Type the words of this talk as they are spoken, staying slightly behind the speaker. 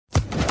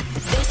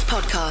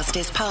podcast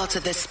is part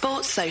of the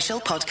Sports Social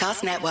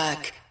Podcast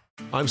Network.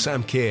 I'm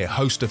Sam Keir,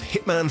 host of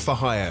Hitman for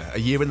Hire, a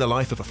year in the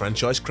life of a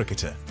franchise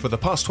cricketer. For the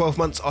past 12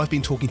 months, I've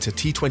been talking to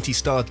T20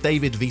 star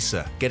David Wiese,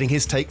 getting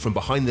his take from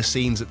behind the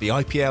scenes at the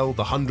IPL,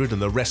 the 100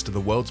 and the rest of the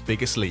world's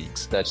biggest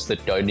leagues. That's the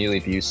don't nearly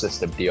view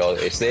system deal.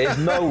 There's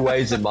no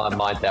ways in my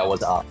mind that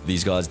was up.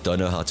 These guys don't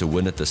know how to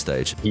win at this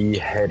stage. He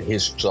had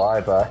his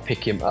driver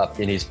pick him up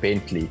in his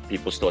Bentley.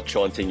 People start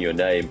chanting your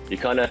name. You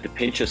kind of have to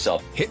pinch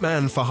yourself.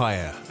 Hitman for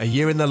Hire, a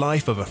year in the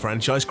life of a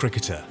franchise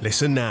cricketer.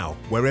 Listen now,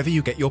 wherever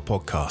you get your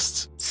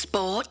podcasts.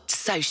 Sport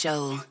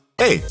Social.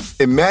 Hey,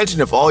 imagine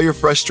if all your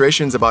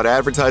frustrations about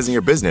advertising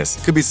your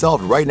business could be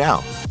solved right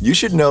now. You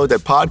should know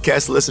that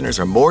podcast listeners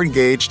are more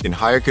engaged and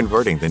higher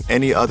converting than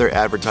any other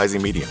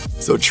advertising medium.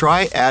 So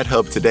try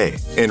AdHub today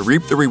and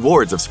reap the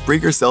rewards of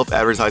Spreaker's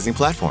self-advertising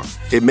platform.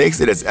 It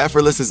makes it as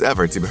effortless as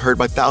ever to be heard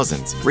by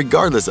thousands,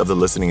 regardless of the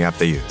listening app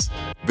they use.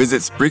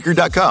 Visit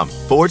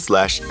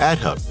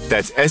Spreaker.com/AdHub.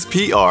 That's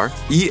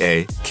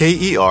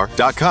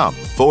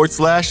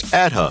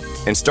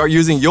SPREAKER.com/AdHub and start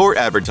using your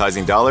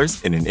advertising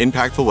dollars in an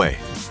impactful way.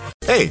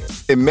 Hey,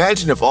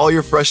 imagine if all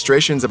your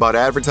frustrations about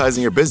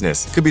advertising your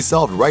business could be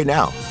solved right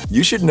now.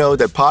 You should know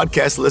that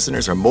podcast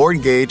listeners are more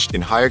engaged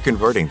and higher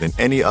converting than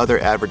any other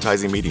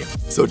advertising medium.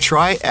 So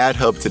try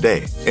AdHub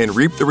today and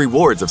reap the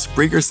rewards of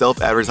Spreaker's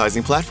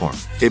self-advertising platform.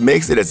 It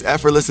makes it as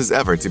effortless as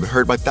ever to be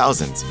heard by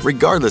thousands,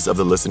 regardless of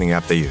the listening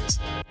app they use.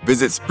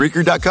 Visit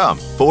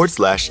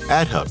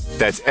Spreaker.com/AdHub.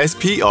 That's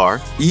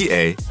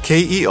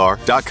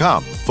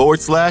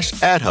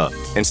SPREAKER.com/AdHub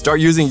and start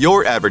using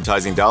your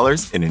advertising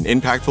dollars in an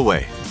impactful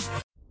way.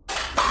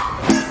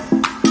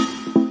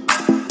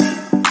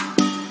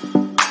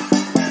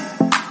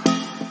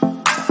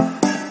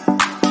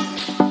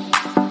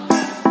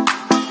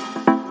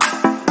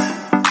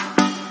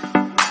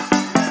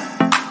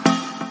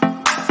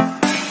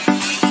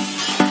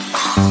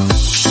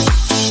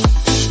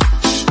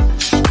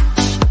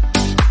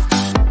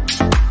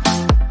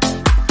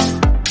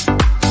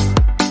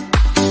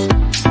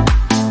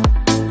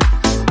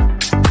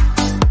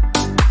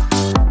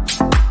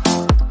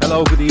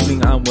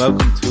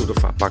 Welcome to the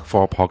Fatback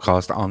 4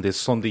 podcast on this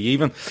Sunday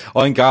evening.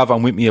 I'm Gav,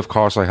 and with me, of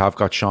course, I have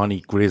got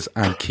Shawnee, Grizz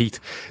and Keith.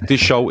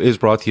 This show is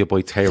brought to you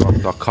by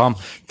Tayrock.com.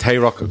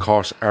 Tayrock, of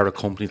course, are a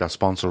company that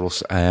sponsor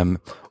us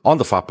on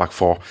the Fatback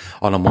 4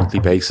 on a monthly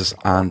basis,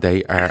 and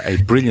they are a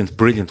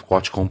brilliant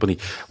watch company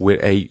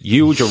with a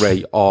huge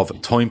array of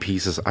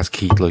timepieces, as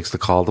Keith likes to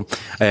call them,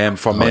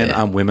 for men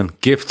and women,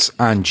 gifts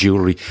and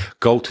jewellery.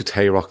 Go to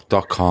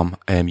Tayrock.com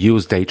and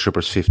use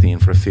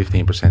DayTrippers15 for a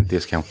 15%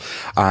 discount,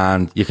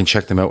 and you can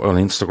check them out on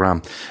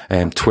Instagram,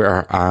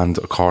 Twitter, and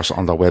of course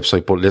on their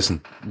website. But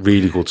listen,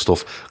 really good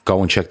stuff.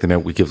 Go and check them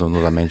out. We give them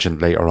another mention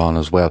later on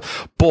as well.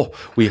 But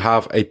we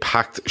have a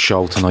packed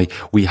show tonight.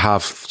 We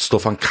have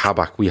stuff on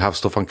Kabak. We have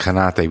stuff on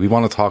Kanate. We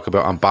want to talk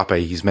about Mbappe.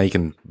 He's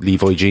making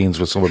Levi jeans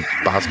with some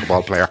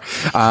basketball player.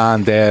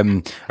 And,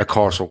 of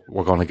course,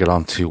 we're going to get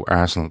on to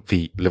Arsenal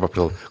v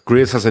Liverpool.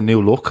 Grizz has a new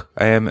look,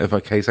 in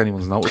case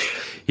anyone's noticed.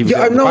 He was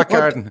out in the back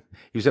garden.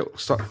 He was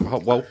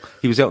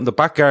out in the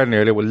back garden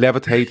earlier with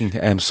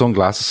levitating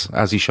sunglasses,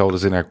 as he showed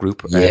us in our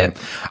group.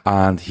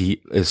 And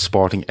he is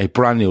sporting a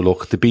brand new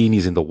look. The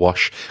beanie's in the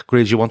wash.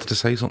 Grizz, you wanted to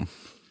say something?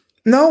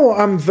 No,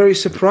 I'm very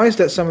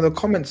surprised at some of the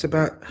comments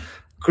about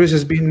Chris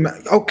has been,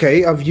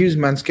 okay, I've used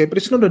Manscaped, but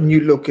it's not a new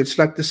look. It's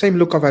like the same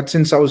look I've had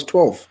since I was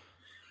 12.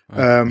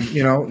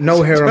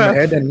 No hair on my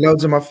head and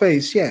loads on my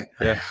face. Yeah.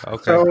 Yeah.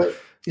 Okay. So,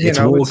 it's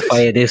worked for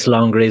you this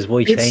long, Grizz.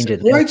 Why change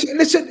it? Right.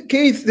 Listen,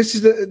 Keith, this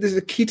is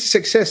the key to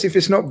success. If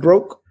it's not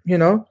broke,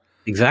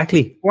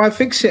 Exactly. Why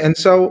fix it? And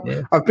so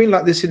I've been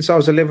like this since I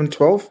was 11,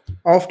 12.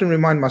 I often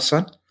remind my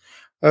son,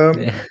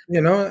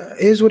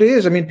 here's what it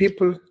is. I mean,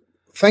 people,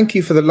 thank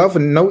you for the love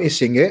and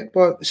noticing it,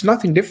 but it's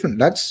nothing different,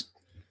 lads.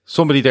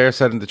 Somebody there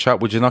said in the chat,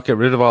 would you not get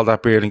rid of all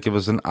that beard and give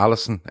us an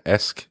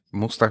Alisson-esque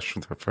moustache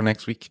for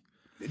next week?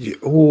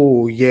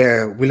 Oh,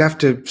 yeah. We'll have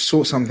to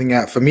sort something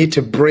out. For me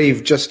to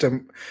brave just a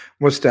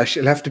moustache,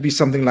 it'll have to be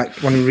something like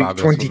when we reach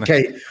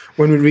 20K.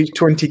 When we reach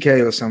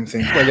 20K or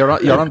something.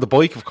 Well, you're on the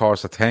bike, of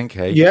course, at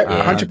 10K. Yeah,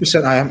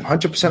 100% I am.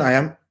 100% I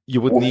am.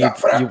 You would need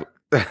a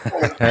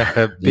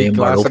big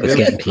glass of milk.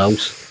 Getting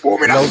close.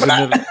 Loads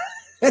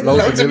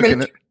of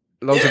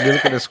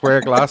milk in a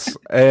square glass.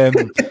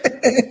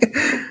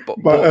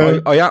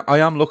 But I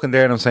am looking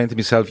there and I'm saying to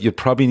myself, you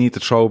probably need to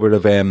throw a bit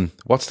of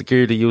what's the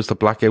gear they use to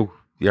black out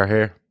your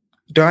hair?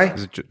 Dye?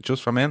 Is it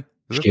just for men?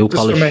 Shoe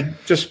polish. For men.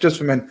 Just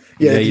for men.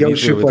 Yeah, you need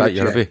to do with that.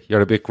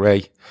 You're a bit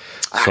grey.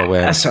 So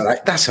that's all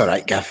right. That's all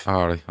right, Gav.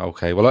 All right.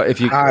 Okay. Well, if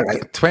you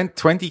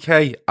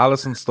 20K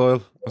Alisson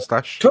style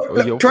moustache,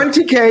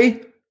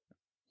 20K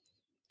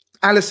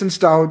Alisson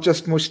style,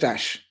 just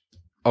moustache.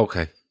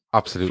 Okay.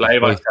 Absolutely.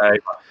 Flavor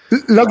tape.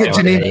 Log it,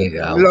 Janine.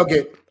 Log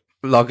it.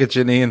 Log it,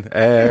 Janine.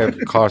 Of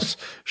course,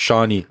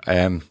 Shawnee,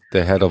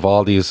 the head of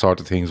all these sort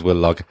of things, will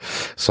log.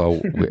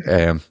 So,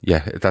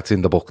 that's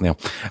in the book now.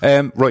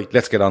 Right,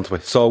 let's get on to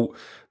it. So,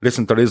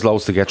 listen, there is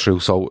loads to get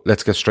through. So,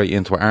 let's get straight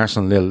into it.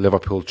 Arsenal 0,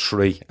 Liverpool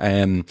 3.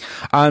 And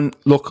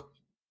look,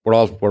 we're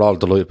all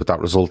delighted with that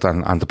result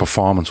and the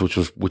performance, which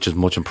is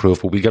much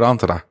improved. But we'll get on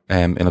to that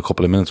in a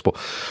couple of minutes. But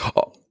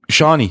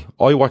Shawnee,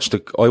 I watched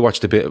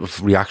a bit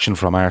of reaction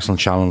from Arsenal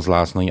Challenge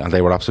last night, and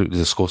they were absolutely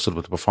disgusted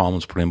with the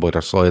performance put in by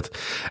their side.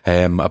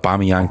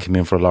 Aubameyang came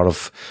in for a lot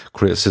of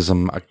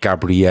criticism.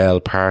 Gabriel,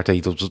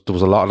 Partey, there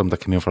was a lot of them that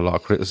came in for a lot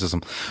of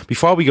criticism.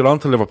 Before we get on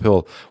to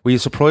Liverpool, were you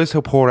surprised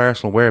how poor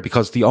Arsenal were?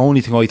 Because the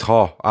only thing I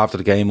thought after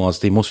the game was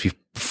they must be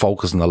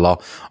focusing a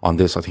lot on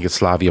this. I think it's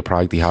Slavia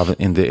Prague they have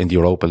in the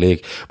Europa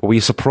League. But were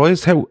you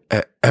surprised how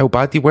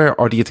bad they were,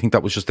 or do you think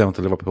that was just down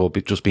to Liverpool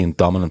just being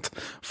dominant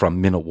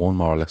from minute one,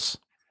 more or less?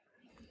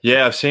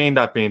 Yeah, I've seen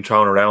that being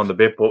thrown around a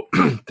bit, but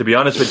to be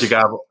honest with you,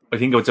 Gav, I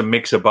think it was a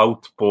mix of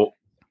both. But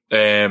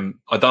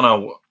I don't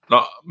know,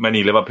 not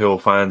many Liverpool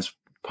fans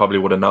probably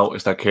would have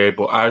noticed that, kid,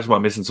 but Arsenal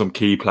were missing some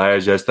key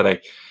players yesterday.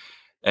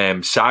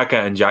 Saka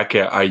and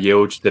Xhaka are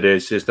huge to their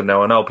system.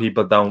 Now, I know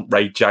people don't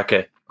rate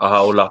Xhaka a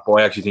whole lot, but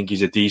I actually think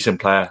he's a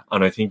decent player,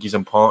 and I think he's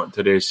important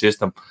to their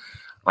system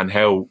and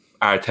how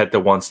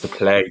Arteta wants to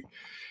play.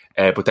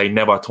 But they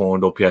never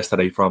turned up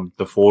yesterday from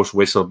the first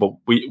whistle. But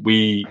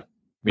we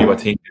were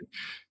thinking,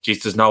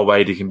 geez, there's no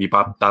way they can be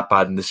that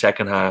bad in the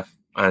second half,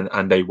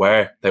 and they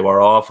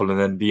were awful. And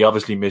then they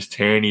obviously missed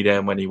Tierney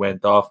then when he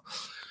went off.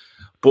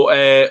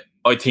 But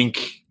I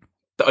think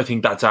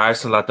that's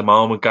Arsenal at the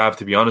moment, Gav.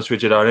 To be honest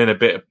with you, they're in a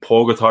bit of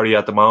purgatory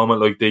at the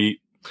moment. Like they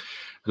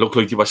looked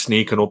like they were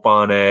sneaking up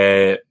on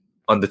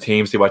the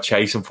teams they were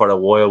chasing for a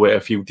while with a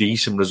few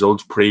decent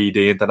results pre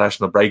the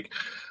international break.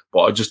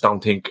 But I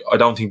don't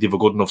think they've a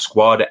good enough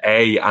squad,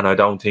 and I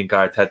don't think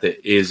Arteta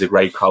is a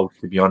great coach,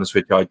 to be honest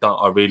with you.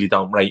 I really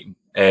don't rate him.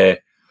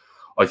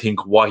 I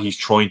think what he's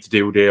trying to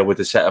do there with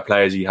the set of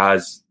players he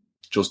has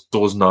just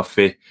does not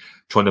fit.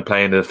 Trying to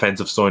play in the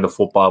defensive side of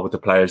football with the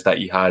players that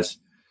he has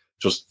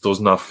just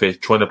does not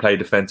fit. Trying to play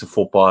defensive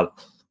football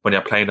when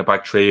you're playing a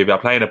back three. If you're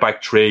playing a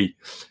back three,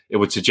 it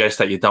would suggest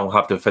that you don't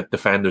have the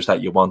defenders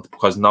that you want,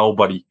 because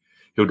nobody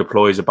who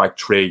deploys a back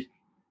three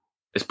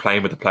is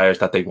playing with the players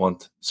that they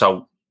want.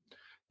 So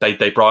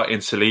they brought in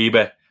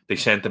Saliba. They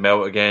sent him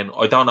out again.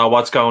 I don't know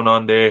what's going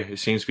on there. It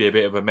seems to be a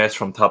bit of a mess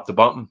from top to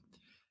bottom.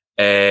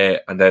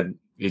 And then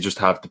you just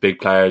have the big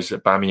players,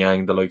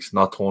 Aubameyang, the likes,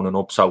 not turning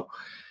up. So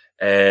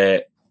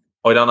I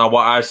don't know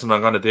what Arsenal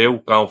are going to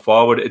do going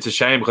forward. It's a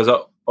shame, because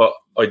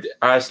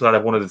Arsenal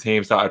are one of the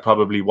teams that I'd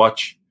probably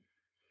watch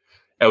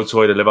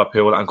outside of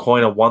Liverpool and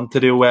kind of want to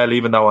do well,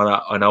 even though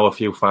I know a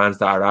few fans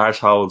that are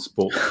arseholes.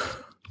 But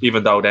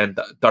even though then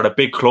they're a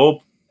big club.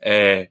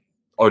 I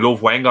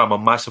love Wenger. I'm a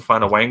massive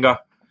fan of Wenger.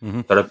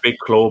 Mm-hmm. They're a big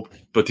club,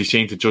 but they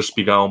seem to just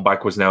be going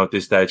backwards now at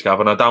this stage,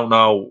 Gavin. I don't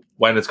know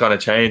when it's going to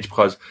change,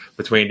 because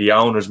between the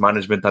owners,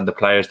 management and the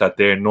players that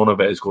they're, none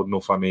of it is good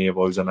enough for me if I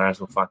was an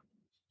Arsenal fan.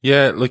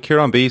 Yeah, like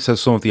Kieran B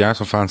says, some of the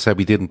Arsenal fans said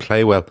we didn't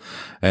play well.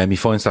 He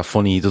finds that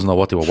funny. He doesn't know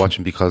what they were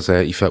watching, because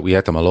he felt we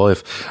ate them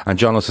alive. And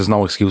John says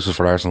no excuses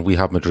for Arsenal. We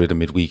have Madrid in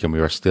midweek and we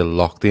are still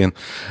locked in.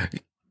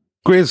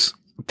 Grizz,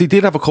 they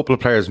did have a couple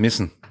of players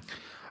missing.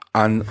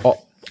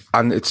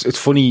 And it's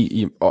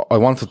funny, I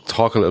want to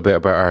talk a little bit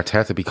about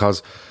Arteta,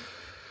 because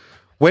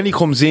when he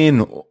comes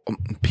in,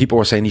 people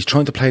were saying he's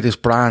trying to play this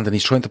brand and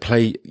he's trying to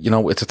play,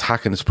 it's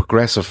attacking, it's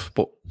progressive.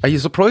 But are you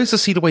surprised to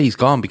see the way he's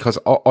gone? Because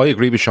I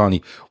agree with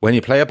Shawnee. When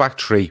you play a back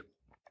three,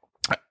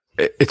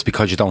 it's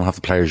because you don't have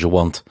the players you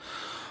want.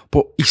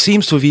 But he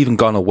seems to have even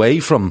gone away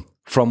from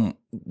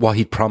what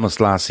he promised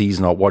last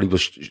season, or what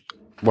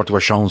they were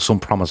showing some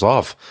promise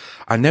of.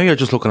 And now you're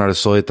just looking at a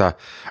side that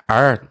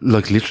are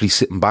like literally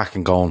sitting back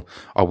and going,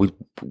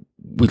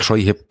 we'll try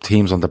hit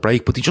teams on the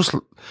break. But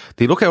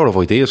they look out of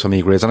ideas for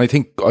me, Grizz. And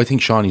I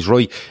think Shawnee's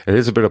right. It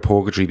is a bit of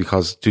purgatory,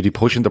 because do they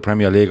push in the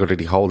Premier League, or do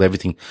they hold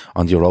everything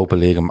on the Europa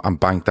League and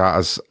bank that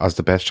as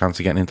the best chance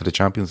of getting into the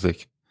Champions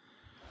League?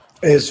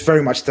 It's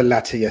very much the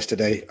latter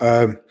yesterday.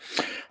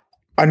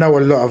 I know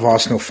a lot of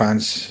Arsenal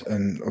fans,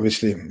 and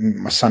obviously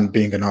my son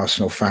being an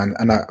Arsenal fan,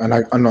 and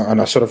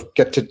I sort of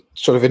get to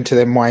sort of into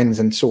their minds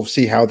and sort of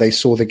see how they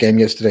saw the game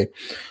yesterday.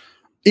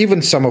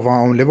 Even some of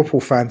our own Liverpool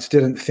fans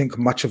didn't think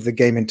much of the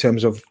game in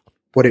terms of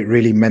what it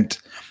really meant,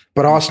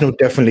 but Arsenal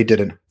definitely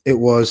didn't. It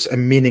was a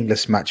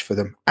meaningless match for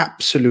them,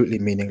 absolutely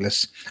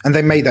meaningless, and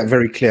they made that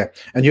very clear.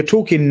 And you're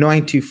talking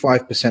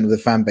 95% of the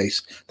fan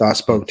base that I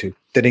spoke to,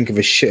 they didn't give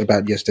a shit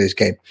about yesterday's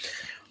game.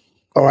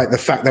 All right, the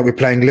fact that we're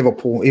playing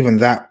Liverpool, even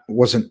that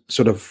wasn't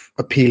sort of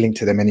appealing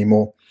to them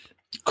anymore,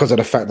 because of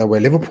the fact that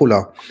we're Liverpool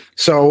are.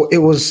 So it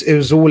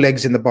was all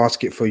eggs in the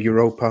basket for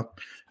Europa.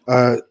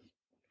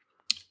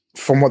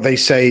 From what they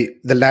say,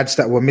 the lads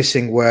that were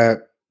missing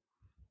were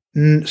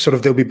sort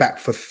of, they'll be back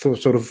for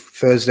sort of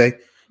Thursday.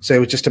 So it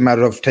was just a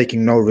matter of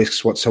taking no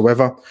risks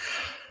whatsoever.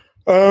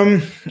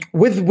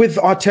 With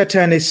Arteta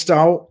and his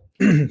style,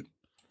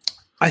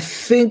 I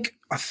think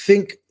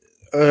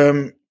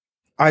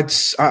I'd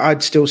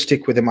still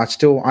stick with him. I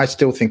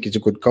still think he's a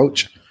good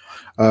coach.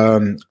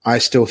 I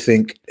still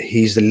think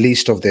he's the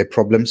least of their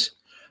problems.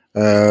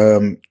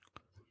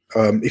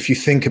 If you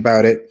think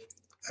about it,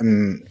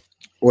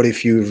 or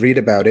if you read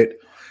about it,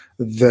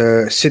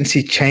 since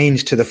he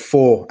changed to the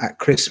 4 at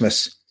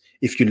Christmas,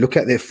 if you look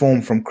at their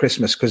form from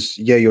Christmas, because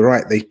you're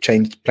right, they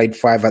played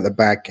 5 at the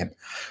back and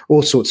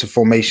all sorts of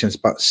formations.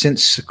 But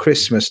since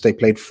Christmas, they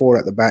played 4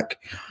 at the back.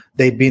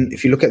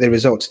 If you look at their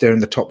results, they're in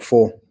the top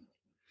 4.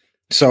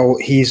 So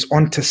he's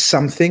onto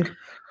something.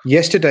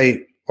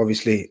 Yesterday,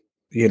 obviously,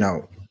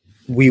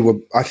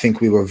 I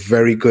think we were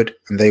very good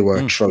and they were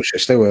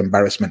atrocious. They were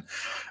embarrassment.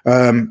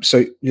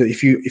 So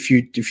if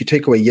you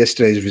take away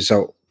yesterday's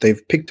result,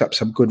 they've picked up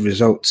some good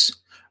results,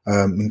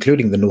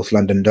 including the North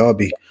London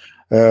derby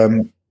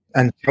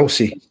and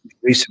Chelsea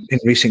in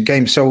recent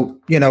games. So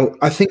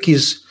I think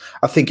he's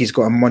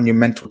got a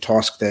monumental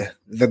task there.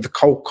 The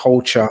whole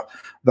culture,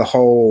 the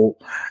whole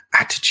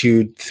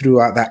attitude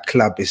throughout that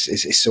club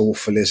is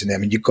awful, isn't it? I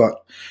mean, you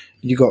got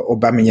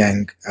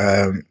Aubameyang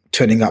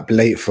turning up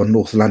late for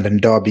North London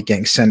derby,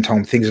 getting sent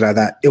home, things like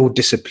that.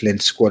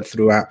 Ill-disciplined squad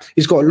throughout.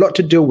 He's got a lot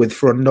to deal with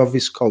for a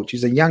novice coach.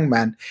 He's a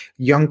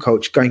young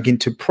coach going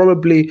into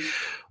probably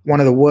one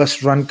of the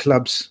worst run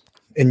clubs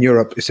in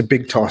Europe. It's a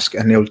big task,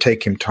 and it'll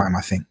take him time,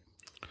 I think.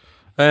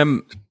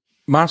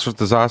 Master of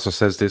Disaster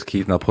says this,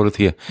 Keith, and I'll put it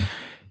to you.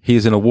 He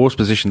is in a worse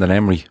position than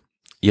Emery,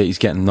 yet he's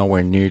getting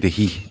nowhere near the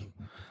heat.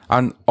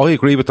 And I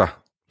agree with that,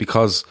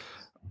 because,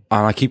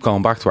 and I keep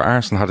going back to it,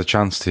 Arsenal had a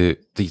chance they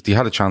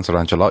had a chance at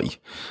Ancelotti.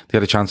 They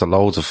had a chance at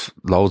loads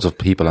of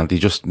people, and they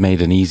just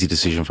made an easy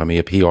decision for me,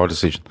 a PR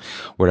decision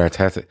with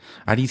Arteta.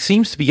 And he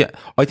seems to be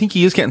I think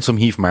he is getting some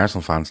heat from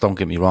Arsenal fans, don't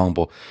get me wrong,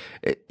 but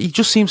he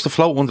just seems to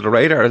float under the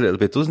radar a little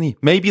bit, doesn't he?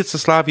 Maybe it's the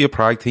Slavia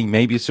Prague thing,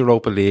 maybe it's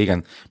Europa League,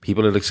 and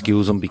people will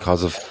excuse him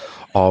because of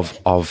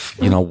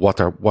what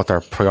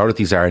their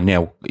priorities are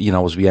now,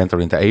 as we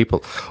enter into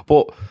April.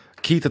 But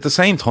Keith, at the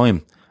same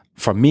time,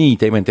 for me,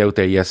 they went out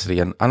there yesterday,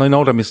 and I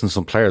know they're missing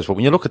some players, but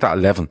when you look at that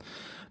 11,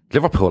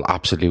 Liverpool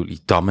absolutely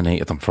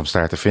dominated them from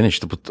start to finish.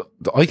 But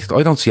I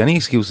don't see any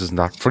excuses in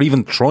that for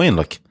even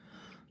trying.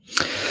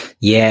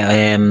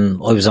 Yeah,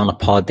 I was on a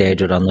pod there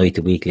the other night,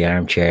 the Weekly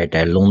Armchair,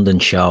 their London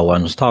show,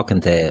 and I was talking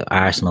to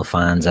Arsenal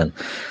fans, and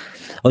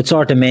I'd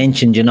sort of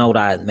mentioned,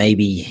 that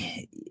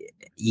maybe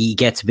he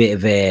gets a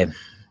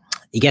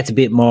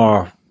bit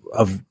more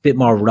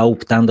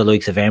rope than the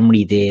likes of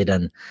Emery did,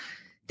 and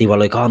they were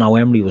like, oh no,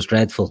 Emery was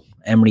dreadful.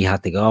 Emery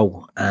had to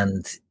go.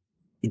 And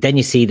then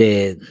you see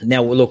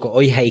now look,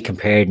 I hate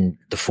comparing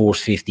the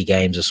first 50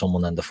 games of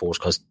someone and the first,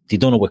 because they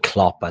done it with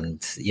Klopp,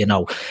 and,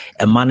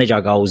 a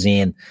manager goes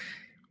in,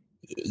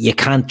 you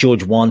can't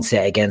judge one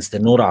set against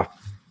another.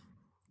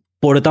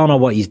 But I don't know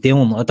what he's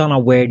doing. I don't know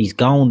where he's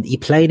going. He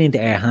played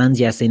into our hands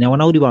yesterday. Now, I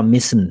know they were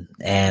missing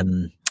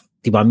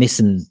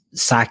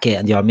Saka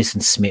and they were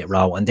missing Smith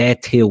Rowe, and they're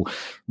 2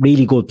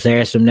 really good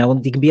players from now.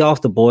 They can be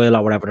off the boil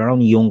or whatever. They're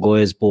only young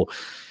guys, but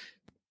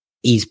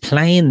he's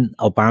playing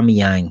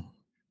Aubameyang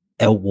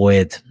out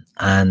wide,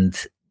 and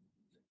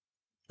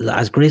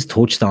as Grizz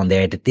touched on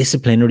there, the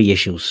disciplinary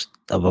issues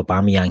of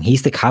Aubameyang.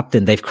 He's the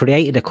captain. They've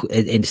created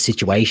a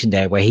situation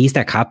there where he's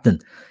their captain.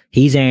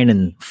 He's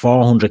earning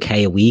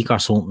 $400k a week or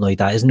something like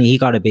that, isn't he? He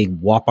got a big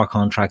whopper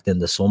contract in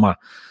the summer.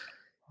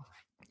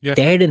 Yeah.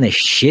 They're in a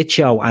shit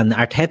show, and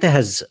Arteta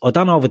has. I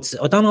don't know if it's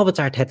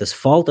Arteta's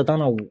fault. I don't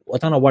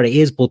know what it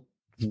is, but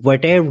where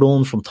they're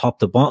run from top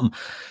to bottom,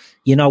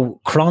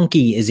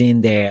 Kroenke is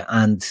in there,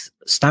 and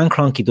Stan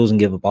Kroenke doesn't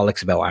give a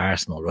bollocks about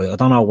Arsenal, right? I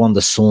don't know, one of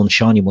the sons,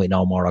 Sean, you might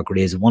know more, or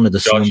Grizz, one of the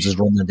sons is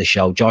running the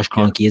show. Josh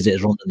Kroenke is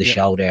running the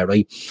show there,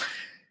 right?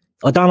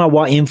 I don't know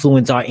what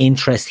influence or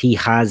interest he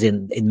has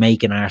in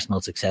making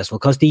Arsenal successful,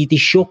 because they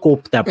shook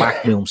up their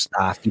backroom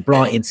staff. They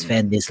brought in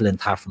Sven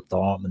Mislintat from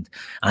Dortmund,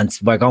 and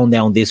we're going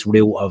down this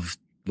route of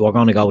we're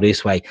going to go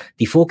this way.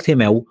 They fucked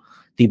him out.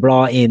 They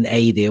brought in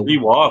Adil. He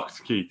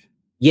walked, Keith.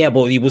 Yeah,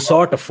 but he was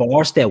sort of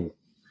forced out.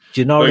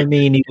 Do you know what I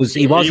mean? He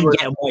wasn't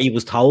getting what he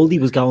was told he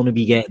was going to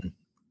be getting.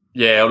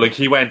 Yeah,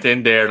 he went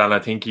in there, and I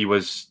think he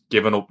was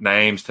giving up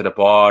names to the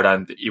board,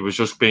 and he was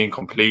just being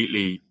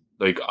completely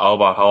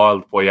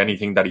overhauled by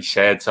anything that he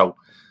said. So,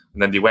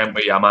 and then they went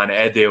with your man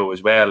Edu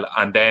as well,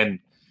 and then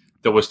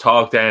there was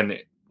talk. Then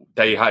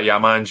they had your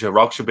man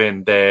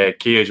Jarokbin, the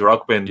Kia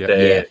Jarokbin,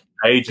 the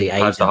agent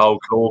has the whole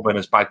club in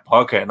his back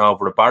pocket and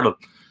over a barrel.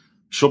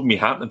 Shouldn't be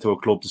happening to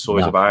a club the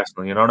size of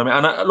Arsenal. You know what I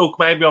mean? And look,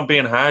 maybe I'm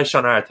being harsh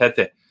on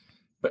Arteta,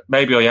 but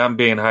maybe I am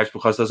being harsh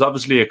because there's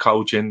obviously a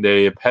coach in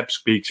there. Pep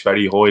speaks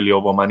very highly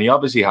of him, and he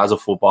obviously has a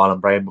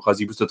footballing brain because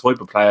he was the type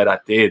of player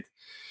that did.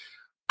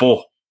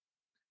 But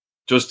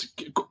I'd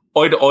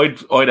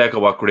echo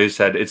what Grizz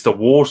said. It's the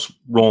worst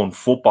run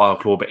football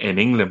club in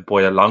England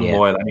by a long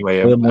while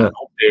anyway. Up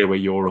there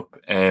with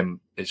Europe.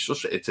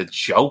 It's a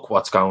joke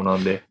what's going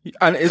on there.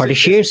 And for the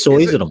sheer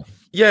size of them.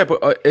 Yeah,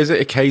 but is it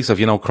a case of,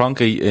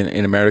 Kroenke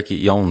in America,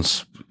 he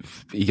owns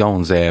the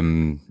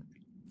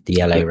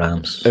LA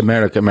Rams,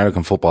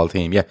 American football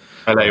team, yeah,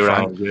 LA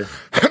Rams, yeah,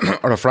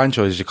 or a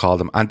franchise you call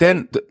them. And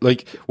then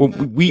when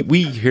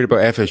we hear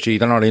about FSG,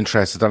 they're not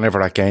interested, they're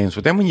never at games.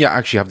 But then when you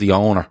actually have the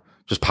owner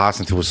just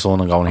passing to his son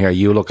and going, here,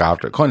 you look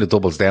after it. Kind of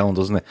doubles down,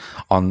 doesn't it,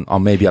 on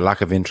maybe a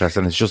lack of interest,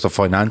 and it's just a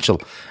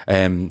financial.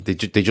 They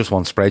just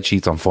want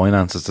spreadsheets on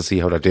finances to see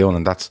how they're doing,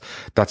 and that's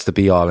the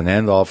be all and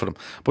end all for them.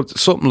 But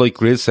something like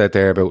Grizz said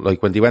there about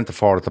like when they went to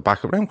forward at the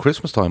back around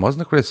Christmas time,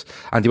 wasn't it, Chris?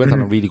 And they went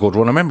on a really good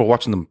run. I remember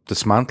watching them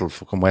dismantle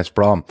fucking West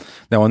Brom.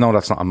 Now I know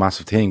that's not a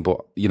massive thing, but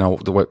you know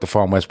the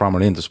form West Brom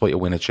are in, despite a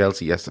win at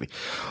Chelsea yesterday.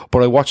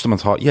 But I watched them and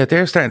thought, yeah,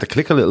 they're starting to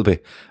click a little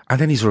bit, and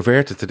then he's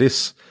reverted to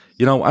this.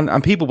 You know,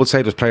 and people would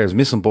say there's players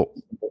missing, but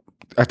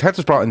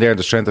Arteta's brought in there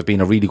the strength of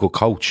being a really good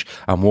coach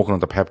and working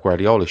under Pep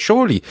Guardiola.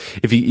 Surely,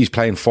 if he's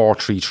playing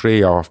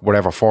 4-3-3 or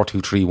whatever,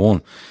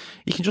 4-2-3-1,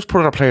 he can just put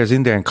other players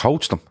in there and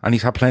coach them, and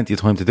he's had plenty of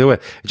time to do it.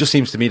 It just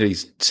seems to me that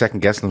he's second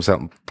guessing himself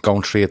and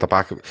going 3 at the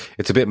back.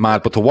 It's a bit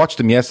mad, but to watch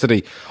them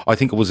yesterday, I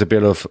think it was a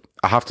bit of,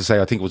 I have to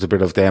say, I think it was a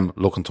bit of them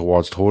looking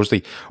towards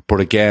Thursday. But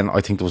again,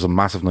 I think there was a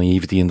massive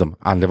naivety in them,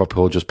 and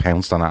Liverpool just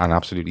pounced on it and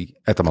absolutely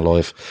ate them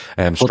alive,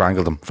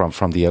 strangled them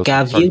from the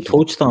outside. Gav, you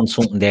touched on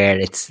something there.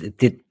 It's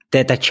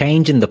they're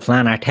changing the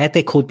plan.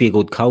 Arteta could be a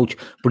good coach,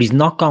 but he's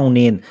not going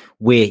in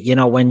with, you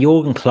know, when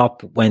Jurgen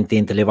Klopp went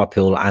into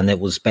Liverpool and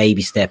it was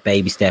baby step, or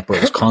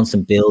it was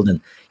constant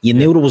building, you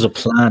knew there was a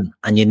plan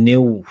and you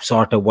knew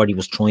sort of what he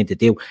was trying to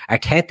do.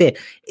 Arteta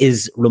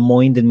is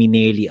reminding me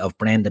nearly of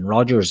Brendan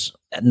Rodgers.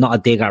 Not a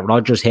dig at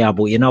Rodgers here,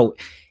 but you know,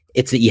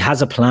 he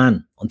has a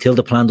plan. Until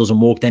the plan doesn't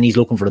work, then he's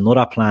looking for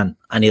another plan,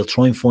 and he'll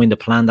try and find a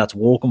plan that's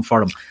working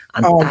for him.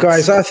 And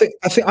guys, I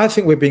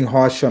think we're being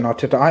harsh on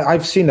Arteta.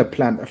 I've seen a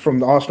plan from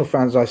the Arsenal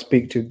fans I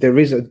speak to. There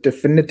is a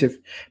definitive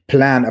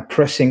plan, a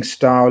pressing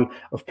style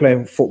of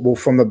playing football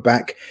from the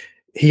back.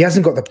 He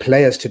hasn't got the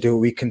players to do it.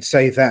 We can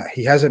say that.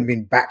 He hasn't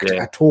been backed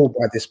at all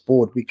by this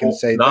board. We can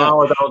say that.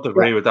 No, I don't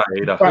agree with that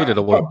either.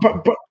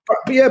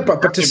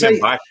 But to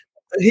say.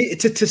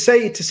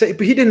 To say,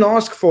 but he didn't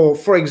ask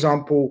for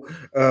example,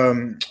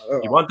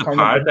 he wanted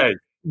Partey.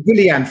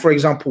 Willian, for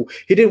example,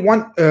 he didn't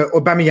want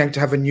Aubameyang to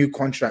have a new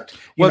contract.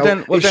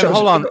 Then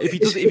hold on. If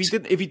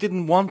he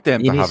didn't want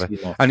them to have it,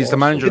 and he's the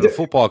manager of the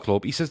football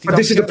club, he says. But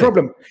this is the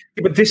problem.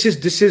 But this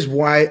is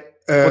why.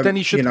 But then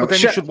he should. He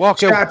should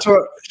walk out.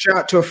 Shout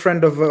out to a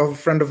friend of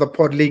the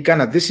pod, Lee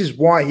Gunner. This is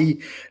why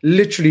he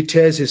literally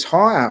tears his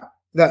heart out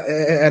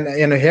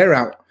and a hair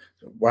out.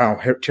 Wow,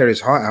 tear his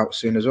heart out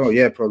soon as well.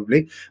 Yeah,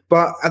 probably.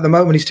 But at the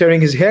moment, he's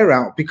tearing his hair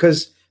out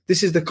because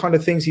this is the kind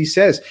of things he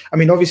says. I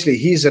mean, obviously,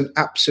 he's an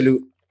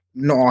absolute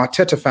not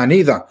Arteta fan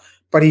either.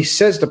 But he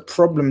says the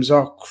problems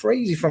are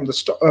crazy from the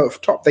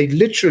top. They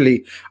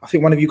literally, I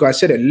think one of you guys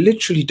said it,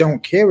 literally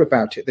don't care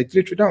about it. They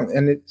literally don't,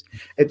 and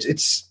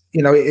it's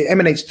you know, it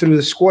emanates through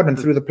the squad and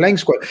through the playing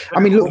squad. I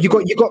mean, look,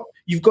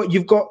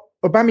 you've got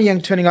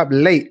Aubameyang turning up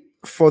late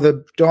for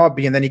the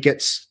derby, and then he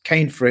gets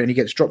caned for it and he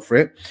gets dropped for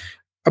it.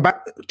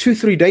 About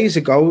 2-3 days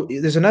ago,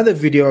 there's another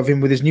video of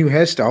him with his new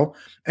hairstyle,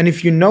 and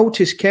if you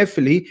notice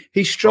carefully,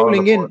 he's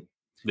strolling in.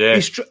 Yeah,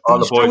 all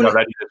the boys are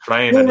ready to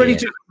train. They're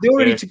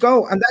ready to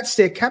go, and that's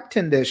their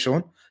captain there,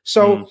 Sean.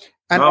 So,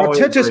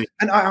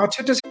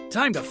 Arteta's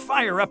time to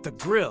fire up the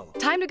grill.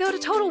 Time to go to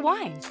Total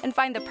Wine and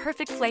find the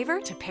perfect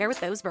flavor to pair with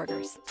those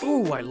burgers.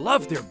 Ooh, I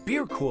love their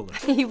beer cooler.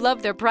 You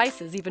love their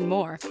prices even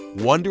more.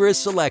 Wondrous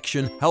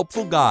selection,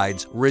 helpful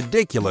guides,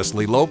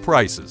 ridiculously low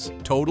prices.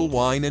 Total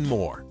Wine and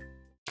more.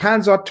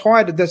 Hands are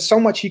tired. There's so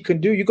much he can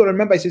do. You got to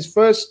remember, it's his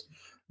first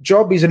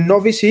job. He's a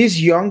novice.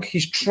 He's young.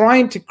 He's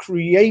trying to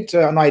create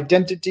an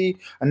identity,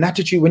 an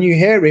attitude. When you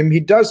hear him, he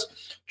does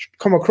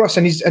come across,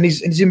 and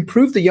he's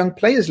improved the young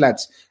players,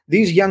 lads.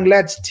 These young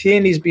lads,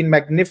 Tierney's been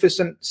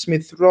magnificent.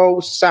 Smith Rowe,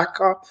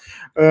 Saka,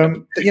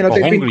 they've been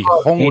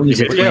hungry. He's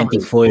a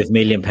 £25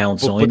 million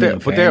signing.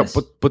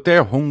 But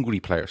they're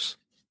hungry players.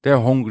 They're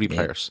hungry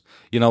players,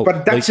 you know.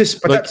 But that's his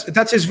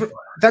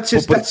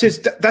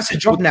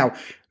job now.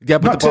 Yeah,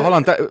 but hold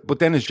on. But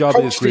then his job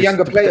is the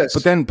younger players.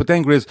 But then,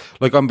 Grizz,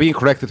 like I'm being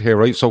corrected here,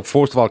 right? So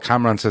first of all,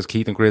 Cameron says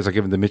Keith and Grizz are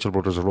giving the Mitchell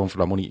brothers a run for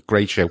their money.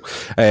 Great show.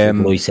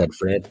 I said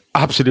Fred.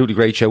 Absolutely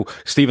great show.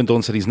 Stephen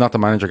Dunn said he's not the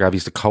manager, Gav.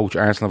 He's the coach.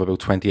 Arsenal have about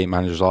 28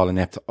 managers all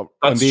inept.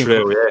 That's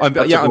true.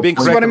 Yeah, I'm being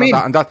corrected on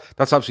that, and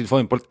that's absolutely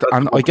fine. But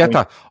I get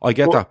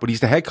that. But he's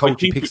the head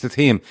coach. He picks the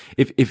team.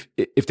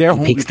 If they're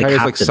hungry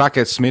players like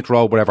Saka, Smith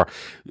Rowe, whatever.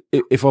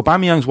 If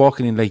Aubameyang's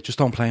walking in late, just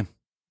don't play him.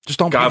 Just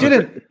don't play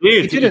him.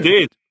 He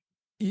did.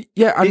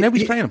 Yeah, and now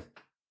he's playing him.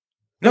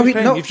 No,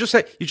 you've just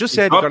said he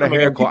got a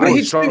haircut.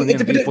 It's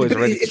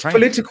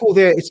political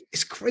there.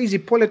 It's crazy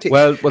politics.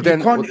 Well,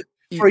 then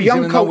for a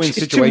young coach,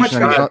 it's too much.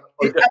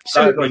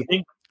 Absolutely. I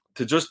think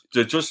to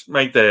just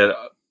make a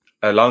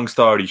long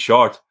story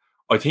short,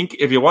 I think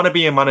if you want to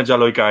be a manager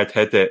like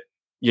Arteta,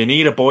 you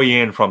need a boy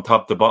in from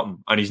top to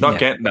bottom, and he's not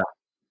getting that.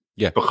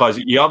 Yeah, because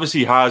he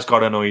obviously has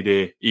got an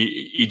idea.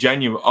 He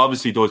genuinely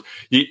obviously does.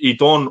 He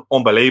done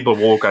unbelievable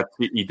work at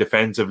City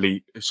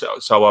defensively,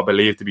 so I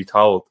believe to be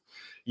told.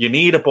 You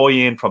need a boy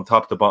in from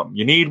top to bottom.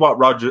 You need what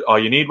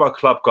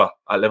Klopp got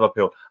at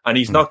Liverpool, and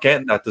he's not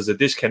getting that. There's a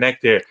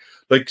disconnect there.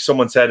 Like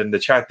someone said in the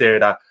chat there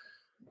that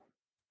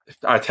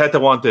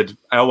Arteta wanted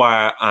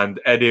Aouar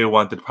and Edu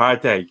wanted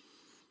Partey,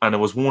 and it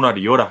was one or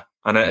the other.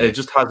 And it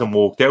just hasn't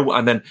worked out.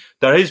 And then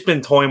there has been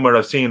time where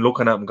I've seen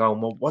looking at him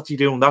going, well, what's he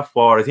doing that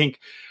for? I think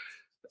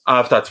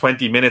after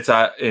 20 minutes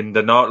in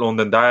the North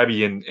London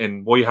derby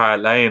in White Hart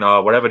Lane,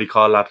 or whatever they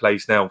call that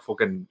place now,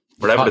 fucking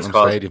whatever it's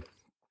called, Stadium.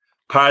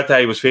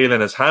 Partey was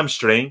feeling his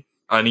hamstring,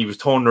 and he was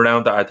turning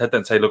around to Arteta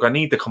and saying, look, I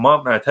need to come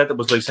on. And Arteta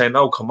was like saying,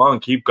 no, come on,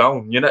 keep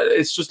going. You know,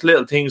 it's just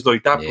little things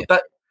like that. Yeah.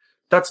 But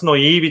that's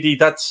naivety.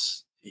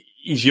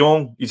 He's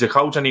young, he's a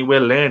coach, and he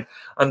will learn.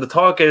 And the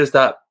talk is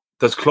that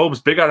there's clubs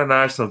bigger than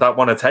Arsenal that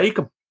want to take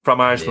him from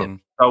Arsenal. Yeah.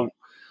 So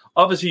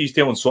obviously he's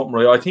doing something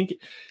right. I think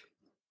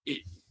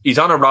he's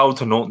on a road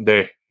to nothing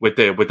there with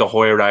the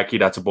hierarchy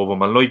that's above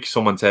him. And like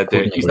someone said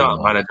there, he's not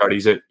a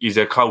manager, he's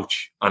a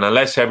coach. And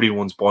unless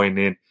everyone's buying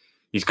in,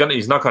 he's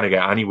not gonna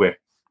get anywhere.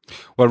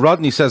 Well,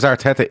 Rodney says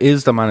Arteta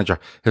is the manager.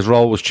 His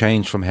role was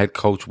changed from head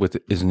coach with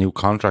his new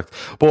contract.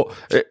 But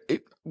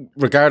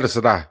regardless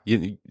of that,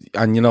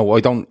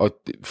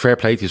 fair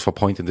play to you for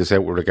pointing this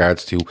out with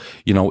regards to,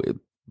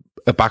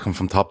 back him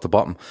from top to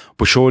bottom.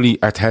 But surely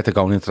Arteta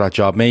going into that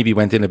job maybe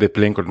went in a bit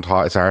blinkered and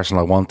thought it's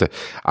Arsenal I want it,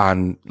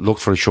 and looked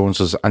for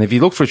assurances. And if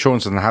he looked for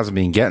assurances and hasn't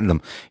been getting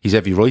them, he's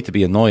every right to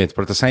be annoyed.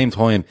 But at the same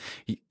time,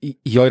 he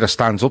either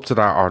stands up to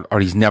that or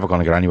he's never going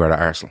to get anywhere at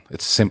Arsenal.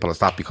 It's as simple as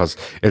that, because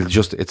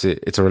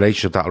it's a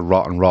relationship that'll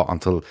rot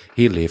until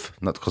he'll leave,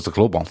 not because the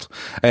club won't.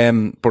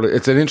 But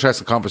it's an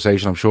interesting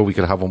conversation. I'm sure we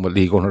could have one with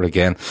Lee Gunner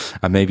again,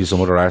 and maybe some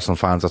other Arsenal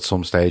fans at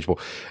some stage. But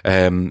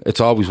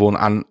it's always one.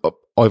 And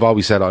I've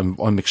always said I'm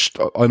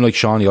like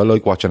Shawnee. I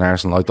like watching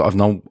Arsenal. I've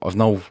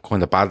no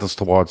kind of badness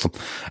towards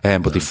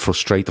them, but they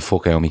frustrate the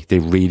fuck out of me. They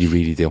really,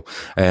 really do.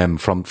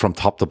 From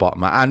top to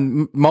bottom,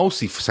 and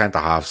mostly centre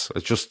halves.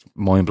 It's just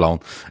mind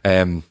blowing.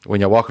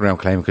 When you're walking around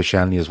claiming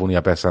Koscielny is one of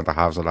your best centre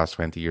halves of the last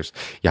 20 years,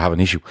 you have an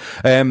issue.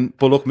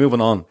 But look,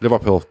 moving on,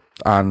 Liverpool,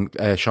 and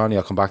Shawnee,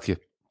 I'll come back to you.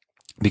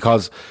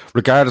 Because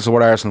regardless of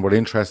what Arsenal were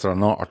interested or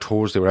not, or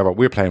Thursday, or whatever,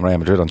 we're playing Real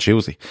Madrid on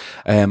Tuesday.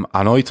 And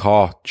I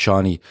thought,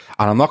 Shawnee,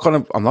 and I'm not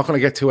gonna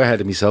get too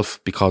ahead of myself,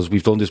 because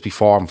we've done this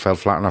before and fell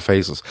flat on our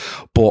faces.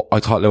 But I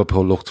thought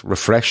Liverpool looked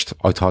refreshed.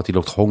 I thought he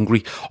looked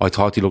hungry. I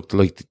thought he looked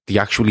like they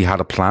actually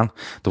had a plan.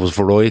 There was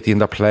variety in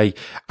their play,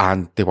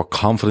 and they were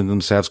confident in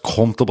themselves,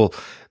 comfortable.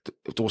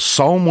 There was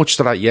so much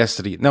to that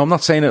yesterday. Now, I'm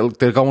not saying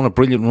they're going on a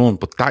brilliant run,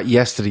 but that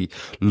yesterday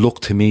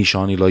looked to me,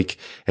 Shawnee, like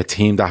a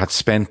team that had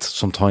spent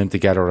some time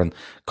together and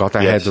got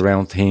their heads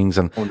around things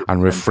and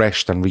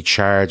refreshed and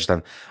recharged.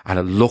 And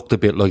it looked a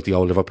bit like the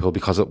old Liverpool,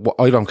 because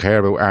I don't care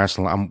about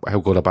Arsenal and how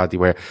good or bad they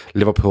were.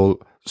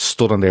 Liverpool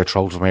stood on their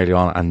throat from early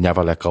on and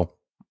never let go.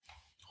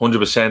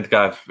 100%,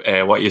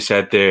 Gav. What you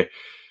said there,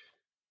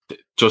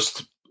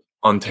 just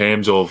on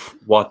terms of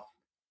what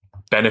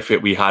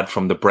benefit we had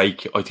from the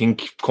break. I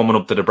think coming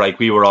up to the break,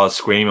 we were all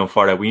screaming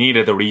for it. We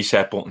needed a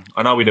reset button.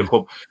 I know we had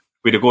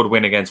a good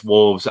win against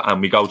Wolves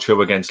and we go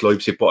through against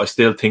Leipzig, but I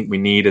still think we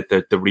needed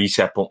the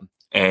reset button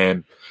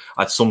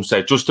at some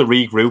stage, just to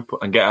regroup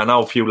and get. I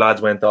know a few lads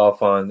went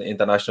off on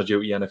international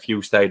duty and a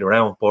few stayed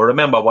around, but I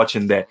remember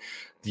watching the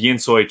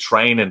inside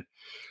training,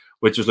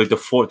 which was like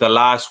the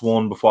last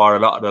one before a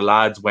lot of the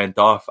lads went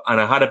off,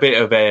 and I had a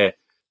bit of a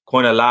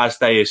kind of last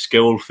day of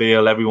school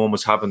feel. Everyone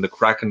was having the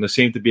crack, and there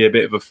seemed to be a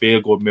bit of a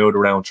feel-good mood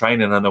around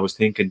training. And I was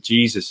thinking,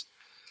 Jesus,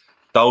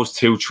 those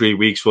 2-3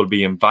 weeks will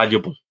be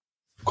invaluable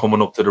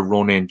coming up to the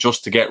run-in,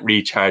 just to get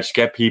recharged,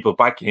 get people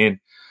back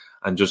in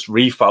and just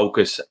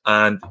refocus.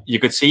 And you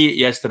could see it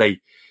yesterday.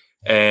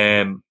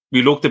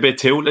 We looked a bit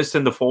toothless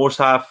in the first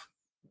half.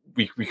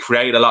 We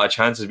created a lot of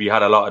chances. We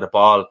had a lot of the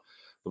ball.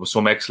 There was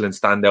some excellent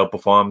standout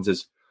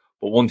performances.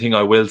 But one thing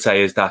I will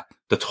say is that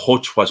the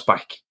touch was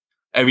back.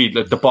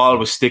 The ball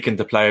was sticking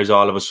to players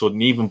all of a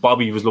sudden. Even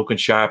Bobby was looking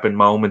sharp in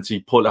moments.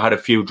 He had a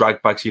few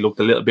drag backs. He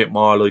looked a little bit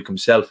more like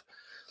himself.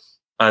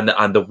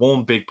 And the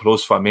one big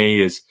plus for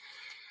me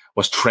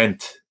was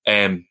Trent.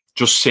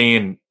 Just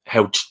seeing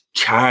how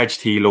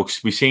charged he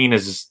looks. We've seen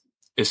his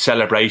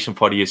celebration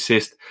for the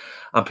assist.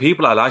 And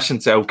people are lashing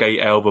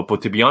Southgate over,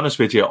 but to be honest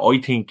with you, I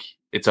think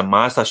it's a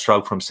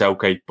masterstroke from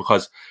Southgate,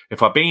 because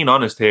if I'm being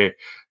honest here,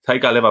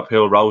 take our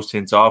Liverpool rose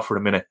tints off for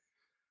a minute.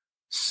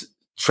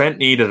 Trent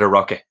needed a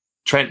rocket.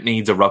 Trent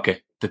needs a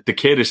rocket. The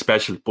kid is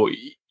special, but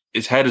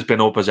his head has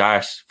been up his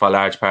arse for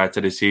large parts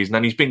of the season,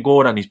 and he's been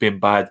good and he's been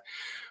bad.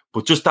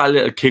 But just that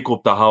little kick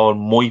up the hole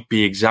might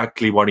be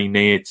exactly what he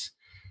needs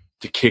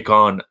to kick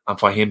on, and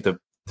for him to,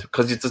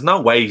 because there's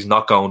no way he's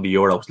not going to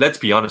Euros. Let's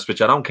be honest with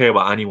you. I don't care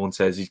what anyone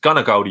says. He's going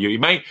to go to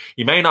Euros.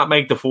 He may not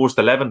make the first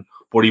 11,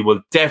 but he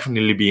will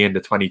definitely be in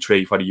the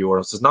 23 for the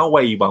Euros. There's no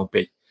way he won't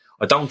be.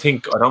 I don't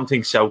think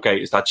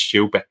Southgate is that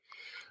stupid.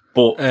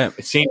 But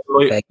it seemed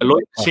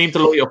to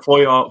light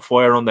a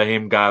fire under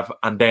him, Gav.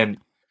 And then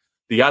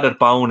the added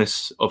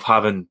bonus of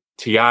having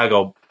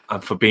Thiago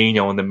and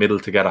Fabinho in the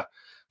middle together.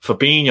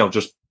 Fabinho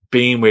just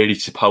being where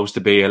he's supposed to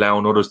be,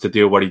 allowing others to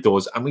do what he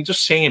does. And we're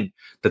just seeing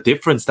the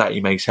difference that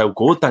he makes, how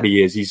good that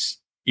he is.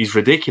 He's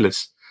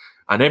ridiculous.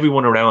 And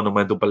everyone around him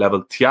went up a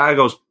level.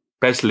 Thiago's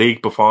best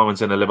league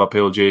performance in a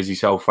Liverpool jersey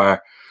so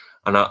far.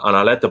 And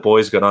I let the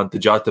boys get on to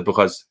Jota,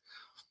 because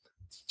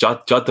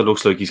Jota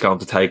looks like he's going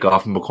to take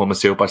off and become a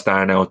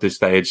superstar now at this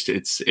stage.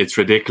 It's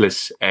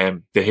ridiculous.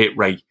 The hit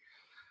rate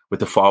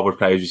with the forward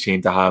players we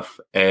seem to have.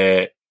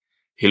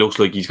 He looks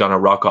like he's going to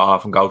rock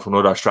off and go to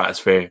another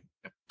stratosphere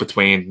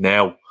between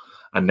now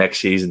and next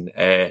season.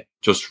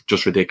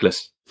 Just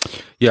ridiculous.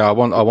 Yeah, I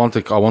want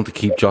to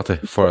keep Jota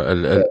for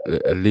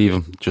leave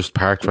him just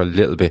parked for a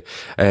little bit.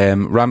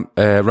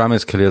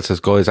 Rames Khalil says,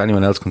 guys,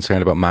 anyone else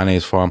concerned about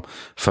Mane's form?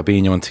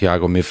 Fabinho and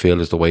Thiago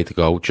midfield is the way to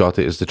go.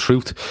 Jota is the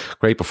truth.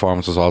 Great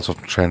performances also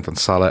from Trent and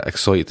Salah.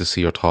 Excited to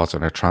see your thoughts on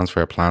their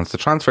transfer plans. The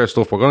transfer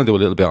stuff, we're going to do a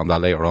little bit on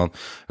that later on.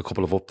 A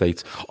couple of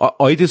updates.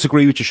 I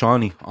disagree with you,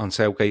 Shawnee, on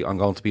Southgate. I'm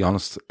going to be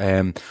honest.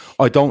 I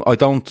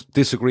don't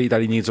disagree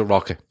that he needs a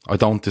rocket. I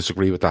don't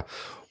disagree with that.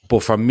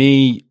 But for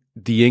me,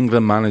 the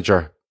England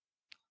manager,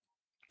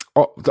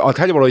 I'll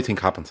tell you what I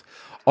think happened.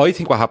 I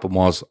think what happened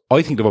was,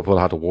 I think Liverpool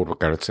had a word with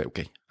Gareth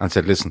Southgate and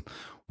said, listen,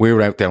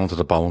 we're out down to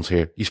the bones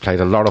here. He's played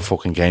a lot of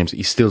fucking games.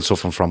 He's still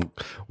suffering from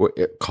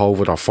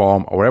COVID or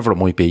form or whatever it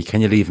might be. Can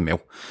you leave him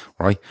out?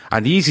 Right?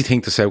 And the easy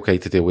thing to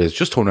Southgate to do is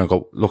just turn around and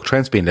go, look,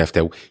 Trent's been left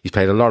out. He's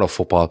played a lot of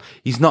football.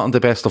 He's not in the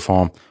best of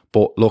form,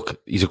 but look,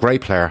 he's a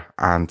great player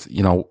and,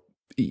 you know,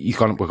 we're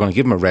going to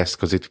give him a rest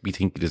because we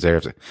think he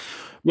deserves it.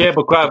 Yeah,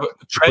 but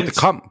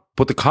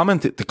the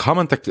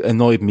comment that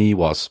annoyed me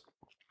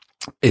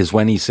is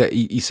when he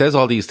says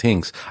all these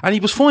things, and he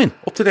was fine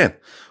up to then,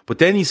 but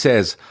then he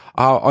says,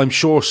 I'm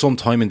sure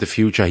sometime in the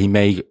future he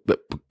may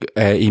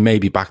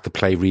be back to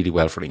play really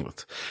well for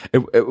England.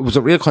 It was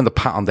a real kind of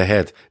pat on the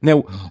head.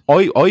 Now,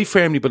 I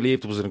firmly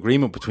believe there was an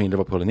agreement between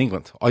Liverpool and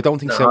England. I don't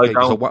think Southgate.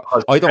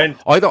 I don't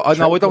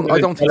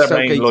think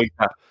Southgate like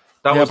that.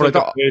 That was like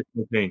a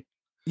personal thing.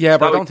 Yeah,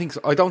 but I don't think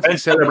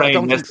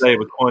Southgate yesterday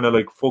was kind of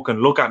like, fucking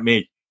look at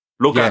me.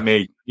 At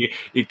me.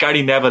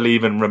 Gary Neville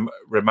even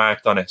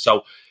remarked on it.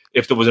 So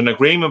if there was an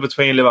agreement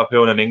between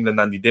Liverpool and England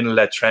and he didn't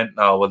let Trent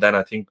know, well then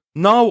I think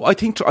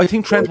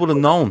Trent would have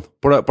known.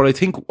 But I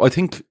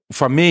think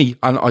for me,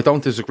 and I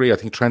don't disagree, I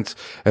think Trent's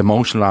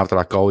emotional after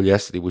that goal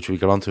yesterday, which we'll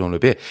get onto in a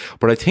bit.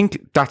 But I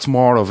think that's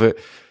more of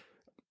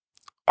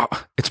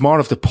it's more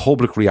of the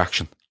public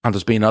reaction. And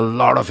there's been a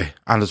lot of it.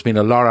 And there's been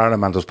a lot of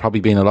them. And there's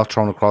probably been a lot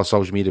thrown across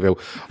social media about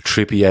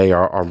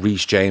Trippier or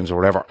Reece James or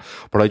whatever.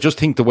 But I just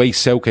think the way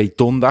Southgate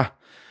done that,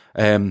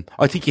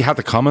 I think he had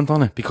to comment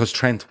on it because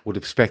Trent would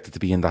expect it to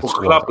be in that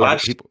squad.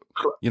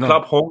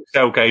 Klopp hung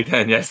Southgate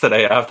then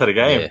yesterday after the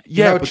game.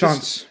 Yeah, no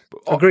chance.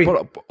 Agree.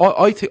 But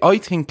I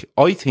think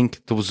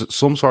there was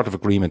some sort of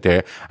agreement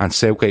there, and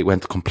Southgate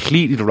went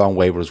completely the wrong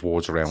way with his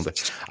words around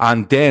it.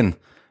 And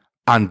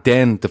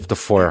then the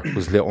fire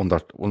was lit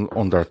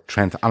under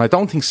Trent. And I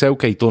don't think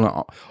Southgate done it.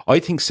 I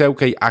think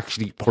Southgate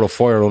actually put a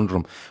fire under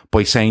him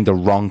by saying the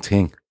wrong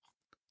thing.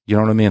 You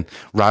know what I mean?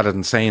 Rather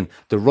than saying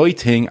the right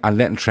thing and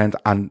letting Trent,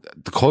 and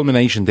the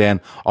culmination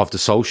then of the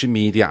social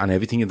media and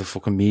everything in the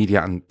fucking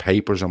media and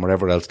papers and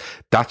whatever else,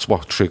 that's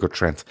what triggered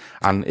Trent.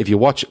 And if you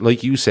watch,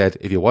 like you said,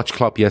 if you watch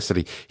Klopp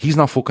yesterday, he's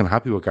not fucking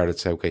happy with Gareth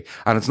Southgate.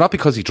 And it's not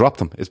because he dropped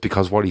him, it's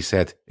because what he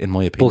said, in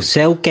my opinion. But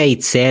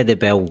Southgate said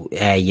about,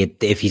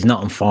 if he's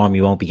not in form,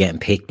 you won't be getting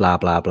picked, blah,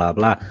 blah, blah,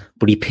 blah.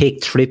 But he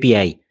picked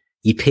Trippier,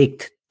 he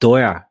picked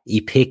Dyer,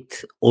 he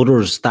picked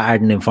others that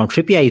aren't in form.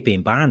 Trippier's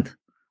been banned.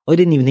 I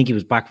didn't even think he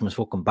was back from his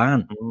fucking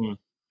ban. Do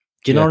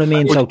you know what I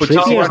mean? So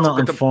Trippier's not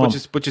in form.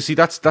 But you see,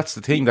 that's the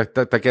thing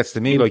that gets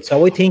to me. Like,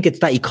 so I think it's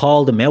that he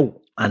called him out,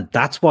 and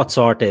that's what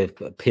sort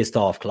of pissed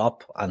off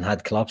Klopp and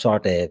had Klopp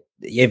sort of.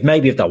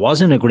 If there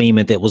was an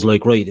agreement, it was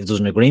like, right, if there's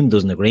an agreement,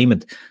 there's an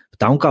agreement. But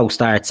don't go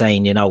start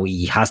saying, you know,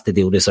 he has to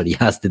do this or he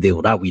has to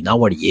do that. We know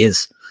what he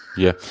is.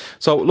 Yeah.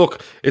 So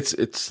look, it's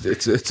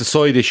a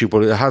side issue,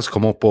 but it has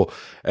come up. But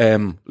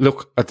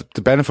look, at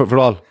the benefit of it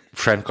all,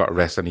 Trent got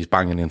arrested and he's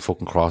banging in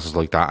fucking crosses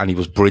like that, and he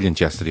was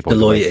brilliant yesterday. The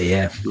lawyer,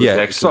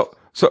 yeah.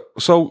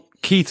 So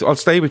Keith, I'll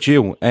stay with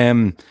you.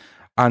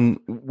 And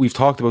we've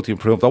talked about the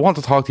improvement. I want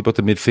to talk to you about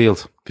the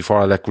midfield before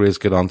I let Grizz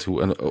get on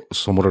to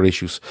some other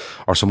issues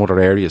or some other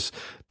areas.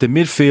 The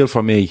midfield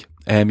for me,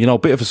 a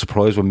bit of a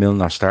surprise when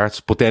Milner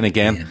starts, but then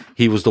again,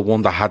 he was the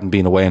one that hadn't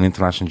been away on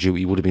international duty.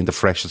 He would have been the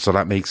freshest, so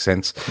that makes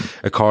sense.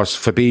 Of course,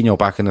 Fabinho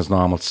back in his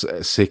normal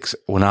 6.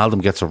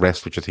 Wijnaldum gets a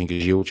rest, which I think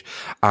is huge,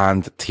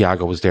 and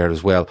Thiago was there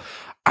as well.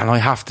 And I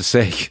have to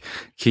say,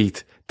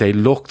 Keith, they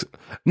looked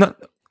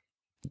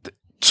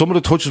some of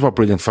the touches were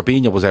brilliant.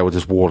 Fabinho was out of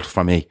this world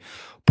for me,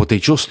 but they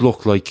just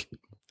looked like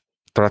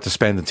they're after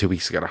spending 2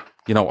 weeks together,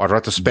 or they're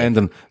after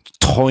spending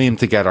time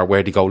together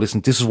where they go,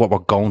 listen, this is what we're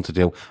going to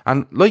do.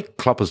 And like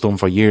Klopp has done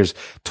for years,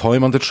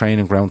 time on the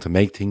training ground to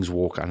make things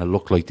work. And it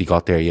looked like they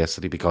got there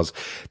yesterday because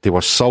they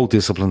were so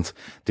disciplined,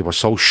 they were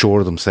so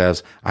sure of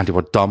themselves, and they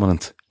were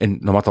dominant in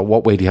no matter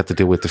what way they had to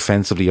do it,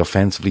 defensively,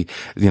 offensively,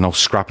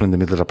 scrapping in the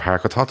middle of the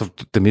park. I thought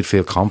the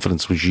midfield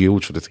confidence was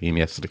huge for the team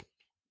yesterday.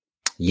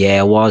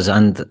 Yeah, it was.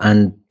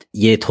 And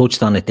you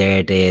touched on it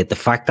there. The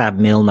fact that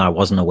Milner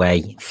wasn't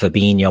away,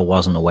 Fabinho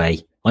wasn't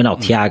away. I know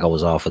Thiago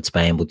was off at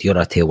Spain, but the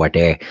other two were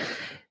there.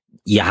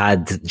 You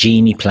had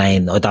Genie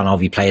playing. I don't know if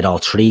he played all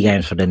 3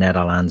 games for the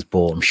Netherlands,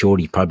 but I'm sure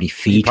he probably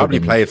featured. He probably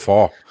played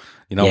 4.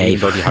 You know, even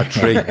though he had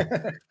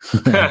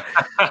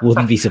 3.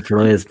 Wouldn't be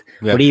surprised.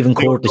 Yeah. But even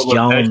Curtis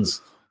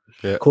Jones.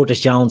 Yeah. Curtis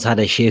Jones had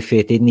a shit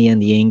fit, didn't he, in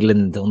the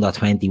England under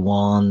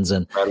 21s,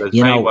 and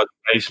his mate was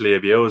basically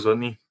abused,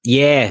 wasn't he?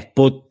 Yeah,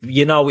 but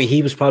you know,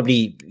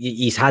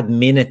 he's had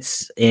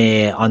minutes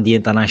on the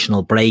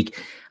international break,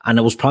 and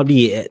it was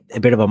probably a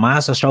bit of a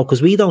masterstroke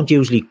because we don't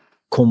usually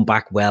come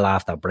back well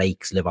after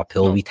breaks.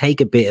 Liverpool, we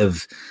take a bit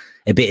of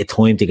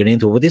time to get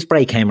into it. But this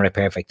break came at a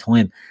perfect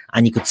time,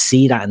 and you could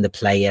see that in the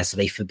play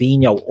yesterday.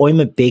 Fabinho, I'm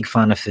a big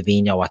fan of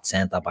Fabinho at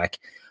centre back,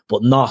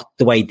 but not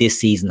the way this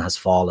season has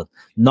fallen.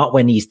 Not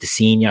when he's the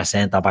senior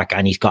centre-back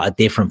and he's got a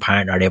different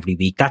partner every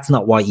week. That's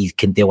not what he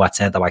can do at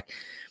centre-back.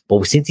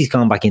 But since he's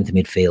gone back into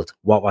midfield,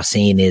 what we're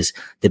seeing is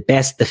the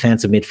best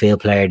defensive midfield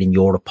player in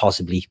Europe,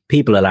 possibly.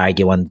 People will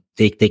argue, and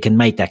they can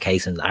make that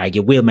case and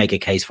argue. We'll make a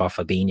case for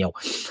Fabinho.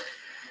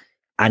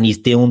 And he's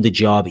doing the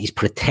job. He's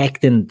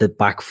protecting the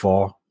back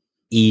four.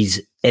 He's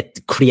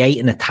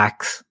creating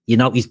attacks. You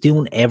know, he's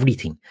doing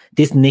everything.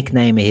 This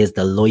nickname of his,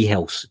 the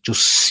Lighthouse,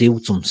 just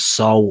suits him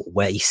so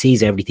well. He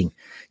sees everything.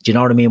 Do you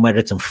know what I mean? Whether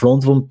it's in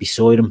front of him,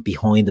 beside him,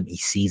 behind him, he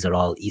sees it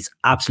all. He's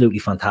absolutely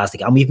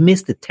fantastic. And we've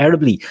missed it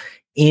terribly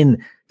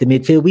in the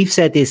midfield. We've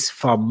said this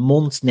for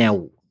months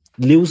now.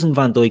 Losing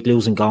Van Dijk,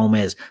 losing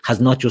Gomez has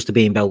not just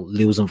been about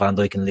losing Van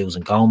Dijk and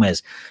losing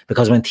Gomez,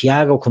 because when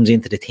Thiago comes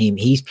into the team,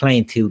 he's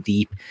playing too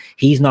deep.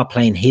 He's not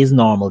playing his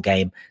normal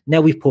game. Now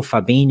we've put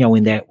Fabinho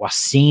in there. We're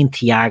seeing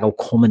Thiago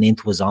coming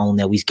into his own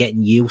now. He's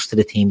getting used to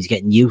the team. He's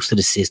getting used to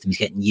the system. He's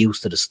getting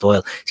used to the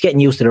style. He's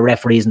getting used to the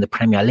referees in the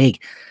Premier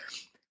League.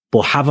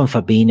 But having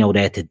Fabinho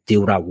there to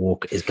do that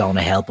work is going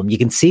to help him. You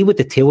can see with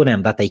the two of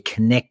them that they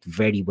connect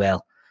very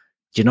well.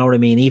 Do you know what I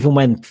mean? Even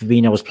when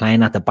Fabinho was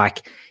playing at the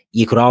back,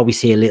 you could always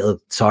see a little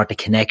sort of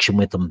connection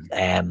with them,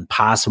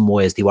 passing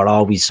wise. They were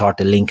always sort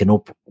of linking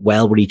up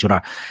well with each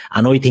other.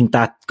 And I think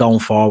that going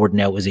forward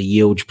now is a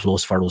huge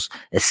plus for us.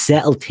 A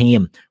settled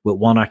team with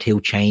 1 or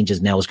 2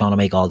 changes now is going to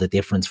make all the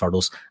difference for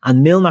us.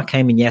 And Milner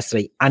came in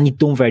yesterday and he'd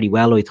done very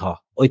well, I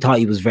thought. I thought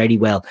he was very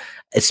well,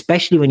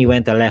 especially when he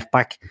went to left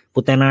back.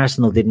 But then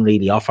Arsenal didn't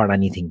really offer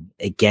anything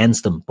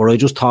against him. But I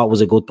just thought it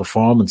was a good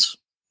performance.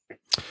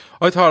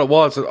 I thought it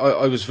was.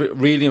 I was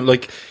really,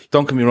 like,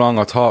 don't get me wrong,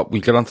 I thought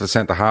we'd get onto the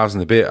centre halves in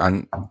a bit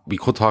and we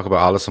could talk about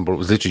Alisson, but it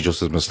was literally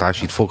just his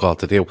moustache. He'd fuck all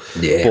to do.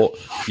 Yeah.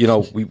 But, you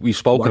know, we've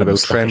spoken about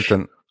Trent,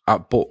 and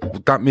but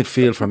that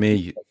midfield for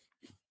me,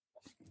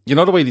 you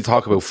know the way they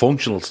talk about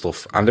functional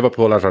stuff, and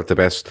Liverpool are at the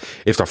best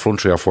if their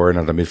front 3 or 4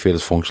 and the midfield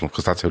is functional,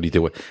 because that's how they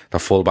do it. The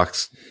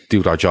fullbacks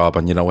do their job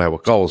and you know how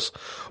it goes.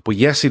 But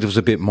yesterday there was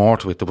a bit more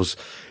to it. There was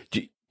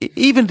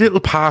even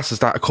little passes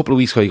that a couple of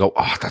weeks ago you go,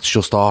 oh, that's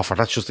just off, or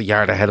that's just a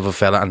yard ahead of a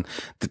fella, and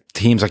the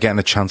teams are getting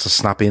a chance to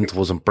snap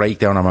into us and break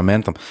down our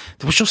momentum.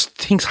 There was just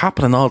things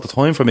happening all the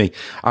time for me.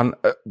 And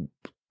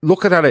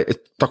looking at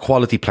it, they're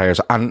quality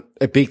players. And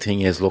a big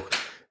thing is, look,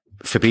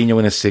 Fabinho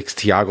in his 6,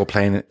 Thiago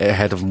playing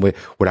ahead of him with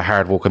a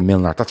hard working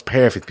Milner. That's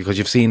perfect, because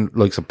you've seen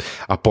like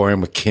at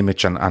Bayern with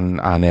Kimmich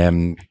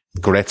and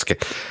Goretzka.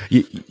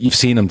 You've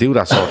seen him do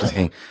that sort of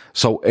thing.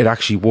 So it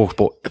actually worked,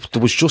 but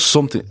there was just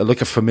something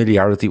like a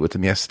familiarity with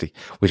him yesterday,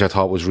 which I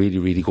thought was really,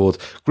 really good.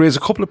 Grizz,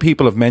 a couple of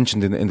people have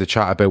mentioned in the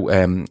chat about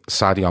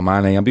Sadio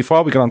Mane, and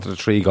before we get on to the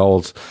 3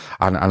 goals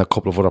and a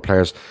couple of other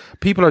players,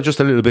 people are just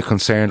a little bit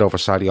concerned over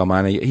Sadio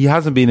Mane. He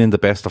hasn't been in the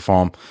best of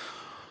form,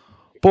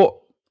 but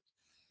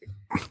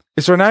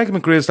is there an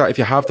argument, Grizz, that if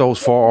you have those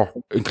 4,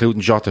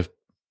 including Jota,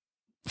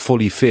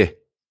 fully fit,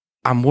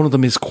 and one of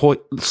them is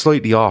quite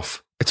slightly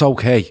off, it's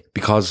okay,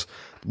 because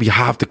we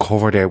have the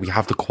cover there, we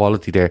have the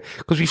quality there.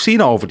 Because we've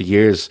seen it over the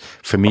years.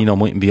 Firmino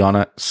mightn't be on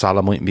it,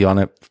 Salah mightn't be on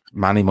it,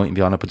 Mane mightn't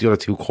be on it, but the other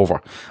 2 cover.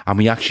 And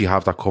we actually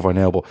have that cover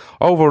now. But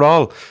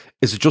overall,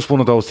 is it just one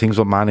of those things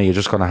with Mane, you're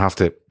just going to have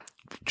to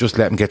just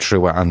let him get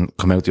through it and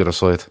come out the other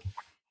side?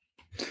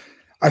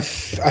 I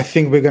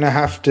think we're going to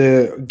have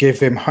to give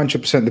him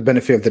 100% the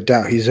benefit of the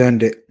doubt. He's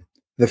earned it.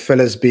 The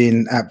fella's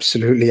been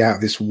absolutely out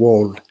of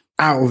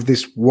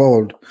this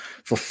world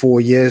for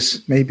 4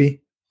 years, maybe.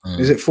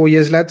 Is it 4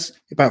 years, lads?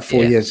 About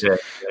 4 years. Yeah.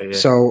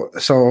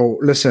 So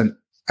listen,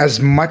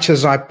 as much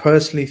as I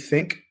personally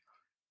think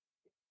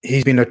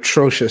he's been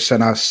atrocious,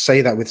 and I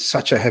say that with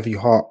such a heavy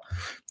heart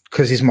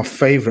because he's my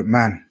favorite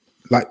man.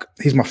 Like,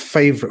 he's my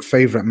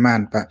favorite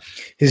man, but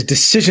his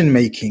decision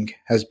making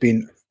has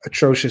been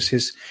atrocious.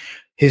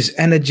 His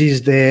energy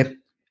is there,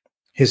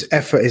 his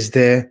effort is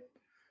there,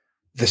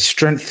 the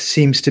strength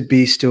seems to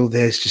be still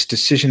there. It's just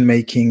decision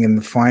making in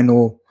the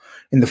final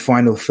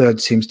third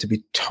seems to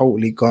be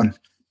totally gone.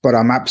 But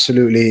I'm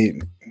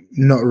absolutely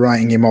not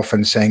writing him off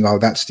and saying, "Oh,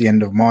 that's the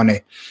end of Mane."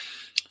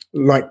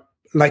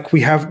 Like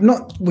we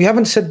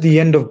haven't said the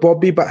end of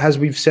Bobby, but as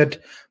we've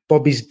said,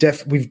 Bobby's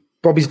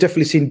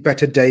definitely seen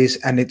better days,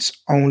 and it's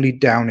only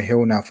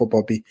downhill now for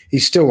Bobby.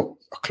 He's still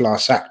a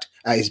class act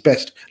at his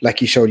best, like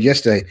he showed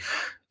yesterday.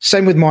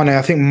 Same with Mane.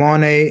 I think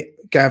Mane,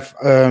 Gav.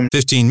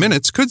 15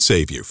 minutes could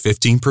save you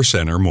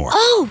 15% or more.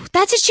 Oh,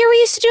 that's a cheer we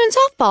used to do in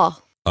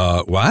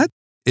softball. What?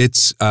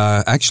 It's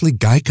actually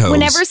Geico.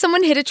 Whenever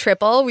someone hit a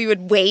triple, we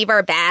would wave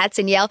our bats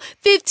and yell,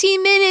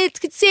 15 minutes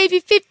could save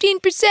you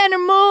 15% or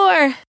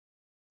more.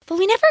 But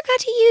we never got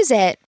to use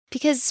it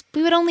because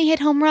we would only hit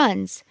home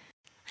runs.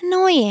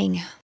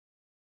 Annoying.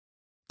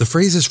 The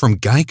phrase is from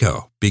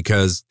Geico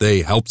because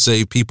they help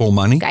save people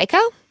money.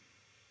 Geico?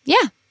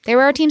 Yeah, they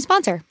were our team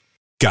sponsor.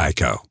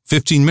 Geico.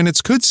 15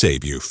 minutes could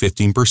save you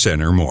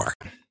 15% or more.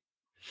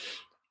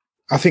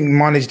 I think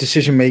Mane's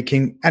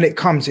decision-making, and it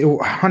comes,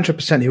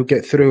 100% he'll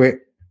get through it.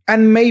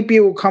 And maybe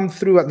it will come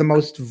through at the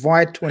most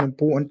vital and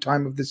important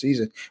time of the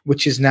season,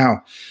 which is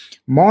now.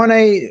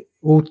 Mane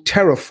will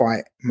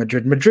terrify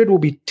Madrid. Madrid will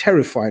be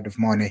terrified of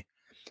Mane.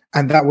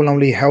 And that will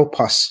only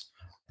help us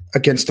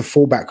against the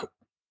fullback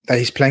that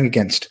he's playing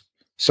against.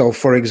 So,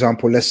 for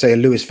example, let's say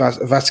Luis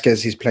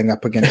Vasquez he's playing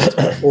up against,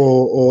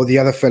 or the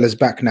other fella's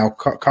back now,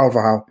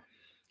 Carvajal.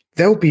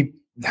 They'll be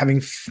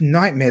having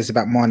nightmares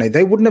about Mane.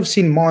 They wouldn't have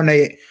seen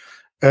Mane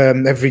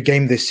every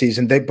game this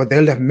season, but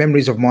they'll have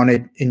memories of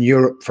Mane in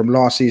Europe from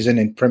last season,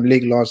 in Premier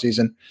League last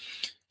season.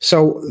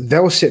 So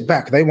they'll sit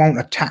back. They won't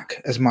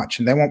attack as much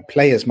and they won't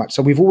play as much.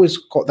 So we've always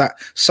got that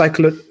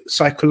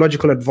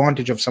psychological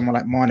advantage of someone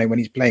like Mane when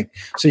he's playing.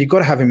 So you've got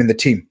to have him in the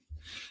team.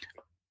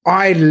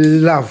 I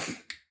love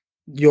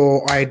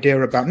your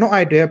idea about, not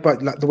idea,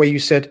 but like the way you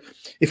said,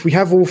 if we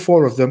have all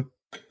four of them,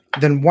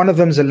 then one of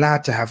them's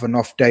allowed to have an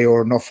off day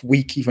or an off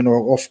week even, or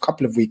off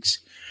couple of weeks,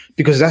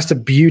 because that's the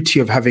beauty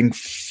of having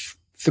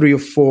 3 or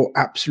 4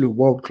 absolute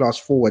world-class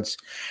forwards.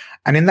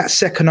 And in that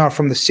second half,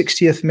 from the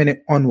 60th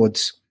minute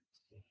onwards,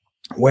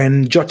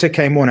 when Jota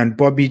came on and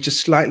Bobby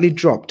just slightly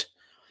dropped,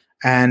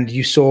 and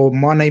you saw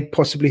Mane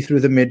possibly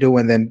through the middle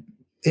and then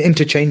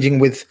interchanging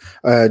with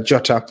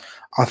Jota,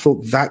 I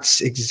thought that's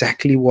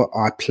exactly what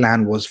our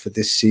plan was for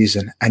this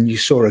season. And you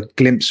saw a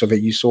glimpse of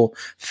it. You saw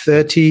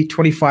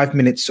 25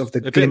 minutes of the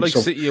a glimpse bit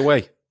like City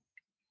away.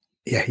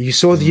 Yeah, you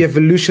saw the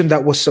evolution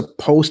that was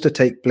supposed to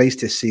take place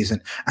this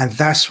season. And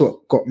that's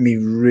what got me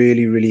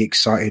really, really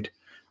excited.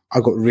 I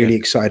got really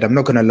excited. I'm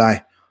not going to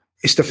lie.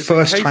 It's the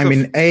first time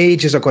in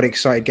ages I got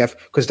excited, Gav,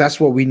 because that's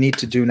what we need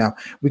to do now.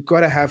 We've got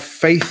to have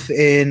faith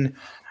in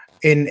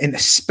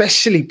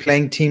especially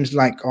playing teams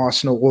like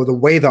Arsenal, or the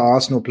way that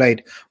Arsenal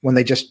played when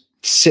they just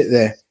sit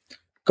there.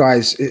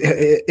 Guys,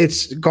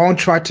 it's go and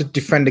try to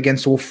defend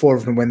against all 4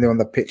 of them when they're on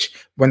the pitch,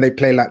 when they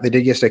play like they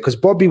did yesterday. Because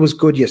Bobby was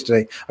good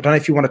yesterday. I don't know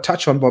if you want to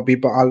touch on Bobby,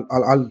 but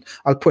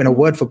I'll put in a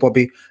word for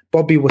Bobby.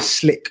 Bobby was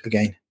slick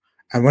again.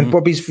 And when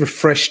Bobby's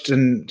refreshed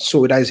and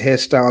sorted out his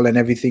hairstyle and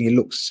everything, he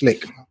looks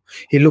slick.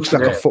 He looks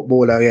like a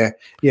footballer, yeah.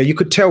 Yeah, you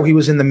could tell he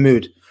was in the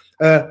mood.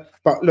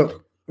 But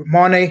look,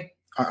 Mane,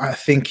 I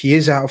think he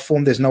is out of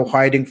form. There's no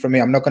hiding from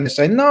me. I'm not going to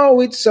say, no,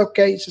 it's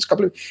okay. It's just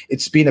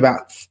it's been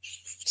about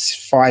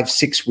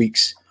 5-6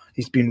 weeks.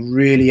 He's been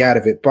really out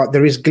of it. But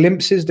there is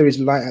glimpses, there is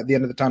light at the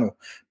end of the tunnel.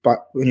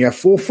 But when you have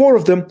four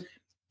of them,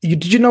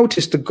 did you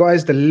notice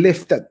the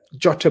lift that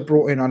Jota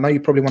brought in? I know you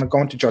probably want to go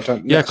into Jota.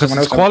 Yeah, because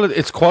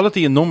it's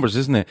quality in numbers,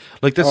 isn't it?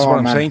 Like, this is what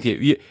I'm saying to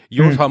you.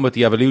 You're talking about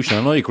the evolution,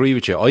 and I agree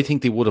with you. I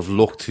think they would have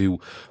looked to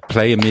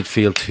play a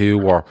midfield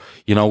 2, or,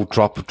 you know,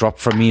 drop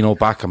Firmino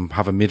back and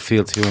have a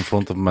midfield 2 in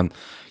front of him, and,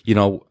 you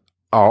know,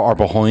 or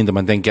behind them,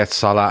 and then get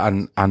Salah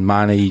and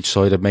Mane each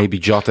side, of maybe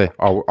Jota,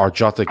 or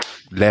Jota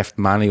left,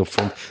 Mane up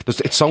front.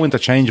 It's so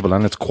interchangeable,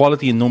 and it's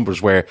quality in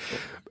numbers where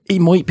he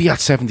might be at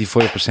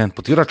 75%,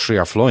 but the other 3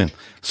 are flying.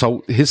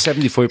 So his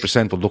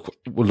 75%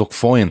 will look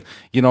fine.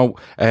 You know,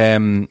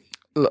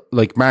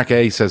 like Mark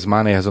A says,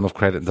 Mane has enough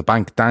credit in the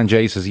bank. Dan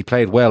J says he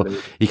played well.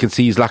 You can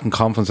see he's lacking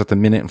confidence at the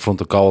minute in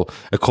front of goal.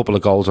 A couple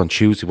of goals on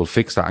Tuesday will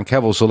fix that. And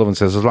Kev O'Sullivan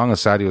says, as long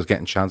as Sadio was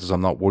getting chances,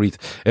 I'm not worried.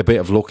 A bit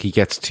of luck, he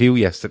gets 2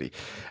 yesterday.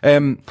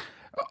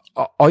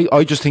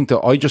 I just think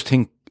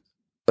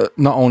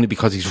not only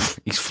because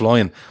he's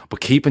flying, but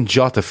keeping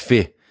Jota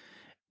fit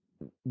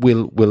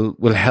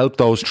will help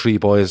those 3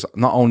 boys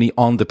not only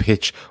on the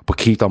pitch but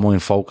keep their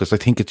mind focused. I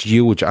think it's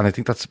huge, and I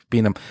think that's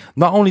been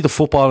not only the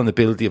football and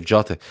ability of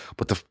Jota,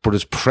 but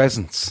his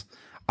presence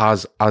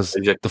as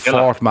the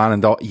 4th man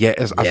in the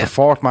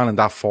 4th man in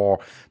that 4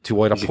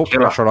 to either put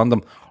pressure on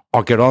them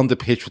or get on the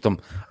pitch with them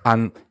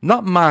and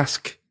not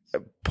mask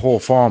poor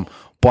form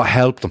but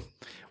help them.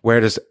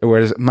 Whereas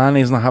Mane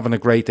is not having a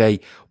great day,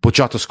 but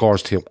Jota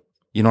scores 2.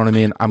 You know what I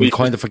mean? And we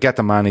kind of forget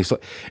the Mane. So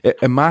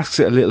it masks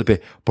it a little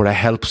bit, but it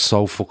helps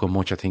so fucking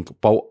much, I think.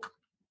 Both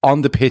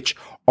on the pitch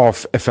or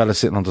a fella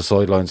sitting on the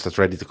sidelines that's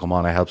ready to come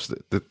on. It helps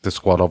the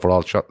squad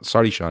overall.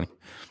 Sorry, Shani.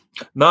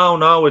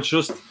 No, it's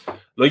just,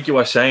 like you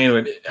were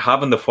saying,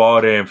 having the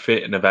 4 there and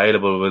fit and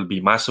available will be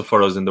massive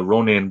for us in the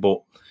run-in,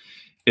 but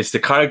it's the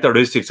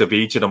characteristics of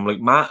each of them. Like,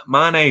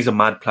 Mane is a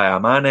mad player.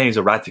 Mane is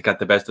erratic at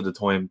the best of the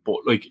time. But,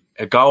 like,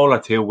 a goal or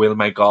 2 will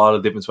make all the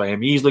difference for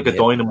him. He's like a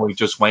dynamo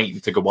just waiting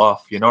to go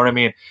off. You know what I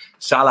mean?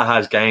 Salah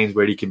has games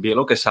where he can be.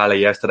 Look at Salah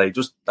yesterday.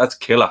 That's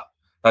killer.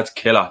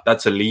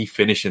 That's elite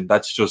finishing.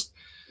 That's just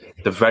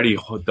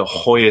the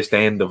highest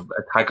end of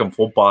attacking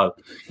football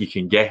you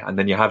can get. And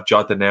then you have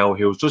Jota now,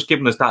 who's just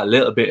giving us that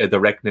little bit of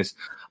directness.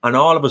 And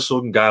all of a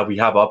sudden, Gav, we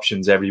have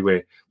options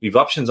everywhere. We've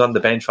options on the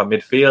bench for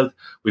midfield.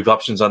 We've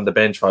options on the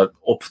bench for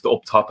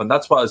up top. And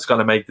that's what is going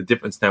to make the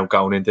difference now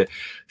going into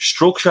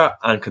structure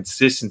and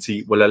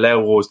consistency will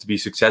allow us to be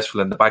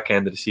successful in the back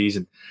end of the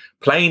season.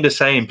 Playing the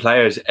same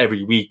players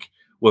every week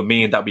will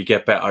mean that we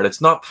get better.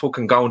 It's not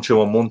fucking going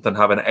through a month and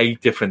having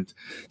 8 different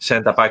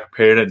centre-back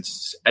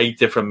pairings, 8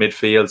 different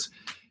midfields.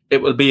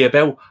 It will be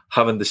about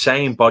having the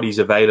same bodies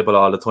available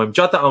all the time.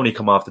 Jota only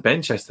come off the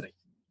bench yesterday.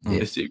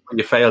 Yeah.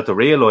 You fail to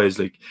realise,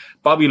 like,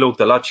 Bobby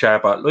looked a lot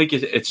sharper. Like,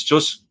 it's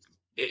just...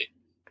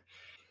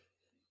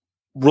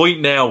 right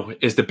now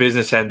is the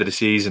business end of the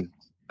season,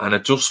 and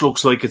it just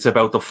looks like it's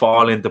about to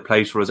fall into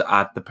place for us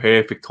at the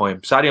perfect time.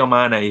 Sadio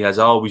Mane has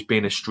always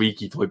been a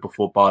streaky type of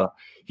footballer.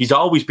 He's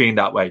always been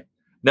that way.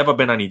 Never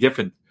been any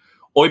different.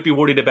 I'd be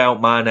worried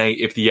about Mane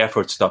if the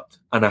effort stopped,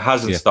 and it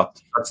hasn't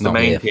stopped. That's the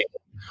main thing.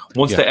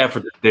 Once the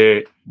effort is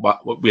there,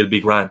 we'll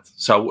be grand.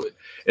 So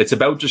it's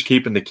about just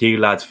keeping the key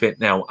lads fit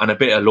now, and a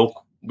bit of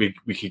luck. We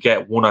could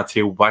get 1 or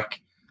 2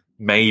 back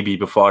maybe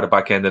before the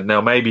back end. And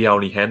now maybe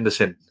only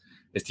Henderson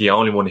is the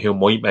only one who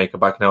might make it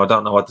back. Now I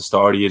don't know what the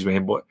story is with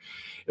him, but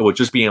it would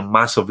just be a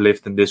massive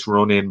lift in this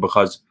run in,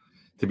 because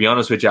to be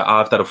honest with you,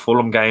 after the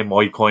Fulham game,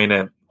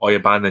 I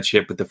abandoned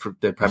ship with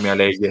the Premier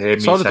League. You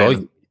heard me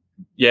saying,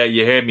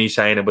 you heard me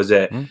saying it was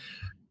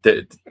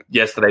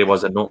yesterday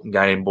was a nothing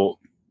game, but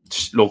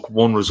look,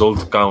 one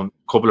result going,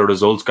 couple of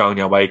results going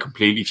your way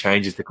completely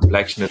changes the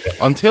complexion of it.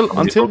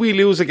 Until we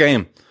lose a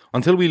game,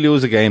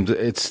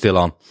 it's still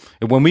on.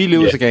 When we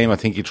lose a game, I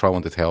think you throw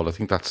in the towel. I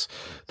think that's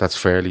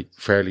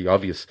fairly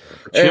obvious.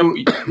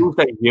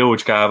 Tuesday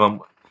huge, Gavin.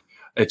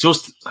 It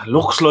just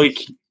looks like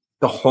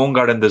the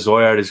hunger and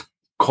desire is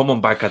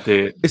coming back at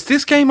the... Is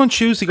this game on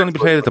Tuesday going to be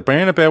played at the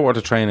Bernabeu or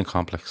the training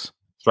complex?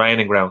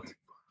 Training ground.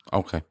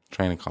 Okay,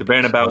 training complex. The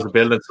Bernabeu is a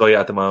building site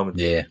at the moment.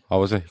 Yeah.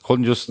 Oh, is it?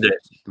 Couldn't just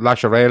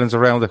lash your railings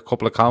around, a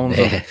couple of cones?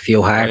 Yeah, a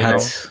few hard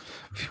hats.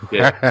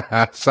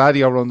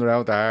 Sadio running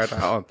around the hard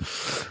hat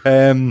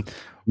on.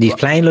 He's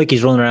playing like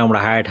he's running around with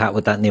a hard hat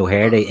with that new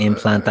hair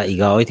implant that he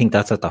got. I think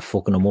that's what they're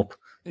fucking him up.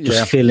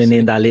 Just filling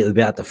in that little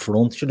bit at the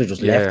front. Should have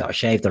just left it or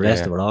shaved the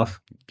rest of it off.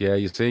 Yeah,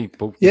 you see.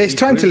 But it's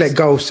time to let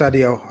go,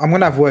 Sadio. I'm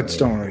going to have words,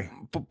 don't worry.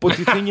 But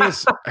the thing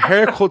is,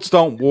 haircuts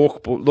don't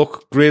work. But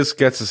look, Grizz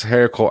gets his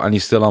haircut and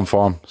he's still on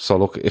form. So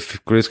look,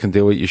 if Grizz can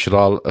do it, you should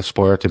all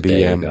aspire to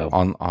be on.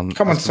 Come on,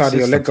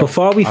 Sadio, let go.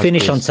 Before we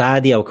finish on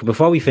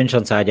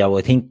Sadio,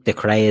 I think the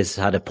Crayes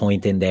had a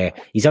point in there.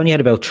 He's only had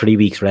about 3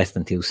 weeks rest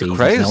in 2 seasons.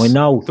 Now I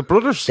know the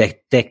brothers, the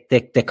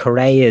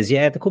Crayes,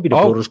 they could be the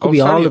brothers, could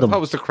be all of them. That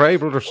was the Cray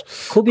brothers.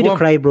 Could be the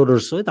Cray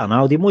brothers. I don't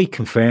know. They might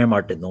confirm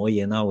or deny.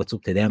 It's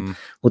up to them.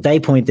 But they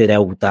pointed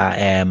out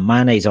that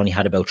Mane's only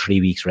had about 3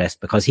 weeks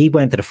rest because he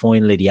went to the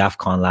final of the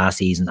AFCON last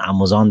season and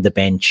was on the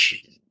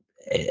bench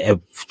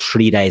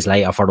 3 days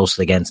later for us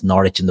against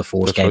Norwich in the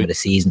first game of the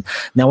season.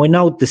 Now I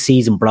know the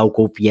season broke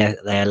up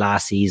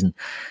last season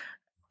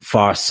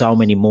for so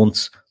many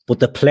months, but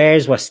the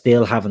players were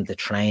still having to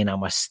train and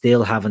were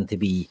still having to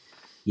be,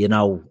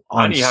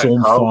 on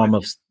some form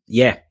of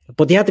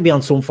but they had to be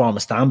on some form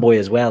of standby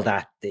as well.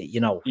 That this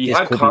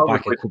could be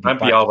back. It could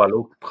be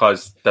overlooked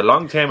because the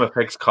long-term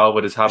effects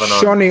COVID is having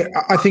on. Shawnee,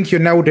 I think you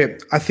nailed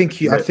it. I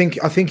think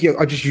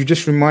you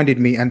just reminded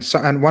me, and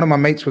one of my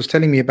mates was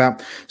telling me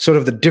about sort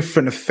of the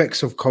different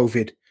effects of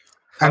COVID.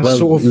 And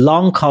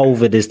long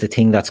COVID is the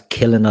thing that's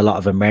killing a lot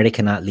of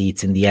American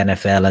athletes in the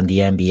NFL and the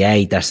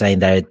NBA. They're saying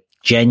they're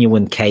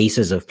genuine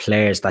cases of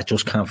players that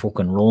just can't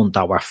fucking run,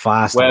 that were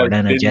fast, that were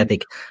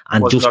energetic,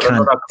 and just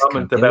can't.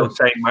 Comment about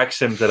St.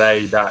 Maxim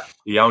today that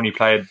he only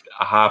played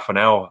a half an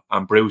hour,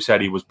 and Bruce said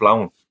he was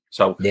blown.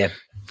 So but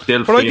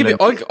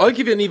I'll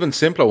give you an even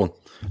simpler one.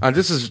 And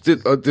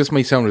this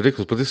may sound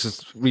ridiculous, but this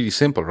is really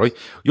simple, right?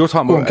 You're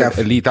talking about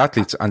elite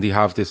athletes, and they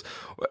have this.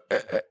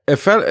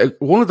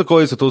 One of the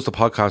guys that does the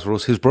podcast for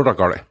us, his brother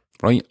got it,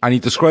 right? And he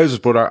describes his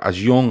brother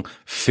as young,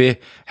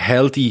 fit,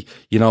 healthy,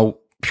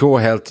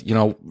 pure health,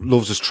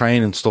 loves his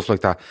training and stuff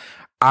like that.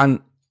 And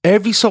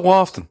every so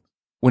often,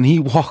 when he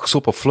walks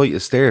up a flight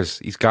of stairs,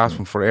 he's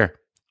gasping for air,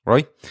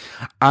 right?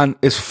 And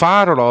his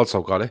father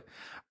also got it.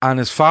 And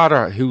his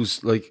father,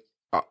 who's like,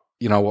 I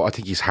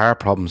think he's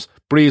heart problems,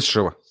 breathes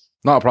through it.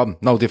 Not a problem,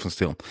 no difference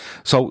to him.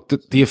 So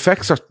the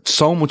effects are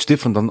so much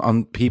different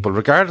on people,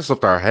 regardless of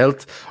their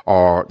health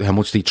or how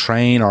much they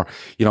train or,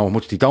 how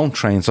much they don't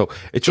train. So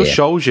it just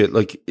shows you,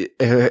 like,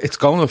 it's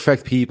going to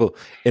affect people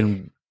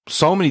in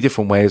so many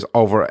different ways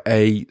over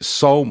a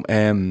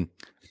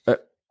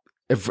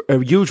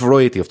huge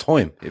variety of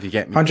time, if you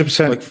get me.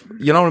 100%.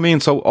 Like, you know what I mean?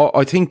 So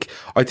I think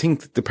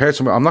the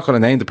person, I'm not going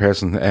to name the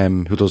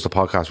person who does the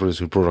podcast with us,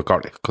 whose brother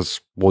got it,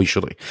 because why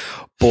should I?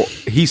 But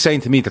he's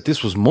saying to me that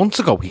this was months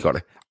ago he got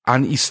it,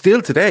 and he's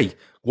still today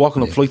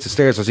walking up flights of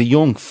stairs as a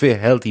young, fit,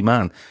 healthy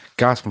man,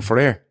 gasping for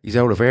air. He's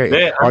out of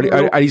air.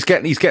 And he's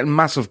getting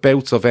massive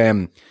bouts of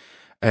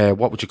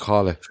what would you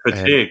call it?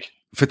 Fatigue.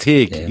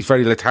 Fatigue. He's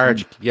very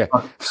lethargic. Yeah.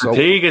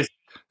 Fatigue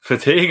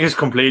fatigue is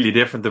completely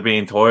different to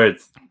being tired.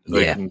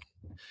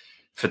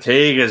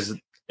 Fatigue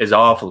is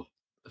awful.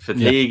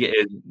 Fatigue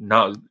is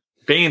not.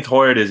 Being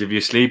tired is if you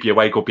sleep, you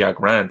wake up, you're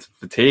grand.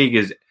 Fatigue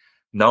is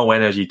no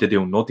energy to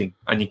do nothing,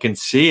 and you can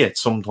see it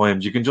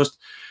sometimes. You can just,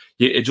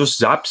 it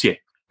just zaps you.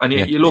 And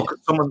you look at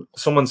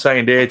someone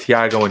saying there,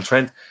 Thiago and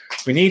Trent.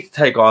 We need to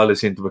take all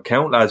this into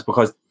account, lads,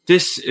 because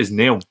this is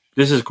new.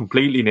 This is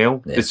completely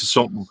new. Yeah. This is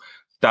something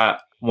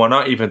that we're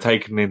not even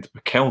taking into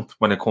account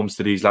when it comes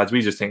to these lads.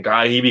 We just think,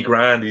 he'd be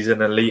grand. He's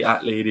an elite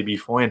athlete. He'd be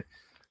fine.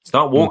 It's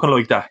not working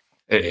like that.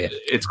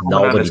 It's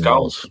coming and it's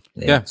going.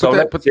 Yeah. So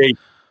let's see.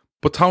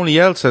 But Tony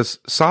L says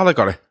Salah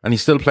got it, and he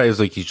still plays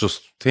like he's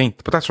just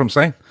think. But that's what I'm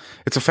saying.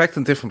 It's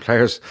affecting different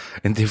players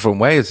in different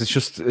ways. It's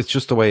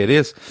just the way it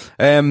is.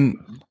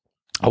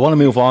 I want to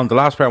move on. The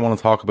last player I want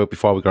to talk about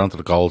before we get on to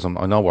the goals.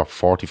 I know we're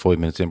 45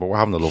 minutes in, but we're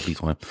having a lovely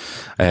time.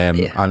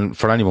 And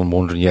for anyone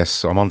wondering,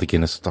 yes, I'm on the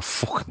Guinness. They're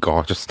fucking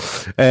gorgeous.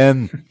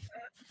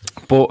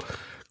 But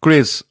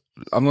Grizz,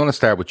 I'm going to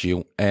start with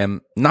you.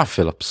 Nat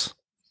Phillips.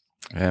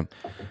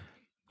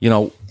 You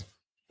know,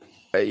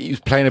 he was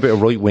playing a bit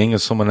of right wing,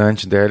 as someone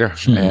mentioned earlier,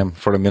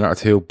 for a minute or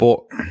two,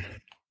 but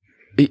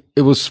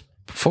it was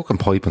fucking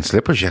pipe and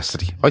slippers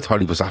yesterday. I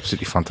thought he was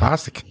absolutely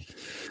fantastic.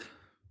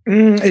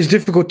 It's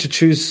difficult to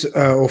choose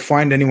or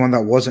find anyone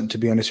that wasn't, to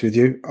be honest with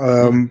you.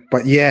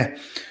 But yeah,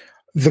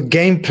 the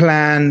game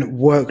plan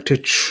worked a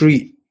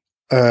treat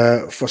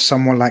for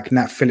someone like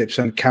Nat Phillips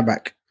and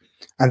Kabak.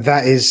 And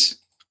that is,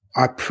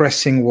 our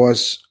pressing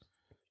was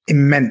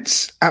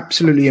immense,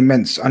 absolutely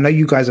immense. I know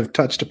you guys have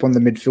touched upon the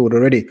midfield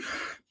already,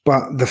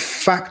 but the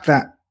fact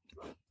that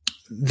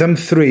them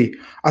three,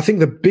 I think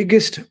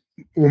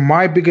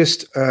my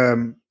biggest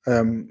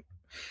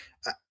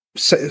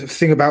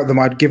thing about them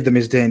I'd give them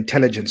is their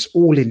intelligence,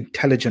 all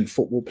intelligent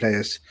football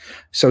players.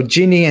 So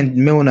Gini and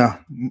Milner,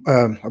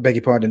 I beg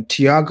your pardon,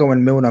 Thiago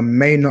and Milner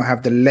may not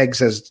have the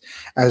legs as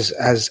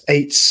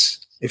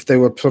eights if they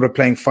were sort of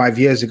playing 6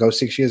 years ago.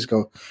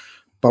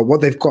 But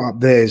what they've got up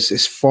there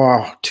is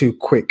far too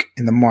quick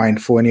in the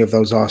mind for any of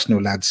those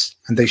Arsenal lads.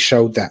 And they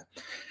showed that.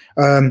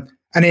 And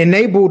it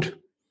enabled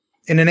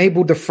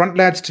the front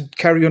lads to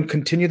carry on,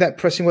 continue that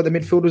pressing what the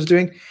midfield was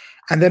doing.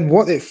 And then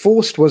what it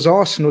forced was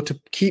Arsenal to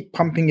keep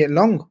pumping it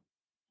long.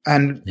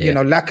 And, you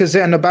know,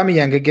 Lacazette and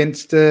Aubameyang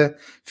against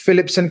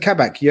Phillips and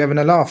Kabak, you're having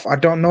a laugh. I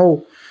don't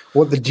know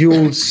what the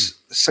duel's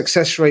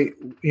success rate,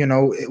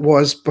 it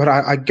was, but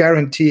I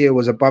guarantee it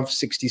was above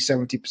 60,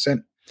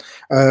 70%.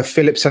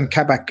 Phillips and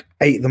Kabak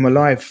ate them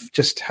alive,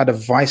 just had a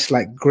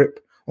vice-like grip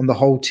on the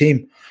whole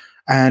team.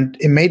 And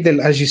it made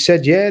them, as you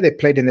said, they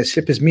played in their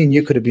slippers. Me and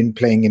you could have been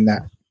playing in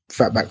that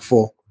flat back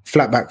four,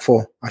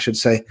 I should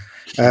say.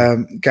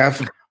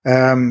 Gav,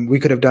 we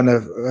could have done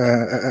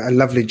a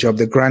lovely job,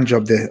 the grand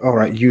job there. All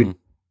right, you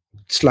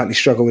slightly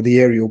struggle with the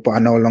aerial, but I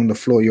know along the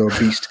floor you're a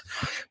beast.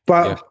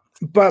 But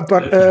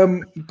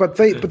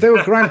they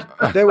were grand.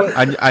 They were,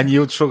 and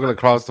you'd struggle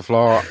across the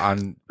floor,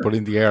 but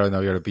in the air, I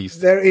know you're a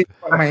beast. There is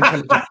my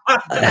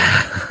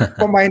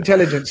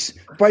intelligence.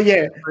 But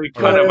yeah,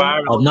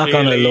 I'm not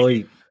gonna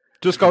lie.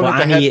 Just go with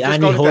any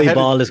high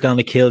ball is going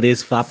to kill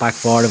this fat back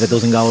forward if it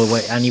doesn't go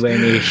anywhere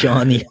near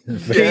Shawnee. Come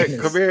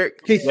here,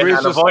 Keith.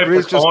 Grizz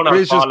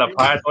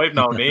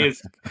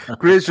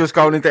just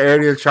going into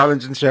aerial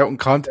challenge and shouting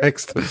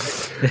context.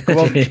 Come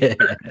on.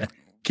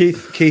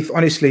 Keith.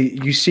 Honestly,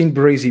 you've seen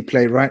Baresi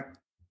play, right?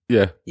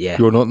 Yeah.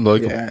 You're nothing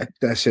like him.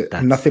 That's it.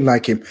 Nothing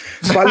like him.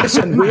 But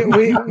listen,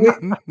 we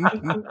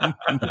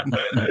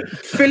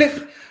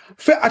Philip.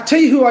 I tell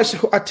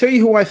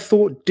you who I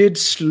thought did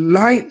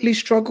slightly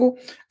struggle,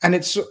 and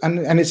it's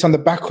on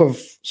the back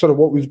of sort of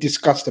what we've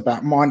discussed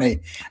about Mane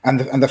and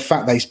the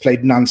fact that he's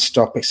played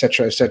non-stop,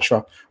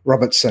 etc.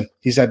 Robertson,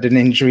 he's had an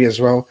injury as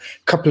well,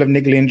 a couple of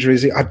niggly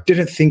injuries. I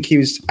didn't think he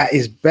was at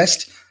his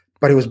best,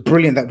 but it was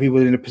brilliant that we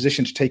were in a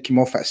position to take him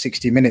off at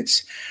 60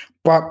 minutes.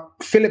 But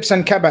Phillips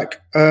and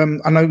Kabak,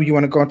 I know you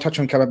want to go and touch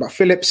on Kabak, but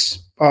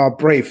Phillips are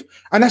brave.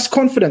 And that's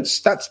confidence.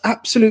 That's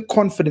absolute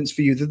confidence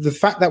for you. The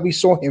fact that we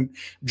saw him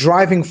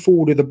driving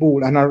forward with the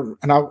ball, and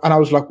I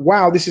was like,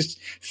 wow, this is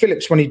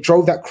Phillips when he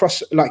drove that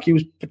cross, like he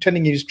was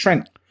pretending he was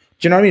Trent.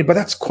 Do you know what I mean? But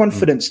that's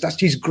confidence.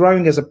 He's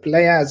growing as a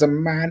player, as a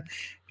man.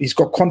 He's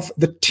got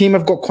the team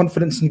have got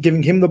confidence in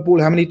giving him the ball.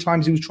 How many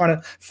times he was trying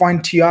to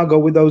find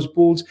Thiago with those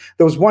balls.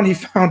 There was one he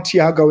found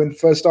Thiago in the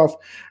first half.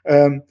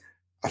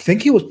 I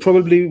think it was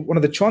probably one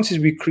of the chances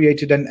we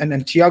created, and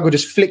Thiago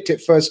just flicked it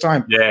first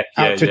time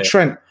out to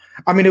Trent.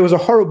 I mean, it was a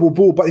horrible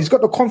ball, but he's got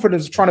the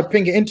confidence of trying to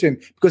ping it into him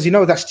because he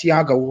knows that's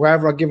Thiago.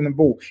 Wherever I give him the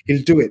ball,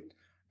 he'll do it.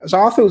 So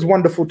I thought it was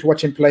wonderful to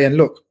watch him play. And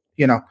look,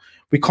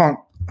 we can't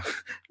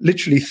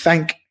literally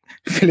thank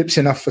Phillips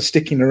enough for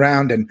sticking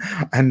around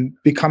and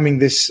becoming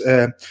this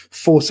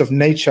force of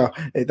nature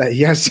that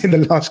he has in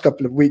the last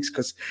couple of weeks,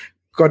 because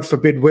God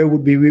forbid, where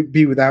would we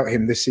be without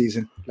him this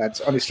season,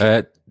 lads,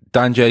 honestly.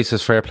 Dan J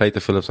says, fair play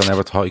to Phillips. I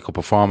never thought he could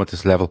perform at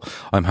this level.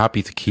 I'm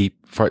happy to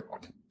keep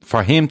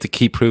for him to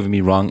keep proving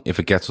me wrong if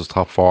it gets us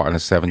top 4 and a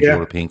 7th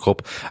European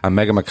Cup. And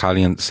Megan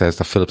McCallion says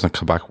that Phillips and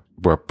Kabak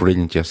were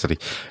brilliant yesterday.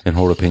 In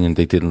her opinion,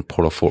 they didn't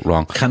put a foot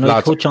wrong. Can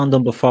I touch on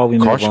them before we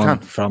move on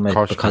from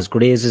it? Because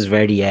Grays is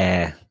very...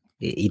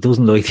 he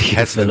doesn't like to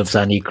give Phillips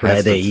any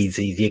credit.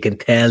 You can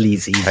tell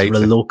he's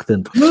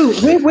reluctant.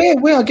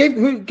 Where? I gave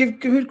who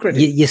credit?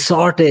 You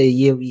sort of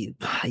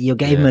you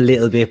gave him a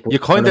little bit. You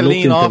kind of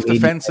lean off the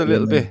fence a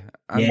little bit.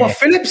 What,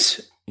 Phillips?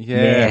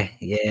 Yeah.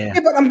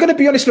 But I'm going to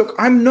be honest. Look,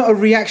 I'm not a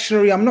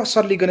reactionary. I'm not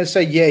suddenly going to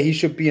say, he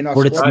should be in our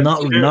squad. But it's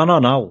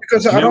not. No.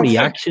 Because it's not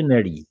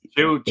reactionary.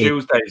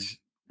 Tuesdays.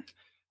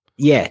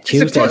 Yeah,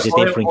 Tuesday's a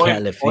different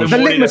kettle of fish.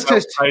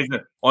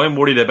 I'm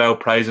worried about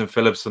praising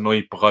Phillips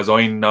tonight because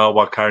I know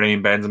what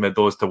Karim Benzema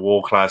does to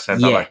world-class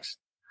centre-backs.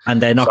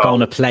 And they're not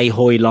going to play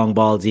high long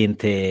balls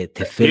into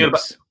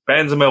Phillips.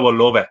 Benzema will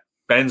love it.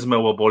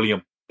 Benzema will bully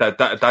him.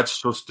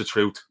 That's just the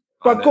truth.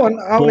 But go on,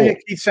 I'll hear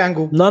Keith's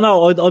angle.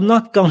 No, I'm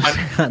not going to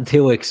say that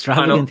too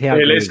extravagant here.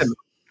 Hey, listen,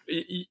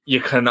 you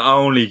can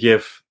only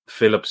give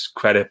Phillips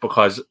credit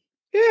because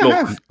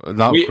not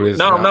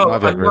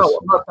that.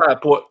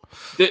 But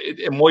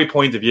in my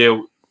point of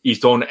view, he's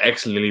done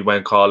excellently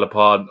when called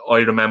upon. I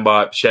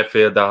remember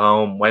Sheffield at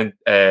home,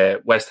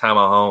 West Ham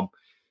at home,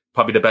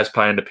 probably the best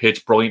player on the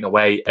pitch, Brighton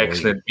away,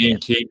 excellent. Ian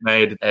Keith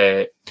made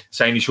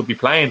saying he should be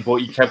playing, but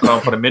he kept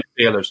going for the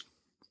midfielders.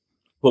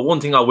 But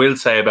one thing I will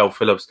say about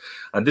Phillips,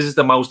 and this is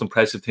the most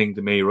impressive thing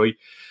to me, right?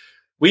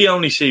 We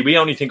only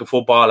think of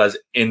football as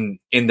in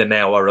the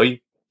now, all right?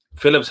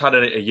 Phillips had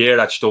a year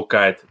at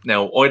Stuttgart.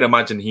 Now, I'd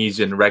imagine he's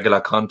in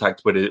regular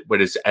contact with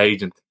his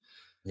agent.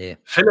 Yeah.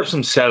 Phillips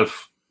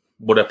himself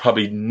would have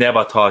probably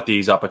never thought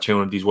these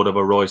opportunities would have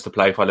arisen to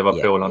play for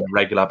Liverpool on a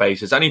regular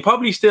basis. And he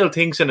probably still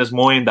thinks in his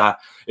mind that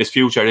his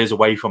future is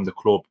away from the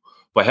club.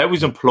 But how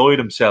he's employed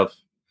himself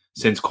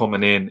since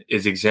coming in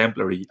is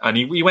exemplary. And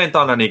he went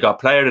on and he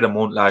got Player of the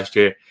Month last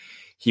year.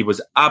 He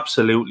was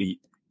absolutely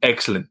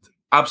excellent.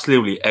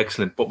 Absolutely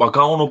excellent. But we're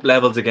going up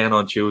levels again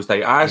on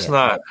Tuesday.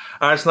 Arsenal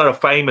are a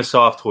famous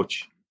soft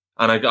touch.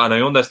 And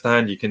I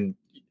understand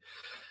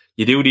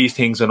you do these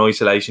things in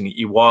isolation.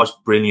 He was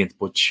brilliant,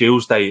 but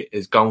Tuesday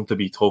is going to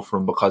be tough for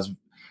him because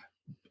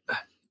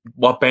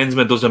what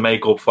Benzema doesn't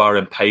make up for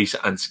in pace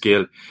and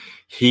skill,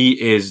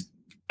 he is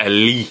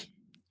elite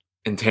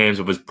in terms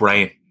of his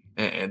brain.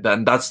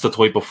 And that's the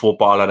type of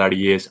footballer that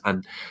he is.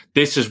 And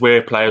this is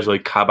where players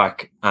like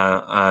Kabak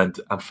and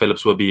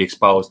Phillips will be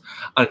exposed.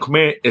 And come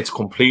here, it's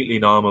completely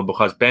normal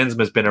because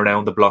Benzema's been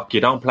around the block. You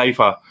don't play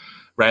for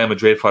Real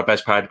Madrid for the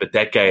best part of a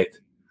decade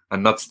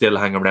and not still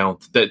hang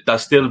around. They're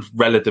still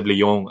relatively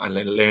young and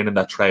learning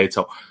that trade.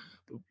 So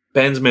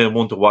Benzema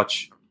want to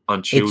watch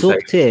on Tuesday.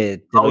 It's up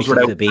to the likes of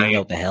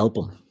Fabinho to help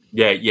him.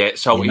 Yeah.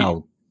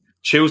 So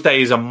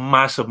Tuesday is a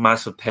massive,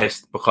 massive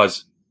test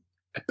because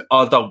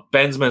although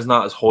Benzema is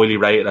not as highly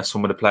rated as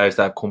some of the players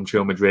that have come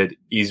through Madrid,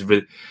 he's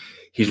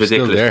ridiculous.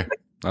 Still there.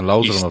 And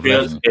loads of them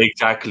have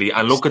exactly.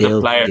 And look at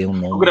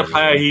the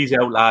player he's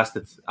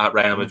outlasted at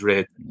Real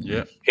Madrid.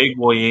 Yeah.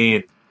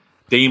 Higuain,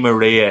 Di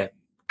Maria,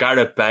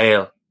 Gareth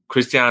Bale,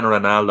 Cristiano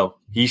Ronaldo.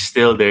 He's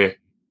still there.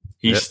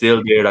 He's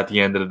still there at the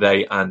end of the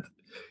day, and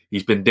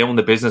he's been doing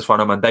the business for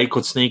them. And they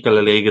could sneak a La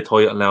Liga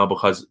title now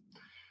because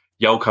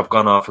Yoke have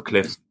gone off a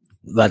cliff.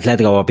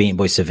 Atletico are beaten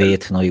by Sevilla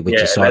tonight,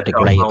 which is sort of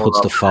great. It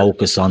puts the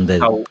focus on the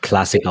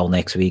Clásico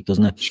next week,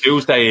 doesn't it?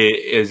 Tuesday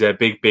is a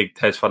big, big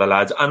test for the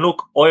lads. And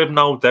look, I have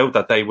no doubt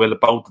that they will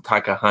both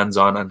attack a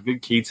hands-on.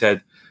 And Keith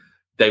said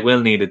they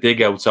will need a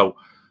dig-out. So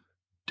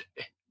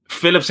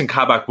Phillips and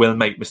Kabak will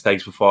make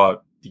mistakes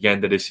before the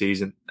end of the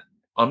season.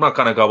 I'm not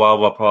going to go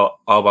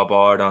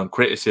overboard on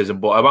criticism,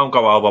 but I won't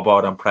go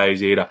overboard on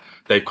praise either.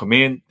 They've come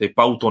in, they've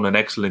both done an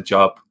excellent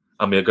job,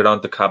 and we'll get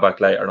on to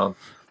Kabak later on.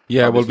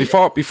 Yeah, obviously.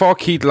 Well, before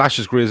Keith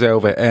lashes Grizz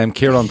over,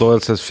 Kieran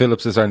Doyle says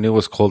Phillips is our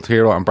newest cult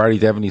hero, and Barry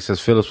Devaney says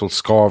Phillips will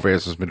score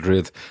versus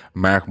Madrid.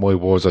 Mark my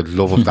words, I'd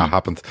love if that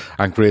happened.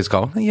 And Grizz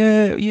going,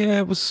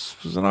 it was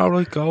an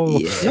alright goal.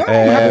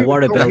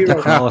 What about the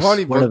cross?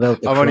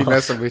 I'm only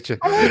messing with you.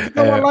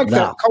 I like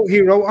that cult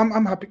hero.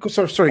 I'm happy.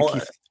 Sorry,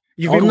 Keith.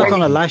 I'm not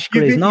going to lash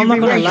Grizz. No, I'm not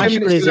going to lash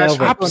Grizz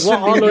over.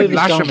 Absolutely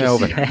lash him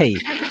over.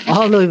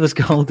 All I was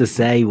going to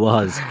say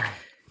was,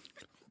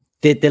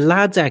 the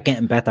lads are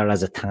getting better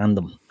as a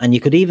tandem. And you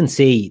could even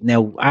see,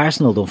 now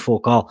Arsenal don't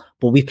fuck all,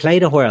 but we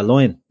played a higher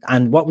line.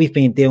 And what we've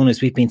been doing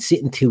is we've been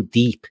sitting too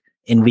deep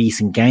in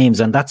recent games.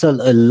 And that's a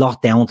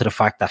lot down to the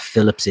fact that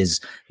Phillips is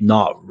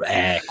not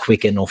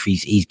quick enough.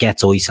 He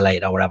gets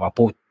isolated or whatever.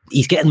 But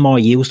he's getting more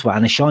used to it.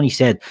 And as Shawnee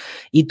said,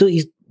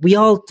 we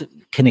all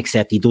can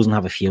accept he doesn't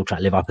have a future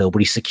at Liverpool, but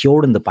he's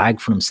securing the bag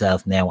for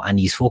himself now, and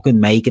he's fucking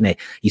making it.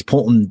 He's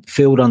putting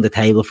food on the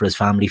table for his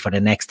family for the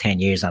next 10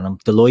 years, and I'm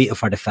delighted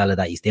for the fella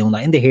that he's doing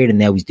that. In the here and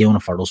now, he's doing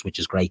it for us, which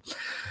is great.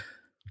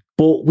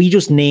 But we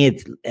just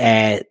need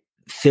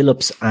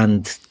Phillips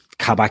and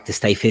Kabak to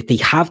stay fit. They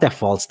have their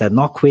faults. They're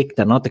not quick.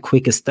 They're not the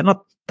quickest. They're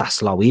not that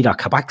slow either.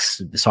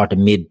 Kabak's sort of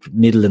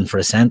middling for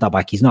a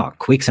centre-back. He's not a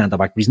quick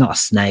centre-back, but he's not a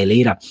snail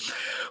either.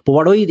 But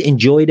what I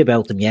enjoyed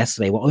about them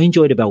yesterday, what I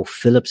enjoyed about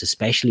Phillips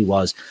especially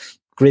was,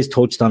 Grizz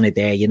touched on it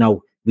there,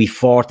 the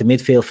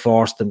midfield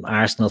forced them,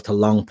 Arsenal, to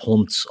long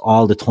punts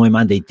all the time,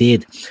 and they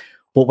did.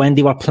 But when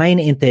they were playing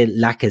into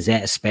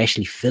Lacazette,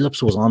 especially,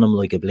 Phillips was on him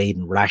like a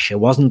bleeding rash. It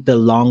wasn't the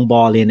long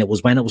ball in, it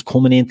was when it was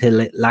coming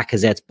into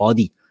Lacazette's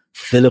body.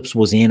 Phillips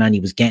was in and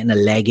he was getting a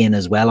leg in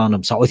as well on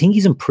him. So I think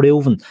he's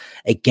improving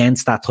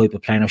against that type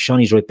of play. Now,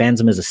 Shawnee's right,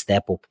 Benzema's a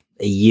step up,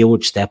 a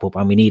huge step up,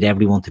 and we need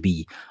everyone to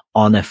be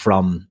on it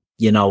from,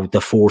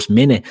 the first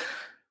minute.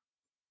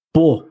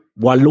 But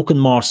we're looking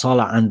more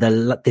solid, and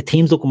the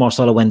team's looking more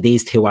solid when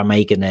these two are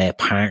making a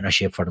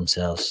partnership for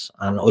themselves.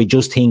 And I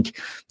just think,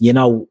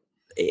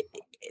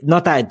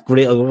 not that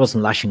I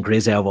wasn't lashing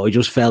Grizz out, but I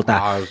just felt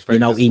that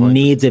he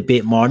needs a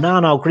bit more.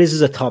 No, Grizz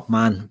is a top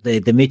man.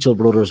 The Mitchell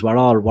brothers were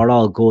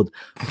all good,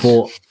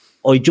 but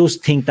I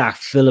just think that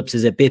Phillips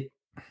is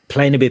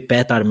playing a bit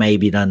better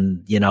maybe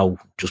than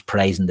just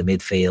praising the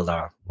midfield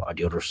or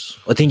the others.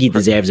 I think he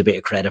deserves a bit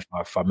of credit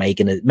for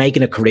making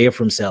a career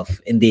for himself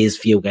in these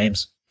few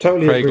games.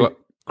 Totally agree.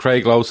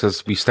 Craig Lowe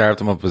says we start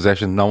them on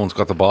possession. No one's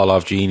got the ball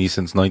off Genie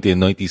since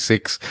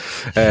 1996,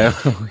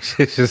 which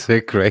is just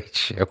a great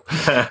show.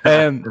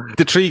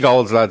 The 3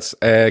 goals, lads.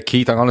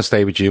 Keith, I'm going to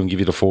stay with you and give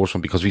you the first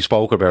one because we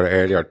spoke about it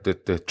earlier,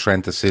 the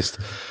Trent assist.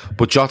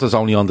 But Jota's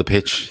only on the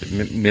pitch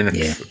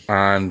minutes,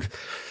 and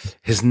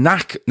his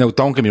knack. Now,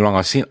 don't get me wrong.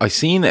 I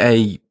seen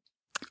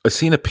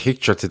a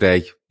picture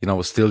today.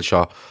 A still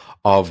shot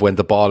of when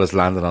the ball is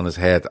landed on his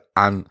head,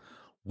 and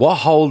what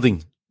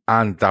Holding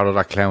and that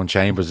other clown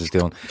Chambers is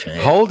doing.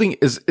 Holding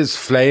is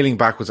flailing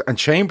backwards, and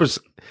Chambers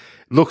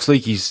looks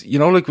like he's,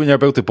 like when you're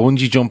about to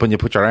bungee jump and you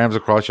put your arms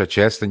across your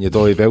chest and you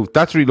dive out.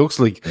 That's what he looks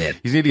like. Yeah.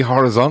 He's nearly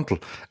horizontal.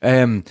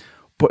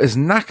 But his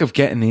knack of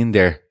getting in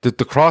there, the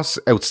cross,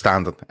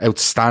 outstanding.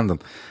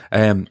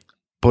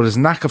 But his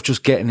knack of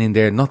just getting in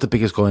there, not the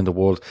biggest guy in the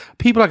world.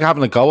 People are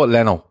having a go at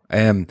Leno,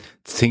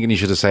 thinking he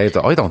should have saved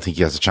it. I don't think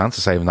he has a chance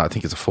of saving that. I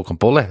think it's a fucking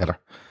bullet header.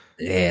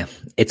 Yeah,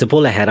 it's a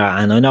bullet header,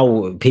 and I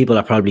know people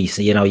are probably,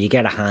 you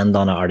get a hand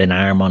on it or an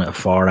arm on it, a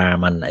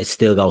forearm, and it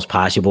still goes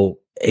past you, but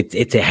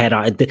it's a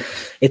header.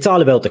 It's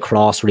all about the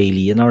cross, really,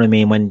 you know what I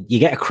mean? When you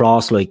get a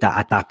cross like that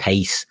at that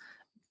pace,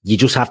 you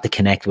just have to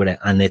connect with it,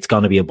 and it's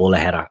going to be a bullet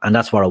header, and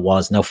that's what it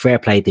was. Now, fair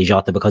play to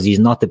Jota, because he's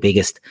not the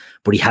biggest,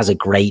 but he has a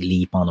great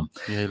leap on him.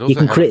 Yeah, you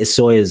can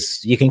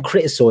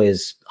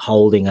criticize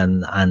Holding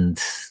and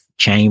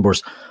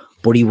Chambers,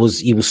 but he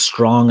was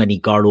strong, and he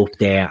got up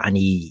there, and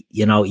he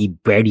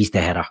buries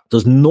the header.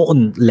 There's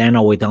nothing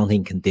Leno, I don't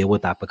think, can do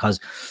with that, because,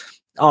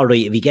 all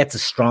right, if he gets a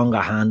stronger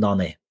hand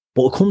on it,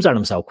 but it comes at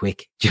him so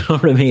quick. Do you know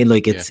what I mean?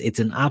 Like, it's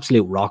an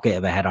absolute rocket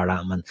of a header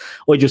at him, and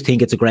I just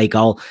think it's a great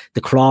goal.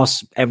 The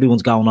cross,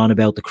 everyone's going on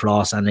about the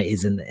cross, and it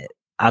is an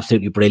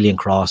absolutely brilliant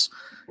cross,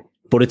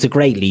 but it's a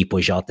great leap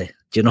by Jota.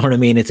 Do you know what I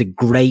mean? It's a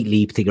great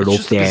leap to get up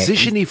there. The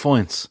position he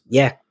finds.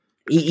 Yeah.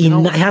 He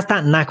has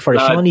that knack for it.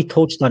 Shawnee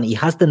touched on it. He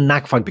has the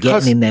knack for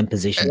getting in them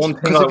positions.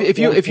 Because if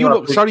you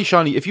look, sorry,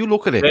 Shawnee, if you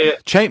look at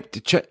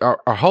it,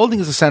 our Holding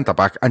is a centre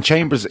back and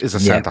Chambers is a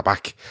centre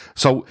back.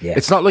 So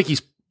it's not like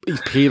he's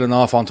peeling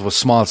off onto a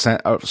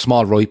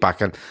small right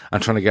back and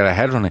trying to get a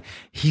header on it.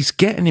 He's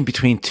getting in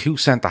between two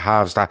centre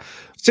halves that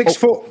 6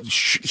 foot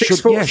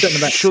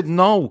should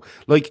know.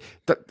 Like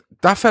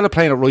that fella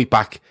playing at right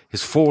back,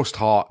 his first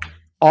thought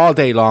all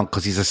day long,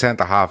 because he's a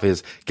centre half,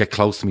 is get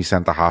close to me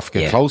centre half,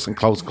 get close and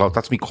close and close.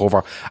 That's me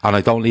cover, and I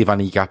don't leave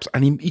any gaps.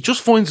 And he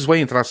just finds his way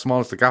into that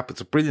smallest gap.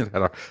 It's a brilliant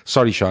header.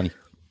 Sorry, Shawnee.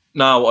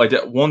 No,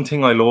 one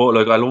thing I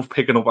love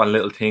picking up on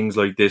little things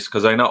like this,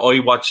 because I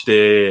watched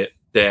the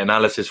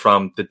analysis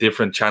from the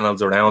different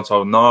channels around.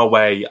 So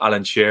Norway,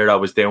 Alan Shearer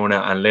was doing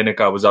it, and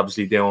Lineker was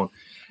obviously doing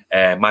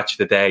Match of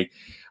the Day,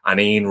 and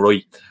Ian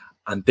Wright.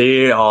 And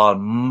they are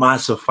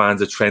massive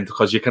fans of Trent,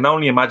 because you can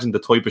only imagine the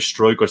type of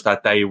strikers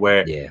that they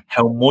were,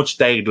 how much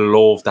they'd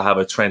love to have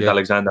a Trent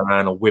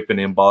Alexander-Arnold whipping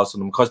in balls to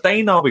them, because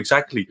they know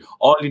exactly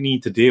all you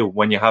need to do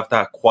when you have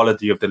that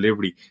quality of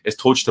delivery is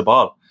touch the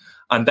ball.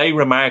 And they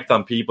remarked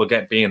on people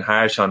being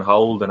harsh on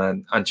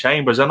Holding and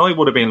Chambers. And I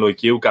would have been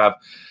like you, Gav,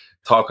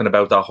 talking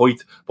about that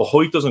height, but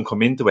height doesn't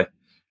come into it.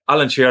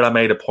 Alan Shearer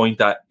made a point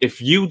that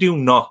if you do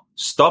not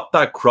stop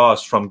that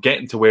cross from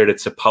getting to where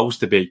it's supposed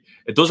to be,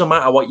 it doesn't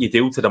matter what you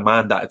do to the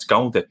man that it's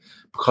going to,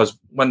 because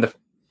when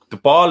the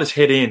ball is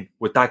hit in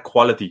with that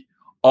quality,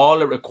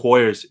 all it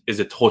requires is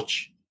a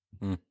touch.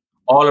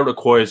 All it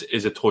requires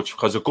is a touch,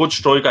 because a good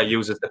striker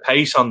uses the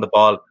pace on the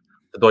ball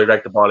to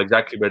direct the ball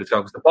exactly where it's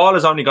going, because the ball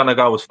is only going to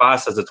go as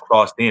fast as it's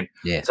crossed in.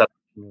 It's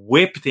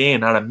whipped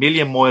in at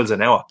 1,000,000 miles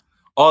an hour.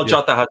 All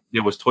Jota has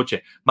to do is touch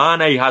it.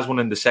 Mane has one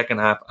in the second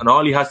half, and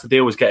all he has to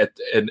do is get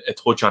a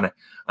touch on it,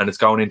 and it's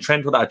going in.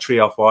 Trent with that 3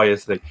 or 4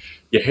 yesterday.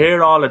 You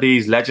hear all of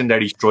these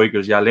legendary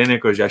strikers, your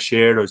Linekers, your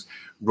Shearers,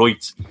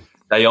 Wrights,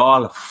 they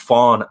all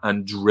fawn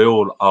and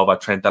drool over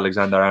Trent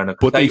Alexander-Arnold.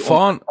 But they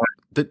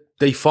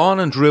fawn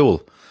and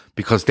drool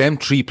because them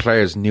 3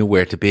 players knew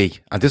where to be,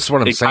 and this is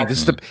what I'm saying.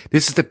 This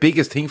is the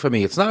biggest thing for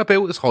me. It's not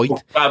about his height.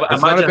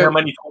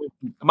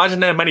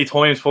 Imagine how many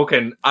times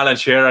fucking Alan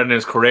Shearer in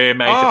his career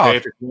made the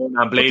perfect run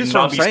and bleeding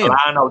Robbie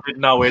Solano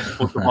didn't know where to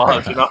put the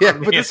ball. You know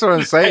but that's what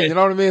I'm saying. You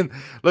know what I mean?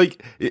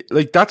 Like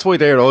that's why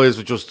their eyes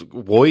were just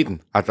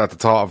widen at the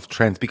thought of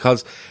Trent,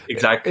 because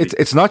exactly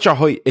it's not your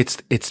height.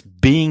 It's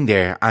being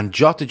there, and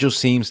Jota just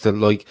seems to,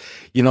 like,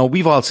 you know,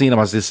 we've all seen him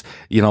as this,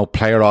 you know,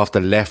 player off the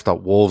left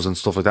at Wolves and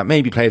stuff like that.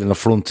 Maybe played in the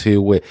front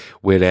too with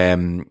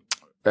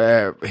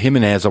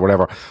Jimenez or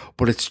whatever,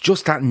 but it's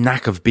just that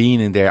knack of being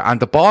in there, and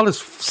the ball is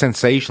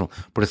sensational,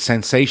 but it's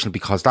sensational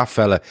because that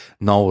fella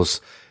knows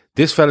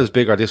this fella's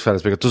bigger,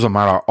 it doesn't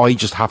matter, I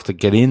just have to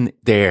get in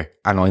there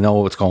and I know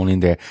what's going in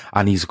there,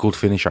 and he's a good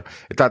finisher.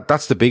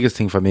 That's the biggest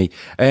thing for me.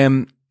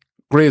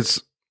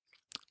 Grizz,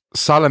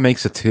 Salah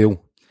makes it 2,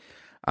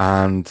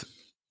 and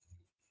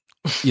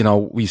you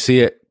know, we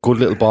see it, good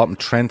little ball from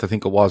Trent, I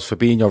think it was,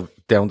 Fabinho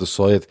down the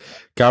side.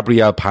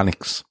 Gabriel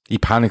panics. He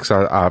panics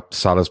at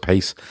Salah's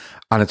pace,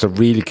 and it's a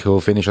really cool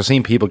finish. I've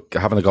seen people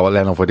having a go at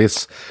Leno for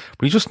this,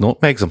 but he just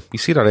nutmegs him. We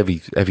see that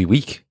every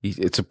week.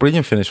 It's a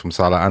brilliant finish from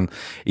Salah, and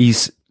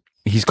he's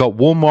got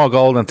 1 more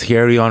goal than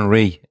Thierry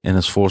Henry in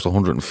his first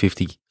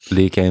 150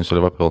 league games for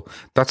Liverpool.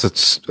 That's an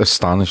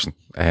astonishing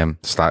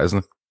stat, isn't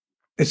it?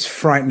 It's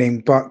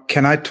frightening, but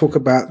can I talk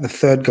about the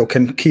 3rd goal?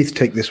 Can Keith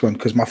take this one?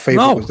 Because my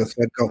favourite was the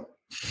 3rd goal.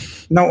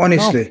 No,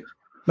 honestly.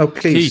 No,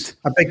 please. Keith,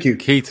 I beg you.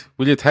 Keith,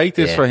 will you take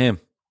this for him?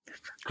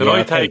 Can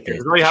I take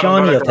it?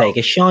 Shawnee will take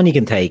it. Shawnee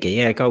can take it.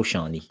 Yeah, go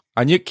Shawnee.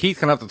 And Keith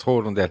can have the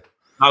 3rd one then.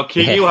 No,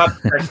 Keith, you have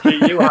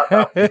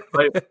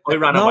that. I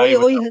ran away.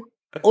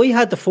 I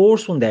had the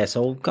 4th one there,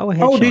 so go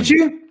ahead. Oh, Shawnee. did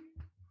you?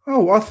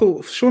 Oh, I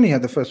thought Shawnee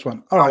had the first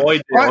one. All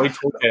right. I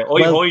took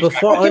it.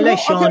 Before I let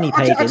Shawnee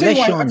take it, let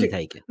Shawnee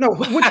take it. No,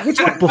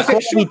 which one? Before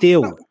we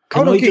do,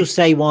 can I just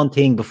say one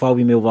thing before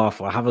we move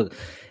off? I have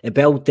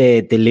about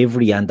the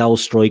delivery and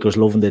those strikers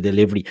loving the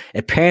delivery.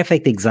 A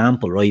perfect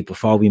example, right,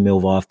 before we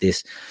move off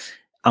this.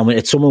 And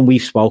it's someone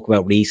we've spoke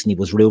about recently,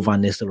 was Ruud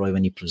van Nistelrooy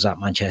when he was at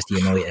Manchester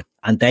United.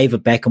 And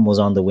David Beckham was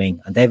on the wing.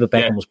 And David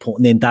Beckham was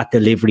putting in that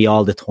delivery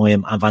all the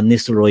time. And Van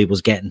Nistelrooy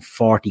was getting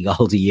 40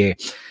 goals a year.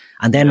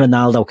 And then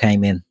Ronaldo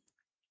came in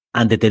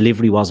and the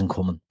delivery wasn't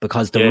coming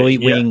because the right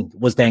wing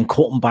was then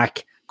cutting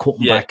back.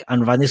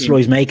 And Van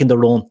Nistelrooy's making the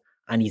run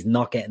and he's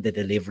not getting the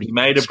delivery. He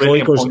made a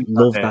brilliant point.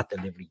 Love that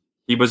delivery.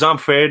 He was on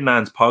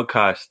Ferdinand's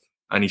podcast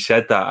and he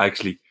said that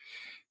actually.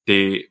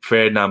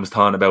 Ferdinand was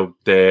talking about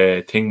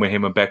the thing with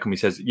him and Beckham. He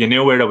says, you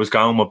knew where I was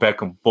going with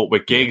Beckham, but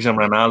with Giggs and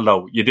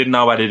Ronaldo, you didn't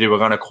know whether they were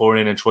going to core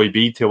in and try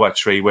B2 at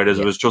 3, whereas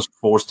it was just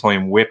first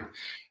time whip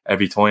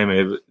every time.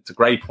 It's a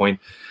great point.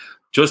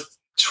 Just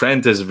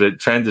Trent is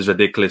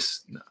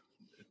ridiculous.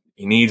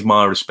 He needs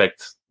more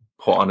respect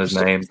put on his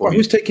name. Well,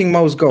 who's taking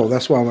Mo's goal?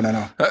 That's what I want to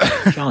know.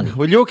 Johnny.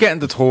 Well, you're getting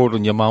the 3rd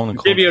when you're moaning.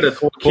 Give you the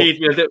 3rd, Keith.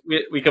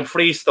 We can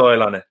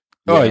freestyle on it.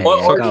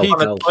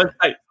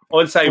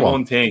 I'll say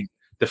one thing.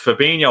 The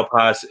Fabinho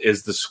pass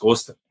is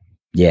disgusting.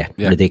 Yeah,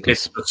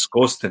 ridiculous. It's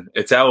disgusting.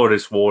 It's out of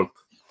this world,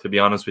 to be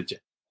honest with you.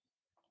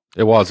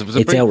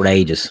 It's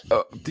outrageous.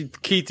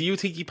 Keith, do you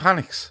think he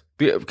panics,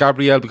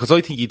 Gabriel? Because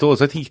I think he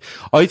does. I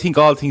think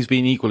all things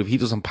being equal, if he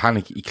doesn't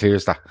panic, he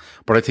clears that.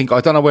 But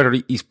I don't know whether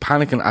he's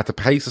panicking at the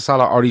pace of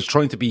Salah or he's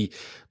trying to be.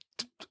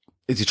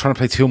 Is he trying to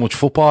play too much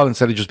football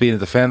instead of just being a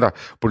defender?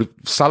 But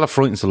Salah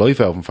frightens the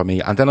life out of him for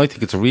me, and then I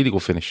think it's a really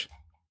good finish.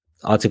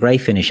 Oh, it's a great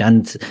finish,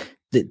 and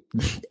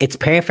it's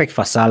perfect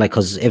for Salah,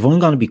 because if I'm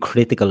going to be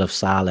critical of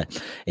Salah,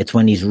 it's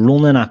when he's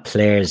running at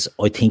players,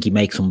 I think he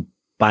makes some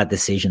bad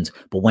decisions.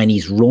 But when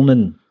he's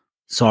running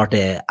sort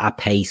of at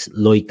pace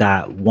like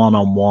that,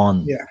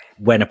 one-on-one,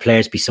 when a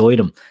player's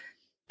beside him,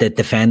 the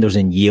defender's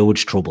in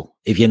huge trouble,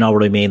 if you know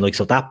what I mean. Like,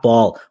 so that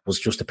ball was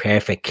just a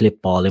perfect clip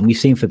ball, and we've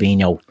seen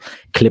Fabinho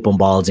clipping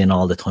balls in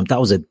all the time. That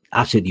was an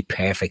absolutely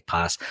perfect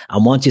pass.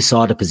 And once you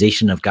saw the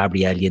position of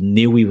Gabriel, you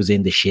knew he was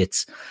in the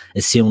shits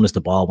as soon as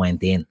the ball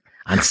went in.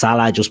 And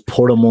Salah just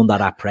put him under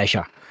that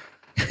pressure.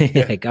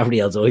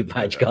 Gabriel's eye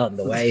patch got in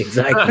the way.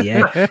 Exactly,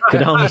 yeah.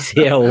 Could only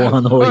see out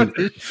one eye.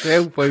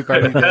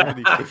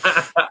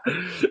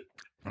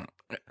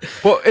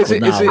 But is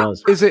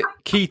it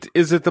Keith?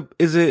 Is it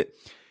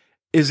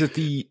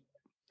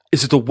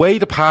the way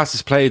the pass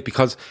is played?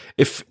 Because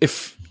if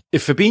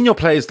Fabinho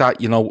plays that,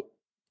 you know,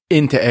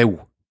 into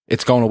out,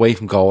 it's going away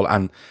from goal,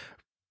 and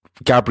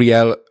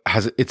Gabriel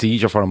it's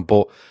easier for him.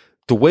 But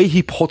the way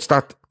he puts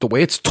that, the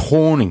way it's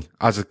turning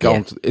as it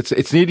goes,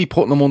 it's nearly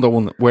putting him under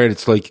one where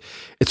it's like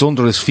it's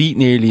under his feet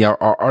nearly,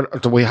 or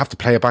the way you have to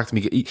play it back to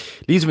me. He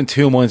leaves him in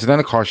 2 minds, and then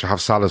of course you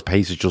have Salah's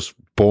pace is just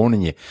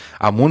burning you.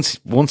 And once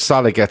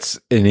Salah gets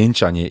an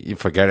inch on you, you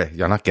forget it.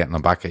 You're not getting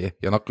him back at you.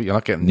 You're not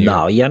getting near.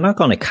 No, you're not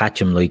going to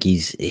catch him. Like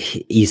he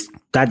eats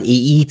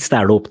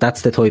that up.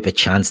 That's the type of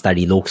chance that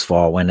he looks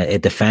for when a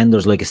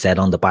defender's, like I said,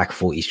 on the back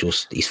foot.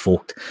 He's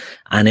fucked.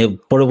 But it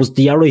was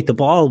you're right. The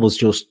ball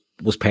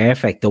was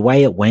perfect. The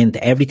way it went,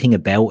 everything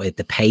about it,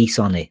 the pace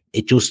on it,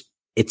 it just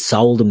it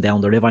sold him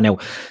down the river. Now,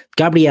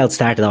 Gabriel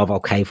started off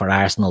okay for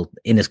Arsenal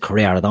in his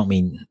career. I don't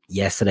mean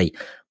yesterday,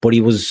 but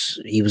he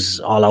was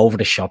all over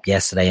the shop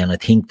yesterday. And I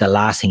think the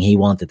last thing he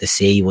wanted to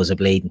see was a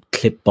blatant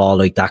clip ball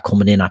like that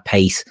coming in at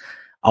pace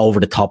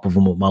over the top of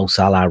him with Mo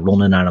Salah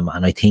running at him.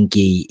 And I think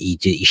he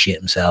shit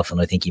himself.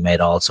 And I think he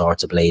made all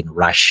sorts of blatant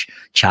rash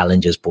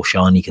challenges. But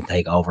Shawnee can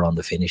take over on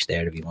the finish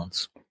there if he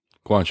wants.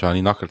 Go on,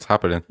 Shawnee, knock a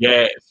tap it in.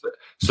 Yeah,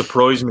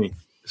 surprised me.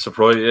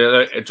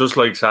 Just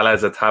like Salah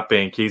has a tap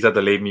in, Keys had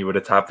to leave me with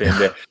a tap in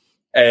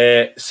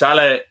there.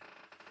 Salah,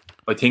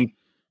 I think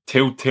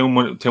too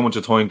much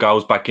of time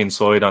goes back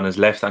inside on his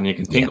left, and you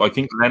can think. Yeah. I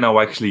think Leno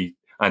actually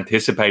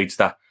anticipates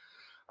that,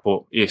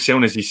 but as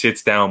soon as he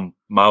sits down,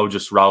 Mo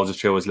just rolls it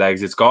through his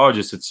legs. It's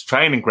gorgeous. It's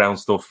training ground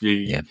stuff.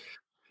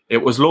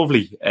 It was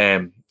lovely.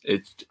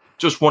 It's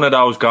just one of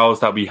those goals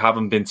that we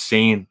haven't been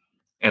seeing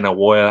in a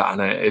while,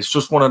 and it's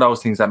just one of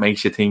those things that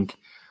makes you think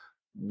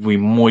we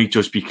might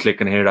just be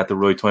clicking here at the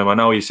right time. I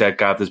know you said,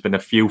 Gav, there's been a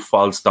few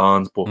false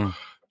dawns, but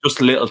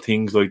just little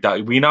things like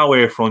that. We know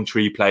where front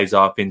three plays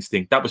off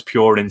instinct. That was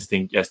pure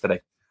instinct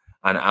yesterday.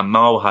 And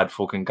Mo had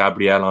fucking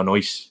Gabriel on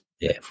ice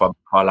for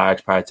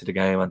large parts of the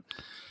game. And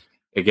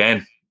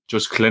again,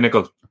 just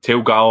clinical.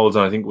 2 goals,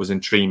 and I think it was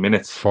in 3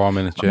 minutes. 4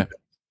 minutes,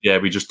 yeah,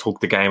 we just took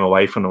the game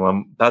away from them.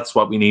 And that's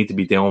what we need to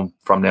be doing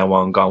from now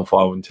on, going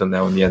forward until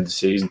now in the end of the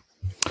season.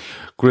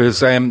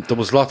 Grizz, there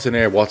was lots in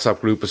our WhatsApp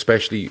group,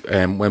 especially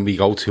when we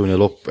go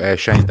 2-0 up.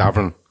 Shane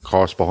Davern, of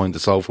course, behind the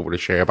sofa with a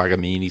share bag of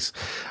meanies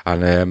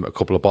and a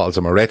couple of bottles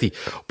of Moretti.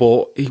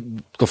 But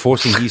the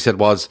first thing he said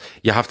was,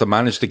 you have to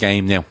manage the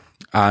game now.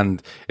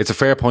 And it's a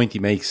fair point he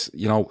makes,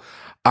 you know,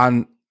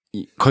 and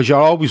because you're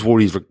always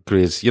worried,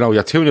 Grizz, you know,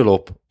 you're 2-0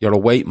 up, you're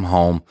away from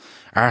home,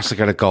 Arsenal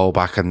get a goal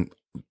back, and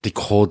they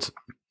could,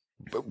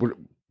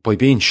 by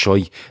being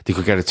shy, they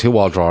could get a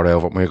 2-2 draw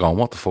over it, and we're going,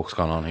 what the fuck's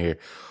going on here?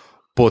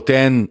 But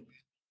then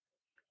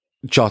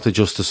Jota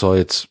just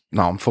decides,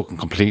 no, I'm fucking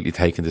completely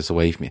taking this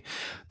away from you.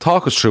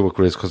 Talk us through it,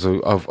 Grizz, because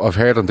I've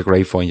heard on the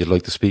grapevine you'd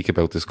like to speak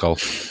about this goal.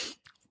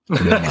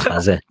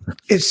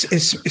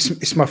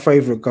 It's my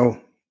favourite goal.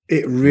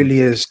 It really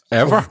is.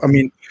 Ever? I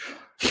mean,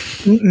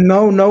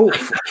 no,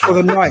 for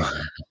the night.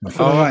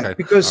 Okay.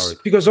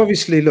 Because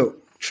obviously, look,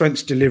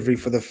 Trent's delivery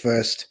for the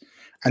first,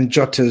 and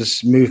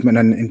Jota's movement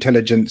and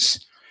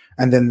intelligence,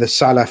 and then the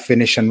Salah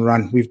finish and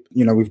run.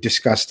 We've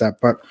discussed that,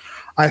 but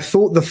I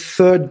thought the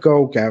third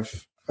goal,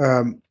 Gav,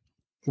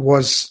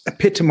 was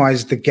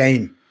epitomised the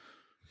game.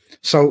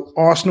 So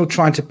Arsenal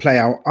trying to play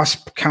out, us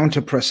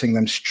counter-pressing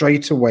them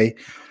straight away,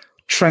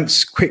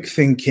 Trent's quick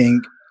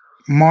thinking,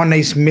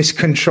 Mane's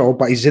miscontrol,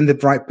 but he's in the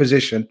right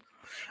position.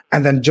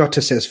 And then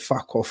Jota says,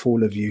 fuck off,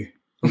 all of you,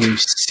 you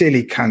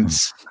silly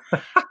cunts.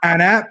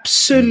 And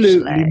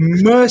absolutely,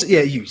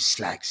 you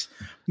slags,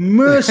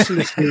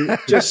 mercilessly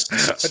just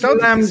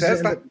slams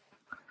him.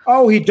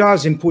 Oh, he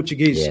does in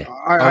Portuguese. Yeah.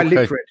 I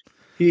live for it.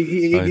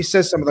 He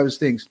says some of those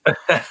things,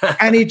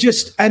 and he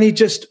just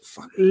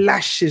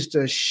lashes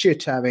the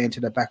shit out of it into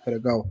the back of the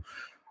goal.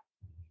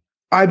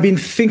 I've been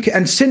thinking,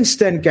 and since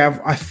then, Gav,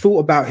 I thought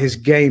about his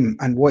game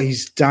and what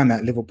he's done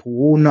at Liverpool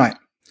all night.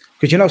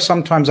 Because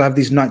sometimes I have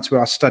these nights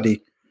where I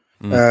study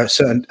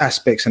certain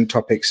aspects and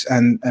topics,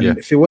 and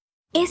if it was.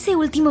 Ese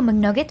último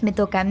McNugget me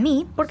toca a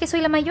mí porque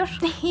soy la mayor.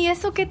 ¿Y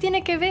eso qué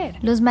tiene que ver?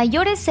 Los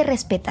mayores se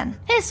respetan.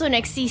 Eso no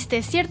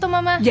existe, ¿cierto,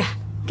 mamá? Ya.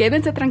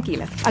 Quédense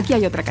tranquilas. Aquí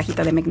hay otra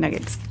cajita de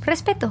McNuggets.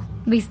 Respeto,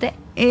 ¿viste?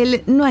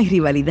 No hay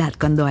rivalidad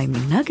cuando hay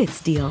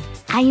McNuggets deal.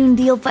 Hay un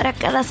deal para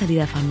cada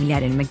salida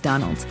familiar en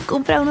McDonald's.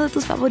 Compra uno de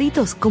tus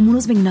favoritos, como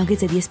unos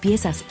McNuggets de 10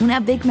 piezas, una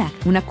Big Mac,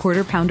 una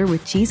Quarter Pounder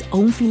with cheese o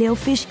un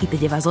Filet-O-Fish y te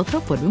llevas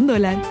otro por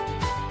 $1.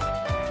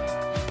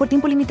 Por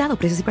tiempo limitado,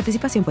 precios y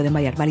participación pueden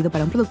variar. Válido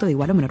para un producto de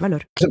igual o menor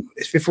valor.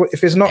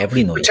 If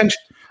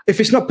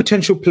it's not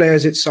potential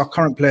players, it's our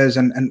current players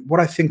and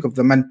what I think of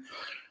them. And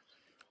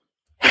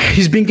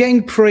he's been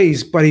getting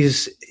praise, but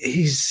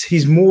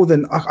he's more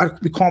than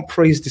we can't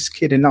praise this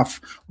kid enough.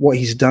 What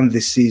he's done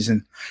this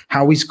season,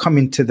 how he's come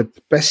into the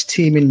best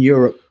team in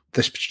Europe,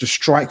 the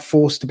strike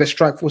force, the best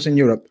strike force in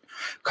Europe,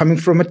 coming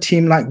from a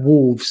team like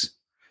Wolves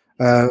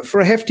for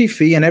a hefty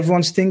fee, and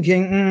everyone's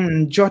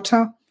thinking,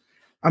 Jota.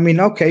 I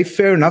mean, okay,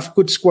 fair enough.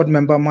 Good squad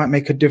member might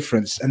make a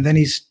difference, and then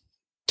he's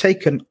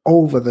taken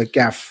over the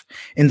gaff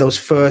in those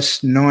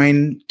first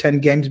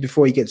 9-10 games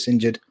before he gets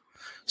injured.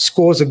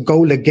 Scores a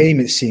goal a game,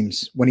 it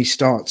seems, when he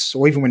starts,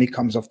 or even when he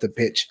comes off the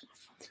pitch.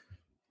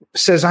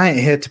 Says, I ain't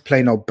here to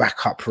play no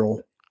backup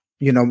role.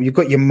 You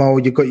got your Mo,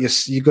 you got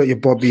your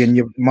Bobby and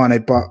your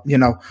Mane, but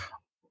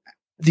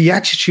the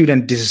attitude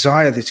and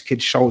desire this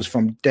kid shows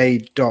from day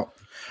dot.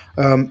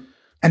 And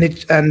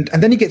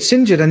then he gets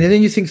injured, and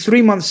then you think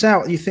 3 months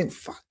out, you think,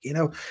 fuck,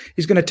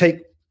 he's going to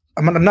take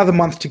another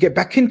month to get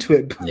back into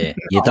it. Yeah,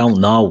 you don't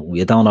know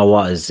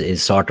what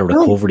his sort of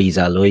recoveries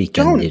are like,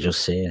 and you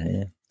just say,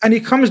 yeah. And he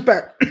comes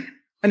back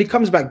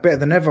better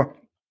than ever.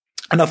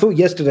 And I thought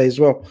yesterday as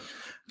well,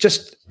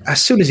 just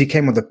as soon as he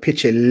came on the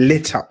pitch, it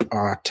lit up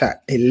our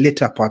attack. It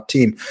lit up our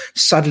team.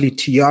 Suddenly,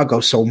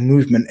 Thiago saw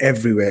movement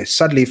everywhere.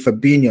 Suddenly,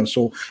 Fabinho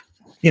saw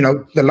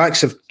the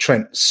likes of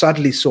Trent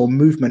suddenly saw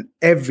movement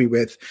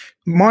everywhere.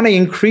 Mane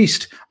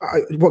increased.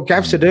 What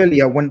Gav said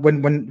earlier,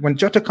 when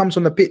Jota comes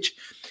on the pitch,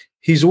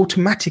 he's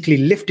automatically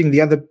lifting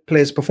the other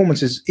players'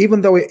 performances,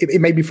 even though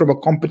it may be from a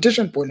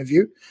competition point of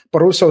view,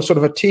 but also sort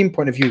of a team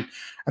point of view.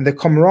 And the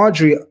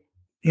camaraderie,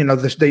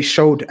 they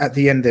showed at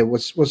the end there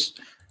was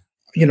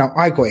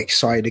I got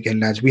excited again,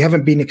 lads. We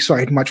haven't been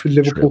excited much with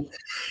Liverpool.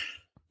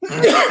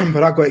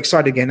 But I got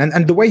excited again.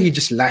 And the way he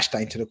just lashed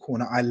that into the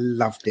corner, I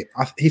loved it.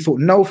 He thought,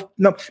 no,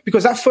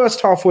 because that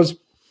first half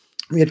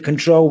we had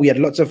control, we had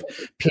lots of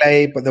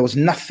play, but there was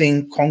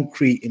nothing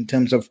concrete in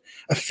terms of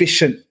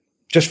efficient,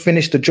 just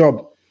finish the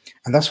job.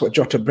 And that's what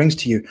Jota brings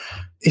to you.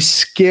 It's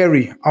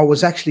scary. I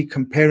was actually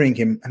comparing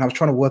him and I was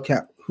trying to work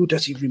out who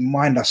does he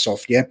remind us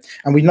of, yeah?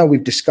 And we know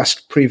we've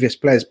discussed previous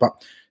players, but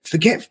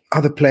forget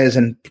other players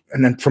and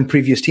then from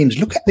previous teams.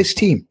 Look at this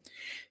team.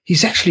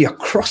 He's actually a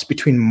cross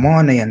between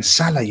Mane and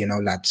Salah,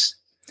 lads.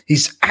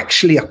 He's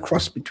actually a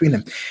cross between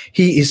them.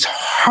 He is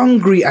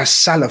hungry as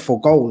Salah for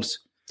goals.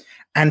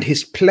 And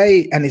his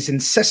play and his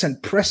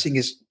incessant pressing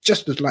is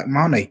just as like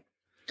Mane.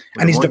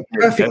 And he's the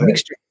perfect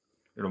mixture.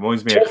 It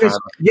reminds me of Tevez.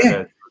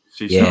 Yeah.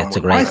 Yeah, it's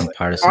a great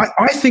comparison.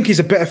 I think he's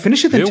a better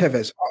finisher than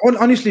Tevez. I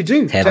honestly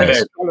do.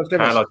 Carlos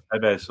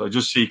Tevez. I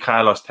just see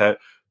Carlos Tevez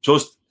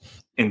just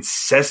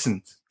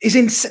incessant.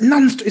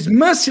 He's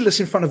merciless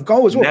in front of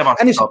goal as well. Never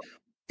and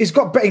he's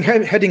got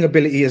better heading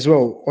ability as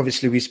well.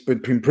 Obviously, we've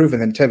been proven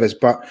than Tevez,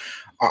 but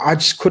I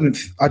just couldn't.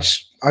 I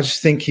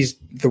just think he's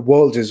the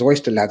world's his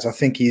oyster, lads. I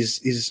think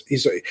he's.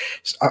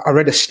 I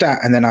read a stat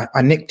and then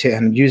I nicked it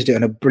and used it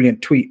in a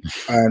brilliant tweet.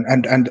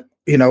 And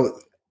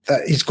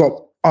that he's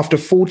got, after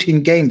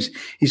 14 games,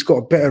 he's got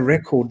a better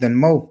record than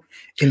Mo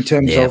in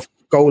terms of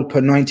goal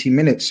per 90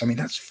 minutes. I mean,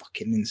 that's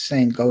fucking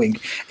insane going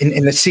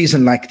in a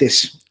season like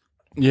this.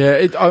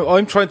 Yeah,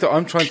 I'm trying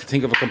to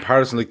think of a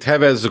comparison. Like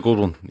Tevez is a good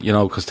one,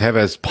 because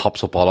Tevez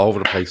pops up all over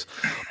the place.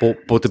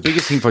 But the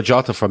biggest thing for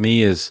Jota for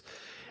me is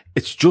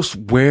it's just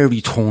where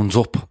he turns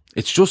up.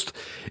 It's just,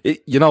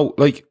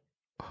 like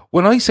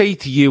when I say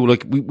to you,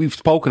 like we've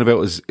spoken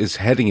about his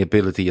heading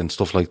ability and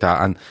stuff like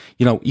that, and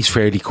he's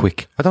fairly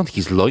quick. I don't think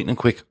he's lightning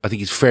quick. I think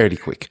he's fairly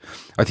quick.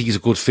 I think he's a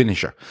good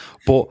finisher.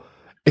 But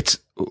it's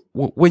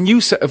when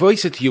you say, if I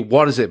said to you,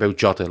 what is it about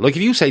Jota? Like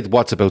if you say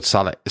what's about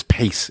Salah, his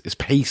pace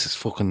is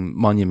fucking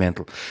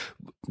monumental.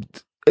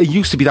 It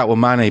used to be that with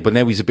Mane, but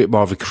now he's a bit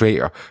more of a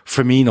creator.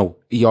 Firmino,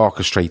 he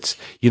orchestrates.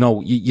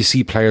 You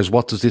see players,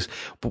 what does this?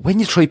 But when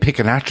you try to pick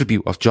an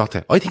attribute of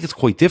Jota, I think it's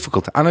quite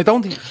difficult. And I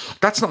don't think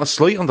that's not a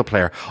slight on the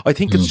player. I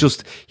think it's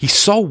just, he's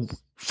so,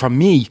 for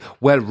me,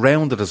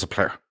 well-rounded as a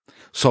player.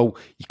 So,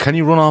 can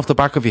he run off the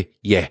back of you?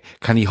 Yeah.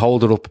 Can he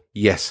hold it up?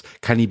 Yes.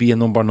 Can he be a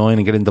number 9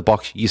 and get in the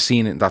box? You've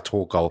seen it in that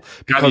third goal.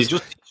 Because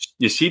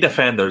you see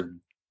defenders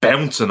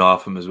bouncing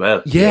off him as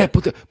well. Yeah,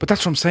 but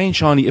that's what I'm saying,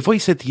 Shawnee. If I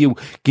said to you,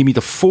 give me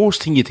the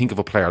first thing you think of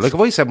a player, like if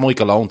I said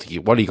Michael Owen to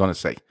you, what are you going to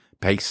say?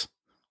 Pace,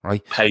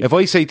 right? Pace. If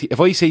I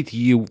say to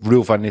you,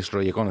 Ruud van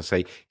Nistelrooy, you're going to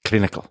say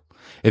clinical.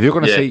 If you're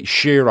going to say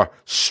Shearer,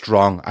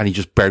 strong, and he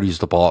just buries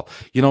the ball,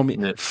 you know what I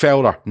mean? Yeah.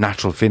 Fowler,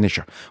 natural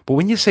finisher. But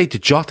when you say to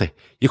Jota,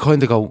 you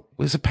kind of go,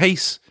 is it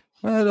pace?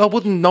 Well, I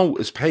wouldn't know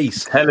his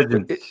pace.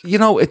 Intelligent.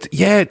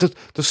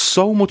 There's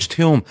so much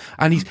to him.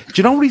 And do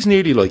you know what he's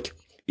nearly like?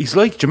 He's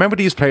like, do you remember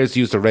these players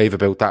used to rave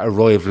about that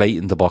arrive late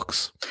in the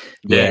box?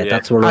 Yeah,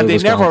 that's what I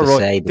was going to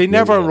say. They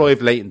never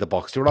arrive late in the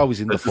box. They were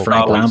always in the full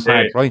box,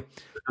 right?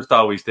 They're just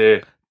always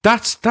there.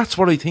 That's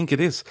what I think it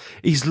is.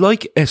 He's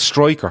like a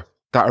striker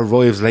that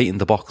arrives late in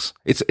the box.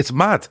 It's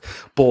mad.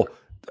 But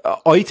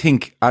I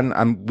think,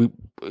 and we,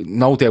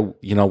 no doubt,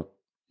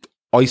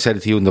 I said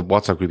it to you in the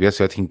WhatsApp group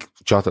yesterday, I think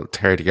Jota will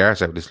tear the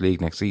arse out of this league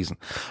next season.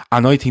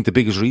 And I think the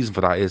biggest reason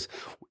for that is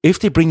if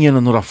they bring in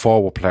another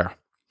forward player,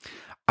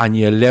 and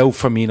you allow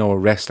Firmino a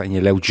rest, and you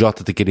allow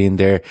Jota to get in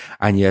there,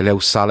 and you allow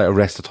Salah a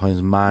rest at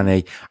times,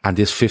 Mane, and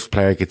this fifth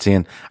player gets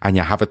in, and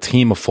you have a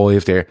team of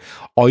 5 there,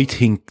 I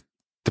think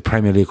the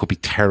Premier League could be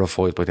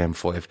terrified by them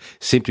 5,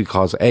 simply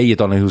because, A, you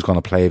don't know who's going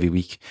to play every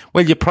week.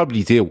 Well, you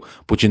probably do,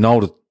 but you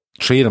know that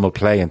 3 of them will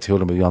play and 2 of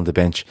them will be on the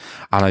bench.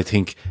 And I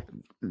think,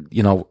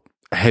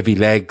 heavy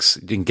legs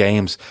in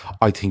games,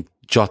 I think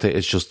Jota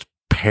is just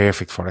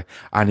perfect for it.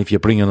 And if you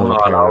bring another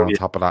player on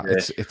top of that,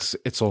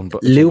 it's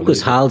unbelievable.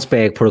 Lucas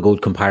Halsberg put a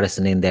good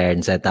comparison in there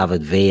and said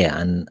David Villa,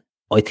 and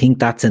I think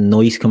that's a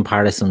nice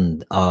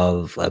comparison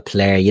of a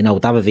player.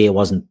 David Villa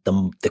wasn't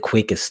the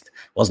quickest,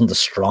 wasn't the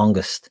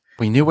strongest,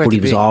 but he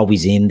was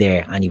always in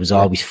there and he was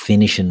always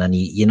finishing, and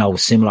he,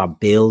 similar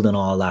build and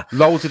all that.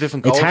 Loads of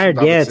different goals. It's hard,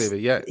 David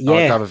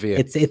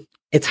Villa.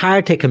 It's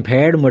hard to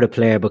compare him with a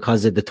player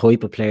because of the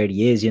type of player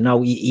he is.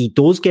 He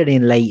does get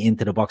in late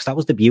into the box. That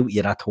was the beauty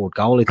of that third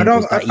goal. I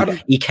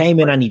think he came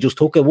in and he just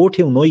took it. We're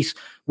too nice.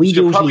 We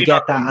usually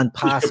get that and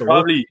pass it.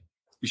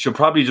 You should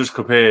probably just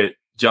compare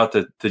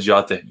Jota to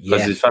Jota,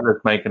 because his fella's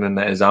making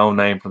his own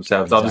name for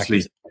himself. Exactly.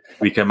 Obviously,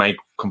 we can make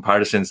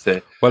comparisons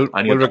to. Well,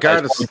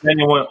 regardless,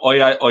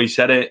 I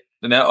said it.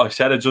 I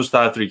said it just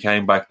after he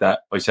came back. That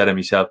I said it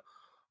myself.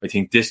 I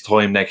think this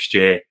time next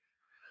year,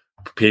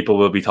 people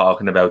will be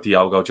talking about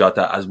Diogo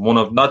Jota as one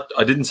of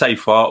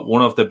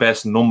one of the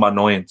best number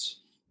 9s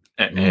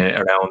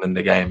around in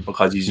the game,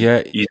 because he's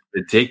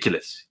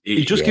ridiculous.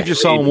 He just gives you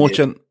so much,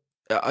 and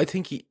I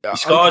think he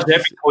scores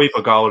every type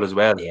of goal as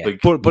well. Yeah.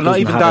 But not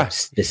even that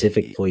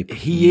specific type.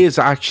 He is.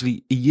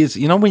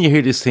 You know, when you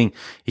hear this thing,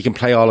 he can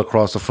play all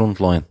across the front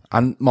line,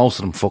 and most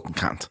of them fucking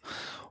can't.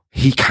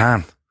 He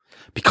can,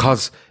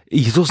 because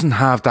he doesn't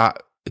have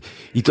that.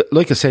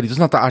 Like I said, he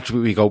doesn't have that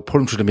attribute where you go,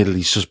 put him through the middle,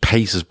 he's just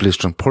pace is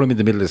blistering. Put him in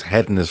the middle, his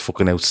heading is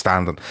fucking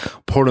outstanding.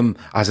 Put him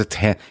as a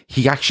 10.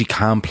 He actually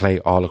can play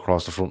all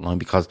across the front line,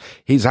 because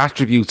his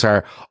attributes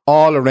are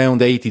all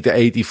around 80 to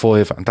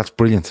 85, and that's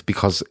brilliant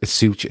because it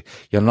suits you.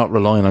 You're not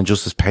relying on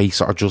just his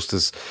pace or just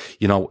his,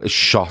 you know, his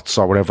shots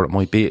or whatever it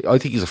might be. I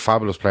think he's a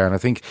fabulous player, and I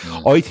think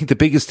the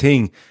biggest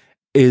thing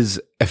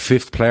is a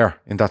 5th player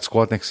in that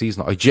squad next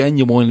season. I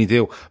genuinely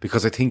do,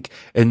 because I think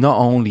it not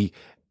only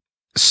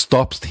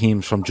stops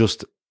teams from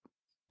just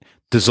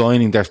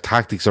designing their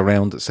tactics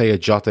around, say, a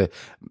Jota,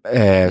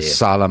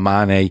 Salah,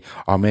 Mane,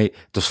 or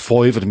there's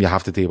 5 of them you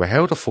have to deal with.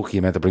 How the fuck are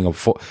you meant to bring up,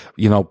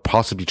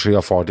 possibly 3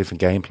 or 4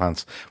 different game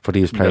plans for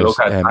these players?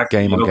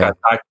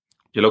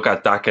 You look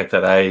at Daka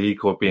today; he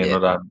could be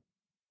another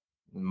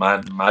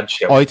mad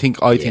shit. I think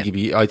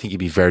he'd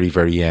be very,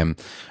 very,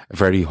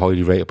 very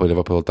highly rated by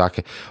Liverpool,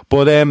 Daka.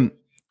 But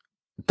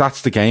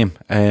that's the game.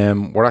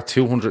 We're at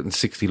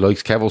 260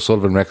 likes. Kev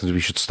O'Sullivan reckons we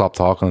should stop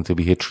talking until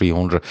we hit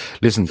 300.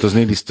 Listen,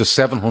 there's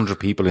 700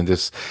 people in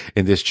this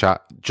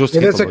chat.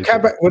 There's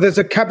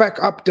a Kabak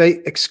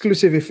update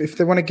exclusive if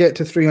they want to get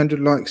to 300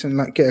 likes and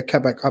like get a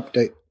Kabak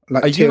update.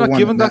 Like, are you not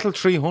giving that till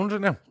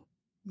 300 now?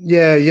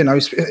 Yeah, you know,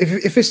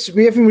 if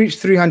we haven't reached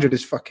 300,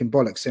 it's fucking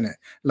bollocks, isn't it?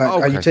 Like,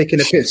 okay. Are you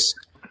taking a piss?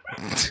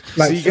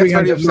 Like, so you get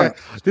very upset.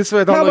 This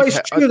way, I don't no, like. But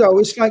it's true though.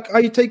 It's like,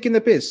 are you taking the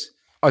piss?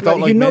 I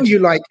don't like. You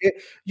like it.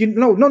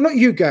 Not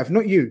you, Gav.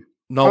 Not you.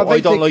 No, I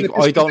don't like.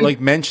 I don't like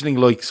mentioning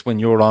likes when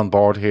you're on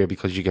board here,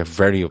 because you get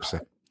very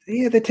upset.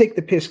 Yeah, they take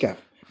the piss, Gav.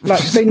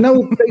 Like, they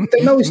know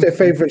it's their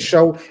favorite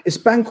show. It's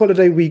bank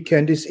holiday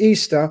weekend. It's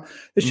Easter.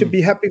 There should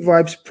be happy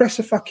vibes. Press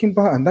a fucking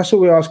button. That's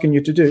what we're asking you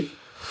to do.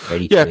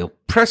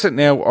 Press it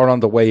now or on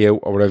the way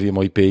out or whatever you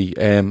might be.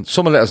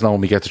 Someone let us know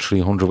when we get to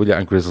 300, will you?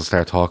 And Grizz will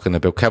start talking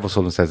about. Kevin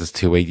Sullivan says it's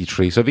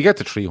 283. So if you get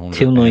to 300,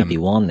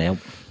 291 now.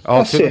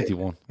 Oh,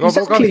 291. We're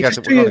going to get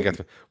it. We're going to get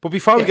it. But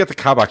before we get to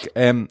Kabak,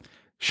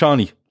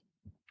 Shawnee,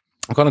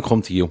 I'm going to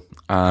come to you,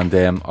 and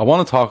I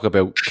want to talk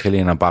about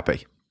Kylian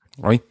Mbappe,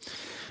 right?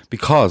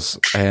 Because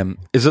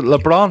is it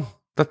LeBron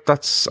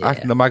that's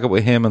acting the maggot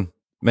with him and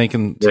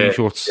making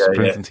t-shirts,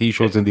 printing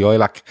t-shirts in the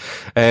ILAC?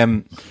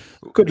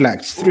 Good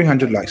lads,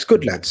 300 likes.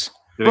 Good lads.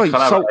 Right,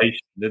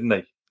 collaboration, didn't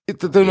they?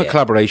 They're doing a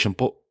collaboration,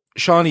 but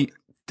Shawnee,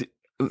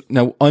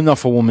 now I'm not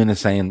for 1 minute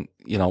saying,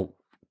 you know,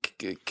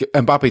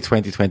 Mbappe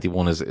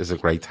 2021 is a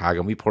great tag,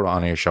 and we put it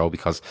on our show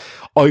because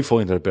I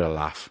find it a bit of a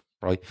laugh,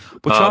 right?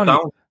 But Shawnee,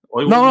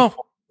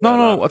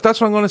 no,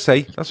 that's what I'm going to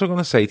say. That's what I'm going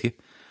to say to you.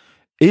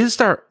 Is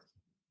there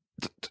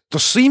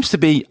seems to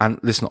be, and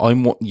listen,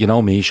 you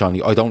know me,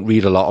 Shawnee, I don't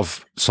read a lot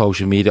of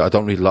social media. I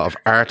don't read a lot of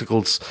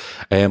articles.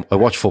 I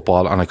watch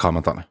football and I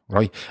comment on it,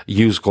 right?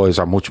 You guys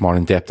are much more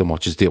in depth than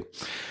what you do.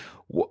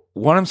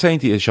 What I'm saying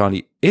to you is,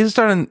 Shawnee, is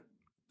there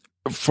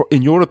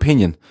in your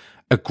opinion,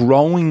 a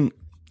growing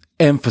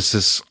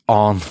emphasis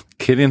on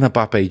Kylian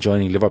Mbappe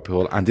joining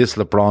Liverpool, and this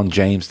LeBron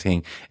James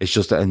thing is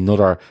just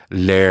another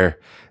layer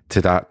to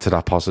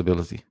that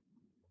possibility?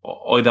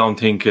 I don't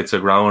think it's a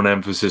growing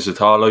emphasis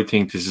at all. I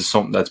think this is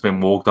something that's been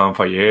worked on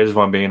for years, if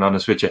I'm being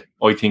honest with you.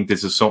 I think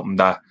this is something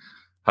that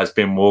has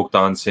been worked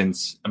on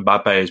since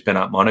Mbappe has been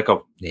at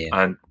Monaco. Yeah.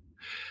 And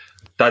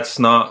that's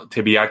not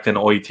to be acting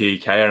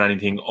ITK or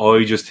anything.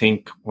 I just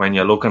think when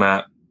you're looking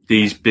at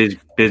these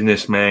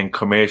businessmen,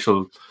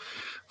 commercial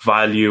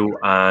value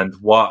and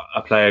what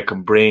a player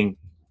can bring,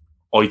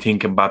 I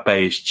think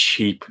Mbappe is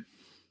cheap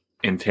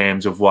in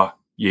terms of what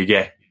you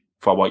get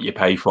for what you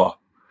pay for.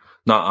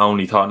 Not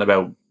only talking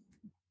about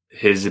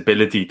his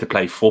ability to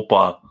play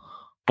football,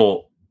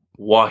 but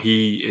what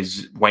he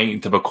is waiting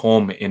to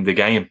become in the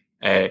game.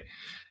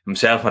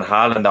 Himself and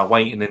Haaland are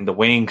waiting in the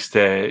wings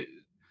to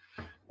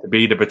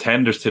be the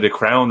pretenders to the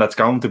crown that's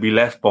going to be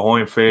left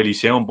behind fairly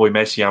soon by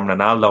Messi and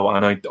Ronaldo.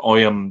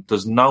 And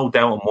there's no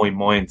doubt in my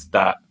mind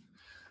that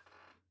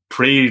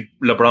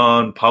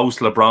pre-LeBron,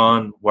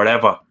 post-LeBron,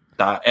 whatever,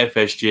 that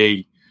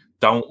FSG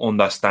don't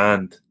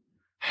understand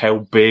how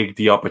big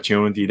the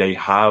opportunity they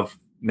have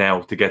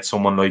now to get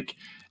someone like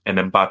an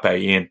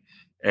Mbappe in.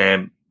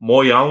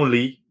 My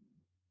only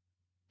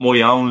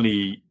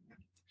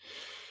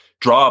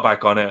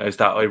drawback on it is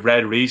that I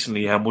read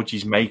recently how much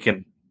he's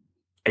making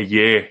a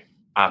year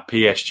at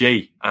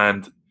PSG,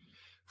 and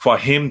for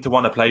him to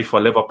want to play for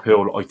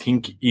Liverpool, I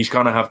think he's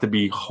going to have to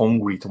be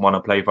hungry to want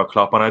to play for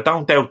Klopp, and I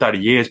don't doubt that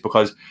he is,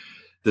 because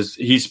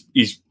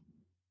he's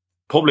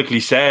publicly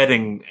said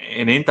in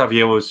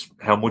interviews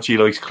how much he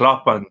likes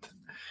Klopp, and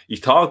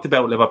he's talked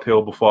about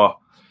Liverpool before.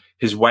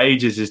 His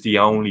wages is the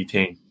only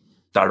thing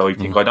that I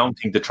think. I don't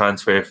think the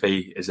transfer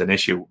fee is an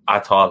issue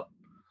at all.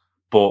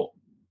 But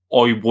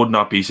I would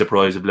not be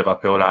surprised if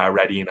Liverpool are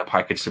ready in a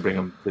package to bring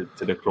him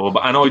to the club.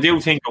 And I do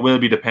think it will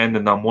be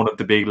dependent on one of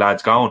the big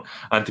lads going.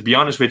 And to be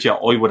honest with you,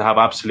 I would have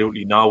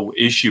absolutely no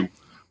issue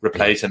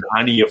replacing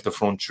any of the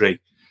front three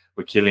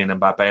with Kylian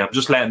Mbappe. I'm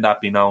just letting that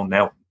be known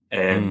now.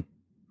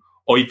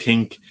 I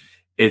think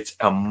it's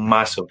a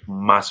massive,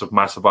 massive,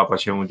 massive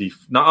opportunity,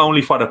 not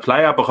only for the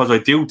player, because I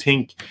do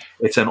think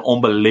it's an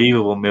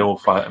unbelievable move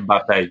for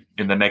Mbappe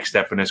in the next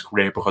step in his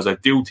career, because I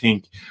do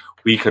think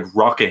we could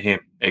rocket him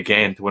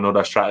again to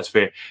another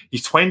stratosphere.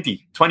 He's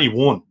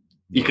 21.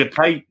 He could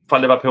play for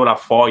Liverpool at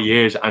 4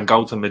 years and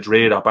go to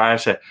Madrid or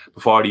Barca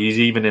before he's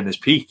even in his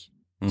peak.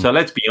 So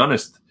let's be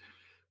honest.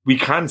 We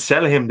can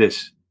sell him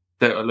this.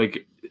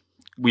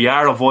 We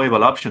are a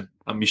viable option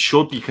and we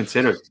should be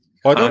considered.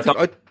 I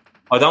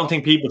don't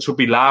think people should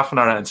be laughing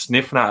at it and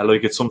sniffing at it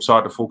like it's some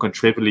sort of fucking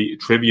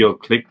trivial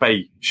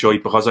clickbait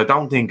shite, because I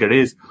don't think it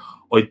is.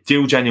 I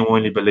do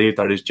genuinely believe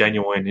there is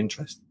genuine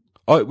interest.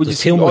 I wouldn't.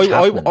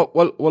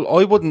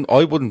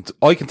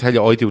 I can tell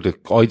you, I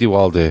do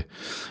all the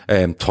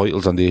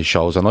titles on these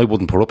shows, and I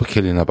wouldn't put up a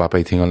Kylian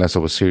Mbappe thing unless I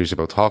was serious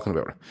about talking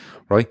about it,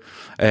 right?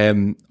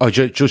 I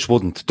just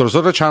wouldn't. There's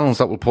other channels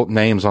that will put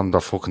names on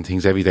their fucking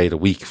things every day of the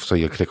week, so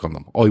you click on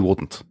them. I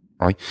wouldn't,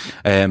 right?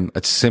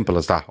 It's simple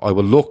as that. I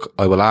will look.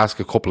 I will ask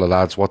a couple of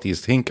lads, what do you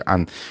think,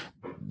 and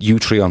you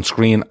three on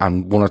screen,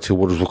 and one or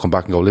two others will come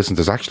back and go, listen,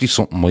 there's actually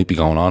something might be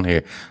going on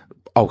here.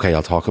 Okay,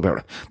 I'll talk about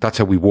it. That's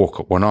how we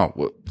work. We're not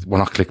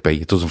clickbait.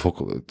 It doesn't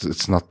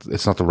it's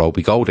not the road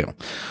we go down.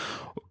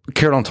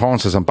 Kieran Thorne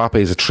says Mbappe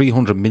is a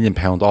 £300 million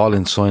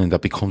all-in signing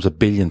that becomes a £1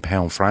 billion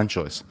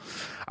franchise.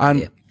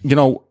 And, you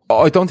know,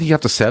 I don't think you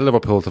have to sell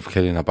Liverpool to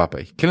Kylian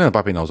Mbappe. Kylian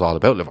Mbappe knows all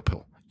about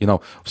Liverpool. You know,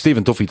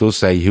 Stephen Duffy does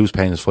say who's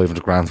paying his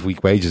 500 grand a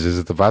week wages? Is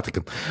it the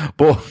Vatican?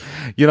 But,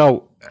 you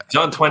know, it's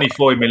on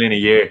 25 million a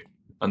year,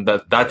 and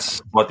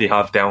that's what they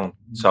have down.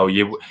 So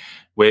you,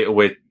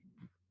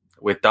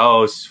 with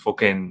those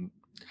fucking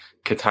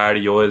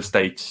Qatari oil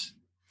states,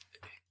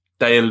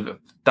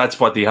 that's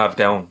what they have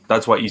down.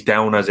 That's what he's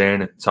down as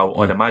earning. So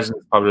I'd imagine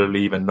it's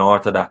probably even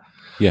north of that.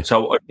 Yeah.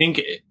 So I think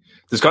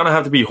there's going to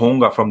have to be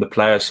hunger from the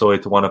player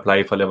side to want to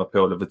play for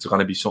Liverpool if it's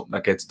going to be something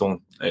that gets done.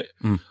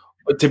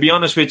 But to be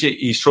honest with you,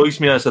 he strikes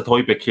me as the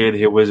type of kid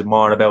who is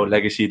more about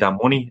legacy than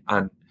money.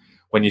 And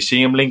when you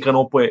see him linking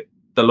up with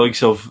the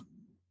likes of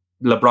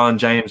LeBron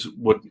James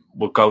would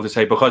go to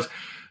say, because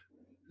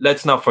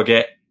let's not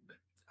forget,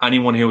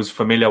 anyone who's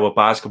familiar with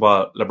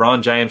basketball,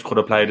 LeBron James could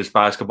have played his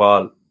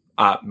basketball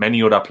at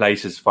many other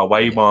places for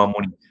way more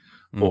money,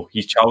 but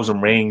he's chosen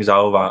rings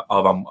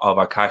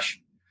over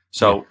cash.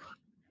 So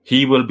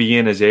he will be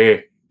in his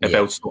ear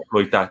about stuff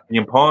like that. The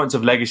importance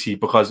of legacy,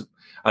 because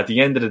at the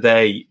end of the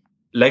day,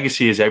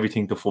 legacy is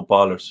everything to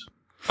footballers.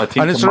 I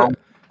think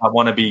I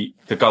want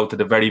to go to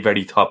the very,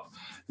 very top.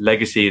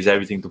 Legacy is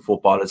everything to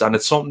footballers, and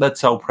it's something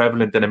that's so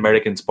prevalent in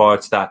American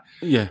sports that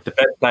the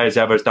best players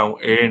ever don't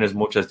earn as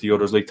much as the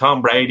others. Like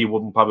Tom Brady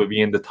wouldn't probably be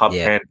in the top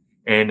 10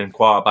 earning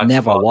quarterbacks.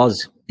 Never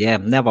was.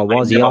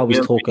 He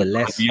always took it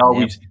less.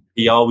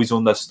 He always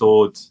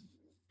understood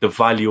the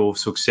value of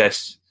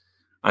success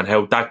and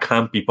how that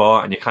can't be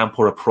bought, and you can't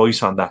put a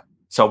price on that.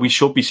 So we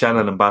should be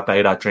selling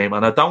Mbappe that dream,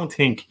 and I don't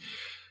think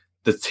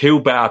the two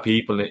better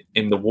people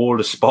in the world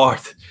of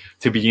sport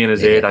to be in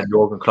his ear than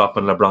Jurgen Klopp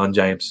and LeBron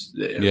James,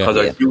 because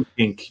I do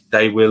think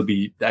they will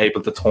be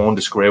able to turn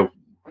the screw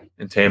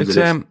in terms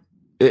of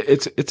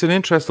this. It's an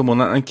interesting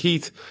one, and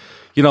Keith,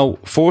 you know,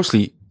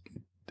 firstly,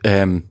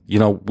 you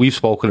know, we've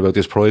spoken about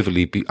this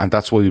privately, and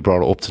that's why we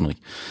brought it up tonight,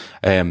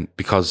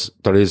 because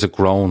there is a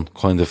growing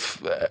kind of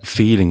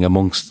feeling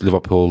amongst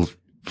Liverpool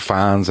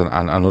fans and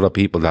other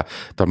people that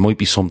there might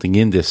be something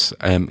in this,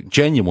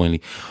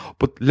 genuinely.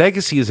 But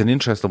legacy is an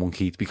interesting one,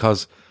 Keith,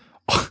 because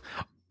I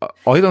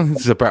don't think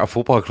there's a better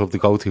football club to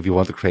go to if you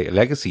want to create a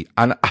legacy.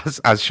 And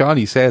as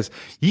Shawnee says,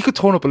 you could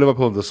turn up at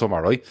Liverpool in the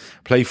summer, right?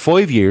 Play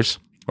 5 years,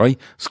 right?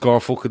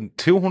 Score fucking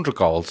 200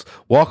 goals,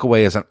 walk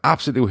away as an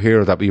absolute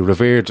hero that be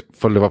revered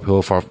for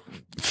Liverpool for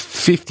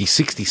 50,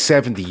 60,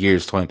 70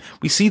 years time.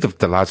 We see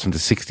the lads from the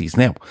 60s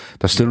now.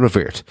 They're still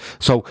revered.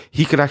 So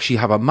he could actually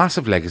have a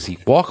massive legacy,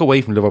 walk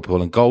away from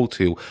Liverpool and go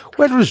to,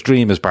 whether his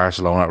dream is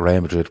Barcelona or Real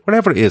Madrid,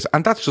 whatever it is.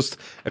 And that's just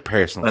a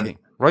personal thing,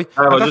 right?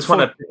 I just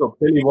want to pick up,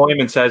 Billy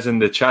Wyman says in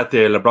the chat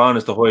there, LeBron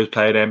is the highest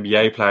paid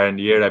NBA player in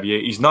the year every year.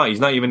 He's not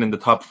even in the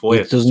top 5.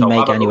 It doesn't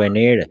make anywhere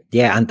near it.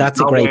 Yeah, and that's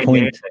a great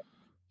point.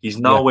 He's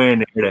nowhere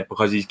near it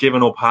because he's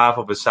given up half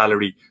of his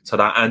salary so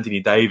that Anthony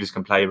Davis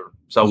can play with him.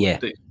 So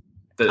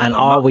and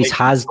always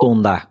has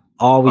done that.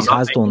 Always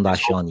has done that,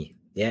 Shawnee.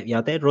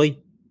 Yeah, they're right.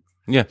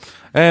 Yeah.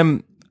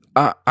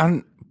 But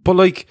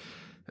like,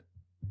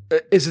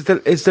 is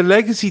the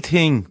legacy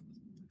thing,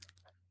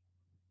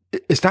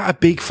 is that a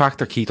big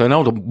factor, Keith? I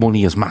know the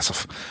money is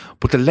massive,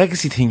 but the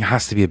legacy thing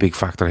has to be a big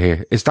factor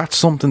here. Is that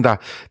something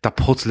that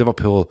puts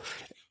Liverpool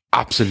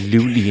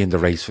absolutely in the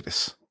race for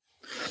this?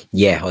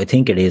 Yeah, I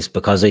think it is,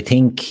 because I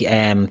think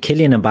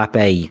Kylian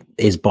Mbappe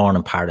is born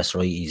in Paris,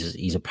 right?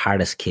 He's a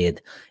Paris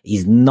kid.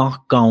 He's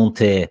not going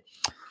to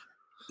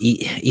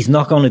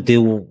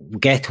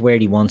get to where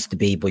he wants to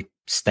be by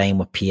staying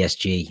with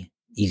PSG.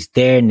 He's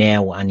there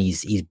now, and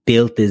he's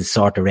built his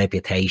sort of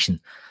reputation.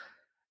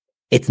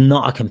 It's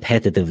not a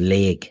competitive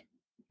league.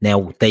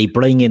 Now, they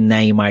bring in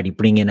Neymar, they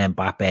bring in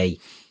Mbappe.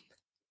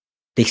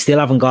 They still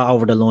haven't got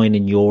over the line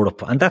in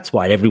Europe, and that's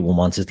what everyone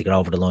wants, is to get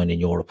over the line in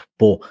Europe.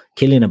 But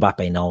Kylian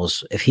Mbappe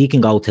knows if he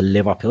can go to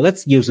Liverpool,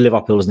 let's use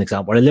Liverpool as an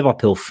example. We're a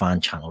Liverpool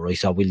fan channel, right?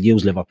 So we'll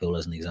use Liverpool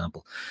as an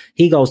example.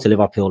 He goes to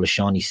Liverpool, as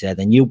Shawnee said,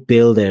 and you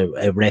build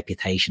a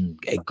reputation,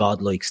 a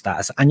godlike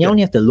status, and you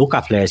only have to look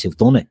at players who've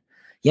done it.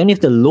 You only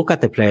have to look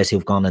at the players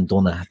who've gone and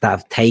done it, that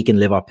have taken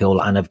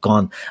Liverpool and have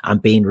gone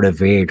and been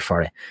revered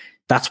for it.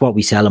 That's what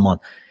we sell them on.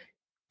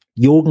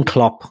 Jurgen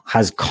Klopp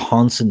has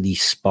constantly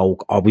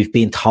spoke, or we've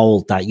been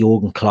told that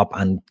Jurgen Klopp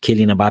and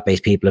Kylian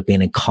Mbappe's people have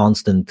been in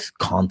constant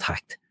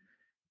contact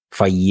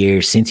for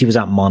years, since he was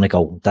at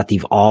Monaco, that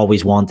they've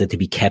always wanted to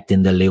be kept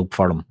in the loop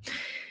for them.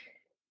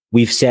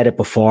 We've said it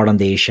before on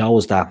these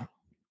shows that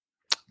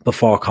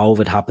before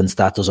COVID happens,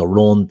 that there's a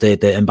run, the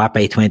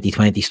Mbappe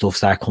 2020 stuff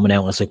start coming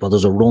out, and it's like, well,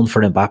 there's a run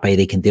for Mbappe,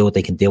 they can do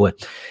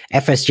it.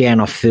 FSG are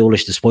not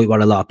foolish, despite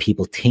what a lot of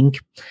people think.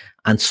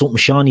 And something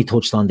Shawnee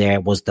touched on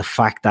there was the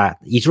fact that,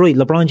 he's right,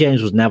 LeBron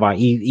James was never,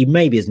 he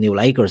maybe his new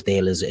Lakers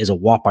deal is a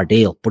whopper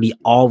deal, but he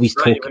always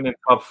took, even in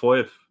top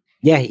 5.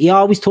 Yeah, he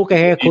always took a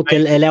haircut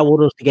to allow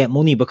others to get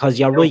money, because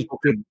you're right.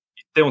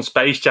 He's doing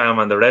Space Jam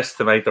and the rest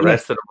to make the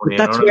rest of the money.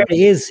 That's where it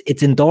is.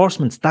 It's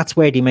endorsements. That's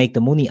where they make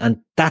the money. And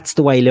that's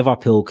the way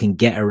Liverpool can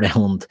get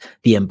around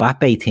the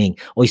Mbappe thing.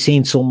 I've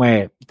seen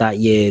somewhere that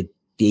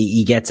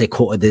he gets a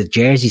cut of the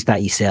jerseys that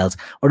he sells.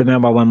 I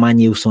remember when Man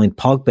U signed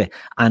Pogba,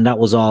 and that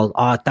was all,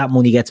 that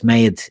money gets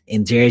made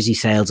in jersey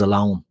sales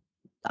alone,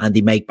 and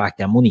they make back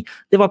their money.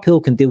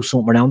 Liverpool can do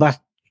something around that.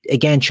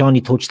 Again,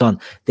 Shawnee touched on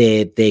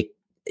the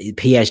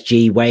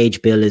PSG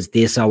wage bill is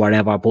this or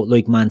whatever, but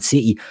like Man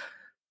City,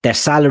 their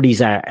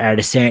salaries are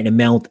a certain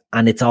amount,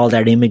 and it's all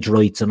their image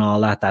rights and all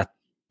that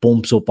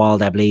bumps up all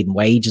their bleeding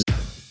wages.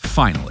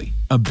 Finally,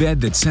 a bed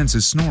that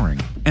senses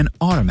snoring and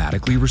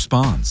automatically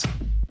responds.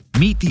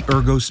 Meet the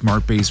Ergo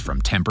Smart Base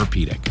from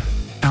Tempur-Pedic,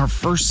 our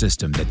first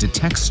system that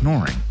detects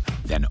snoring,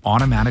 then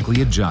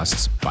automatically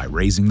adjusts by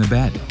raising the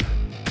bed.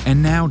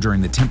 And now,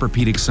 during the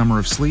Tempur-Pedic Summer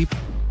of Sleep,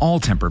 all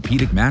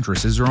Tempur-Pedic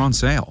mattresses are on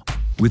sale,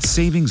 with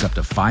savings up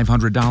to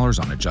 $500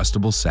 on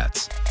adjustable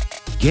sets.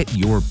 Get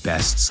your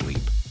best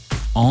sleep,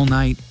 all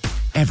night,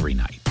 every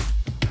night.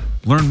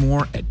 Learn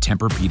more at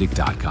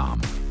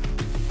Tempur-Pedic.com.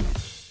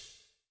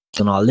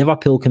 And all,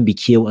 Liverpool can be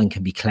cute and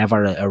can be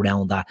clever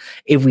around that.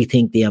 If we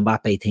think the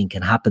Mbappe thing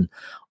can happen,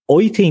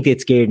 I think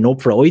it's gearing up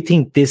for it. I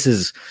think this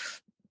is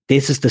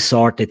the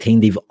sort of thing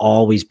they've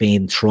always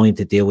been trying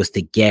to do, is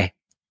to get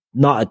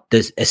not a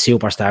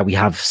superstar. We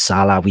have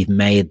Salah, we've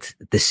made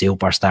the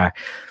superstar.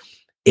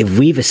 If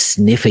we've a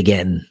sniff of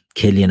getting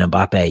Kylian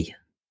Mbappe,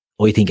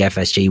 I think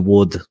FSG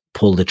would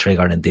pull the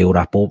trigger and do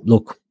that. But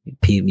look,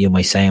 you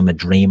might say I'm a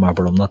dreamer,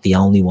 but I'm not the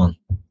only one.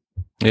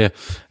 Yeah,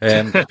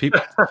 people.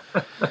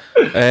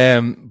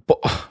 But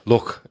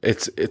look,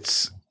 it's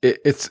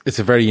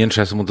a very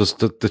interesting one.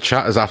 The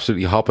chat is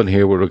absolutely hopping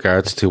here with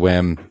regards to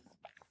Kylian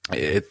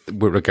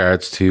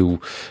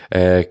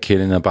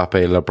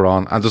Mbappe,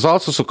 LeBron, and there's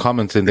also some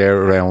comments in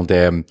there around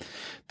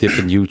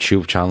different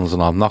YouTube channels,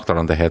 and I've knocked her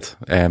on the head.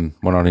 We're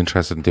not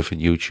interested in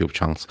different YouTube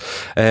channels,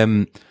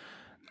 and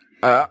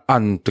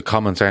the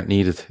comments aren't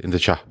needed in the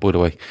chat, by the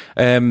way.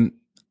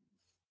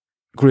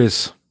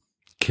 Grizz,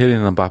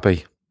 Kylian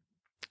Mbappe.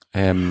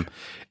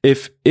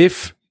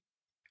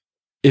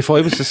 If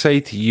I was to say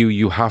to you,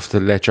 you have to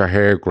let your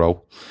hair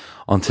grow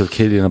until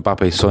Kylian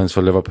Mbappe signs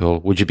for Liverpool,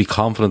 would you be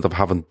confident of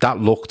having that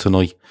look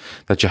tonight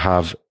that you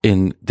have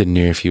in the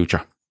near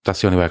future?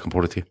 That's the only way I can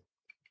put it to you.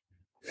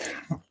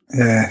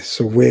 Yeah, it's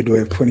a weird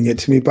way of putting it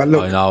to me, but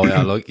look, I know,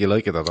 yeah, you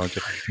like it, don't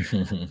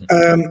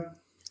you?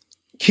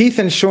 Keith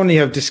and Shawnee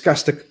have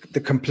discussed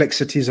the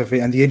complexities of it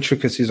and the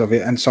intricacies of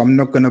it, and so I'm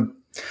not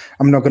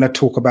gonna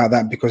talk about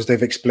that, because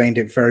they've explained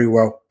it very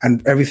well,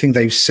 and everything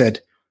they've said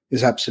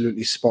is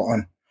absolutely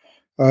spot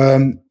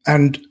on.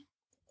 And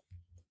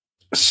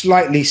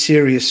slightly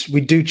serious,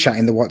 we do chat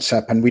in the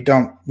WhatsApp, and we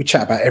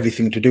chat about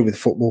everything to do with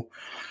football.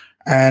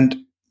 And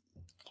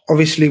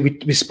obviously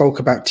we spoke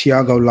about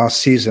Thiago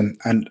last season,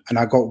 and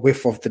I got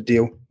whiff of the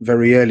deal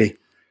very early,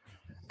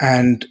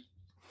 and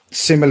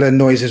similar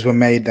noises were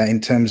made that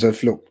in terms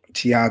of, look,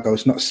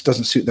 Thiago's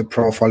doesn't suit the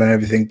profile and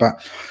everything, but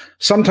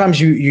sometimes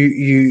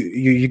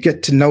you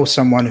get to know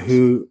someone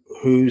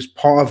who's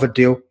part of a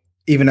deal,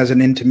 even as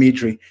an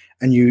intermediary,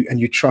 and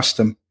you trust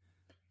them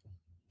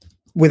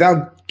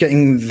without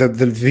getting the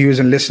viewers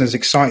and listeners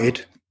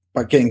excited,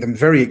 but getting them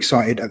very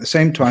excited at the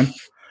same time.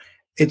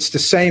 It's the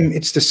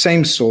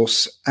same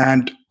source,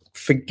 and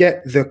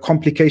forget the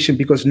complication,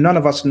 because none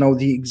of us know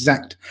the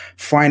exact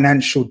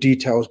financial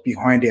details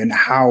behind it and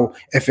how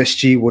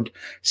FSG would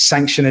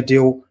sanction a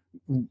deal,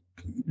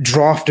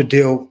 draft a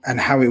deal, and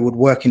how it would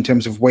work in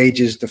terms of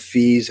wages, the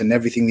fees, and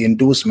everything, the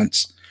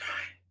endorsements.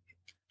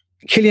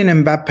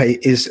 Kylian Mbappe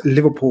is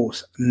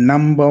Liverpool's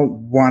number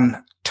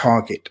one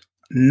target.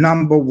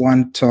 number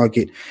one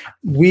target.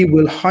 We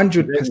will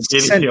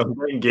 100%. I'm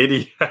getting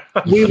giddy.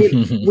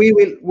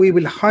 we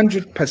will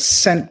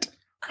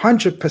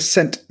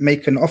 100%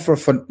 make an offer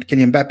for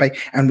Kylian Mbappe,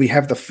 and we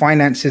have the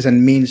finances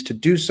and means to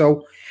do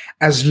so,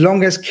 as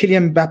long as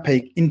Kylian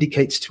Mbappe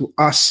indicates to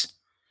us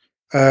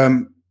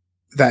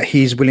that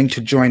he's willing to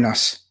join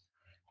us.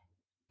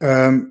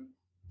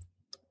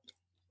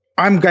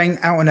 I'm going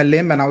out on a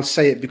limb, and I'll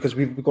say it because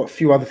we've got a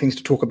few other things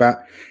to talk about.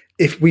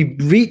 If we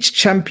reach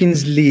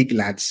Champions League,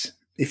 lads,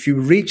 if you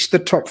reach the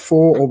top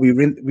four or we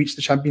reach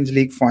the Champions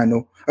League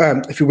final,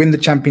 if you win the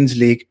Champions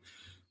League,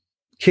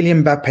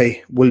 Kylian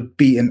Mbappe will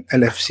be an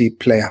LFC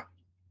player.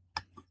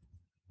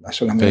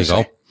 That's what I'm going to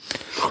say.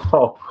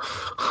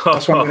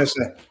 That's what I'm going to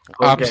say.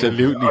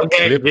 Absolutely.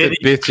 Clip the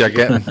bit you're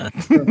getting.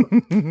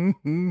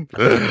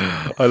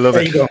 I love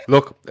it.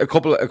 Look, a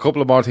couple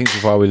of more things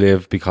before we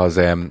leave, because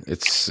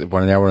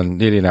we're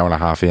nearly an hour and a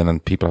half in,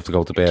 and people have to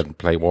go to bed and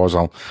play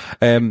Warzone.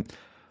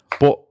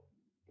 But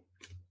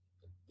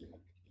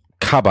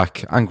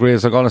Kabak and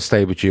Graves are going to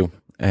stay with you.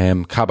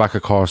 Kabak,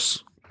 of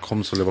course,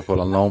 comes to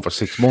Liverpool on loan for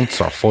 6 months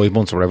or 5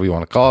 months or whatever you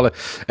want to call it.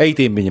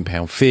 £18 million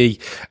fee,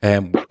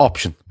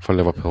 option for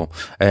Liverpool.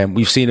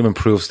 We've seen him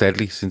improve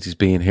steadily since he's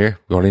been here.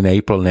 We're in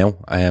April now.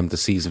 The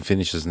season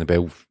finishes in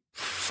about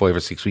 5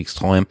 or 6 weeks'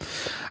 time.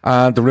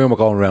 And the rumour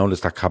going around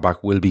is that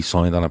Kabak will be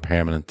signed on a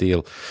permanent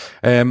deal.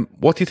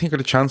 What do you think are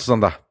the chances on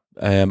that?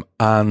 And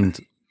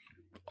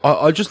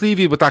I'll just leave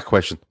you with that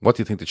question. What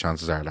do you think the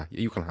chances are that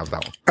you can have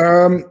that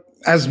one?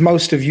 As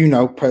most of you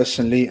know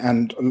personally,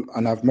 and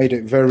I've made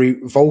it very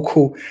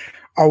vocal,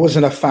 I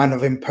wasn't a fan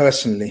of him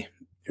personally,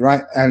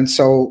 right? And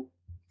so,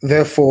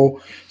 therefore,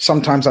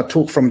 sometimes I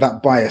talk from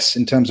that bias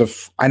in terms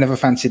of I never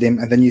fancied him,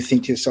 and then you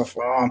think to yourself,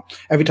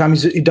 every time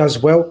he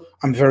does well,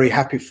 I'm very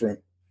happy for him.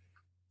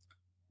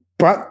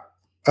 But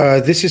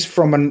this is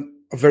from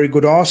a very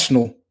good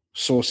Arsenal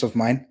source of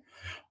mine.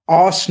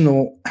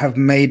 Arsenal have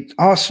made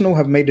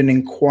an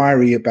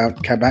inquiry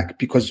about Kabak,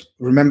 because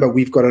remember,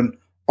 we've got an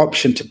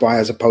option to buy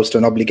as opposed to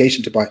an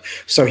obligation to buy.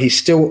 So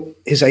his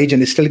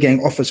agent is still getting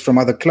offers from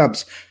other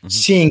clubs,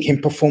 seeing him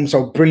perform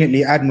so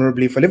brilliantly,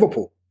 admirably for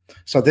Liverpool.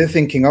 So they're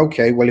thinking,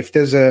 okay, well, if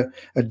there's a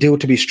deal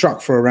to be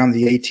struck for around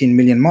the 18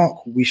 million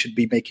mark, we should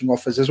be making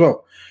offers as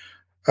well.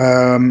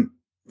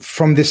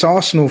 From this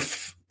Arsenal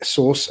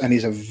source, and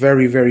he's a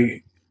very,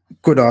 very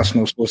good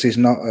Arsenal source, he's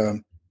not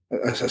a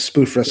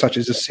spoofer as such,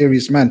 as a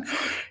serious man.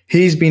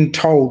 He's been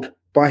told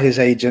by his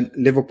agent,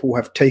 Liverpool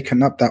have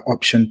taken up that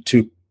option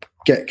to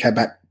get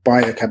Kabak,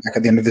 buy a Kabak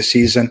at the end of the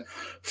season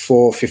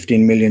for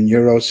 15 million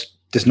euros.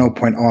 There's no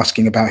point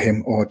asking about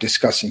him or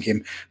discussing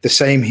him. The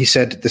same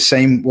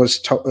was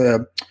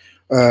 15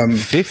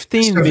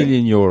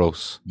 million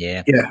euros.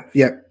 Yeah,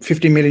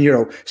 15 million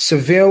euro.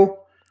 Seville.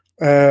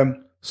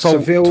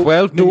 Seville,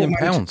 12 million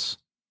pounds.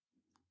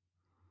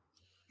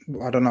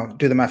 I don't know.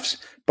 Do the maths.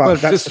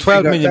 But that's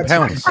 12 million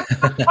pounds.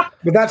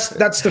 But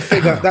that's the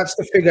figure. That's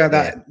the figure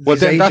that.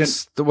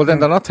 Then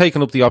they're not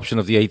taking up the option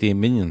of the 18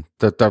 million.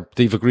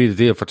 They've agreed a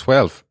deal for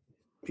 12.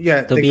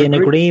 Yeah, there'll be an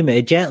agreement,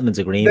 a gentleman's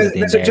agreement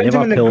in there.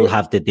 Liverpool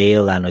have the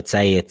deal, and I'd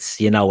say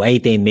it's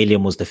 18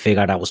 million was the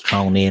figure that was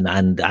thrown in,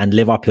 and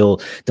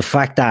Liverpool, the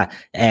fact that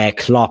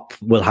Klopp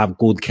will have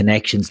good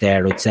connections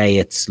there, I'd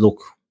say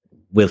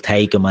we'll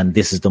take him, and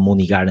this is the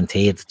money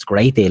guaranteed. It's a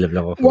great deal of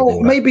Liverpool.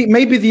 Well,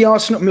 maybe the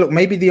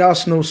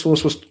Arsenal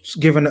source was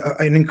given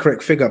an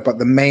incorrect figure, but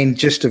the main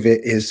gist of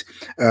it is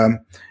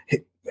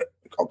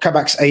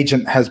Kabak's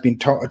agent has been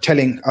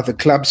telling other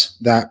clubs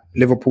that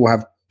Liverpool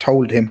have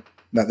told him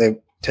that they're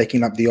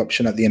taking up the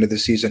option at the end of the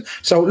season.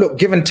 So look,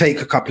 give and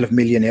take a couple of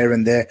million here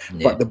and there,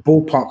 but the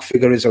ballpark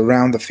figure is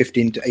around the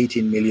 15 to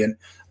 18 million,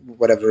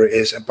 whatever it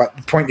is. But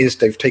the point is,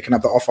 they've taken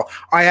up the offer.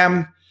 I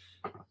am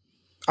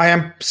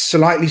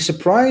slightly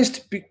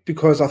surprised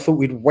because I thought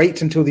we'd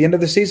wait until the end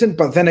of the season.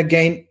 But then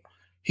again,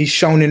 he's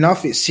shown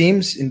enough, it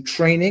seems, in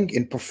training,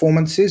 in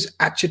performances,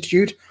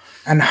 attitude,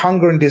 and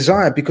hunger and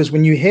desire. Because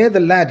when you hear the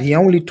lad, he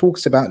only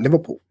talks about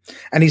Liverpool.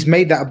 And he's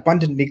made that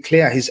abundantly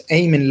clear. His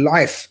aim in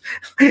life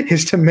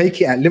is to make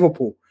it at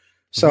Liverpool.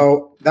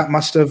 So that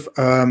must have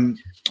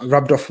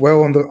rubbed off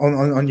well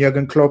on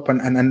Jurgen Klopp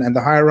and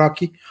the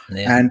hierarchy.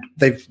 Yeah. And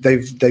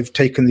they've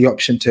taken the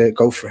option to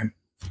go for him.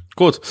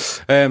 Good.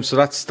 So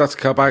that's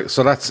Kabak.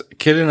 So that's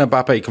Kylian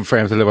Mbappe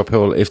confirmed to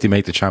Liverpool if they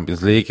make the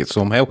Champions League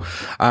somehow,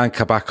 and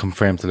Kabak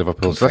confirmed to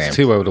Liverpool. So that's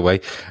 2 out of the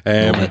way.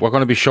 We're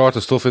going to be short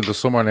of stuff in the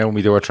summer now when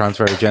we do our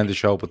transfer agenda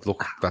show. But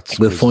look,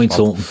 we'll find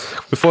something.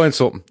 We'll find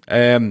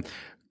something.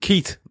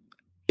 Keith,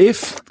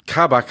 if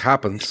Kabak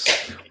happens,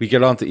 we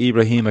get on to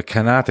Ibrahima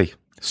Konate.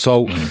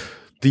 So.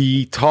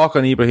 The talk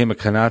on Ibrahima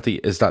Konate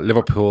is that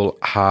Liverpool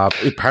have,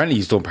 apparently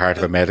he's done part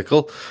of a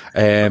medical.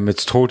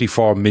 It's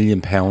 £34 million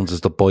is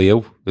the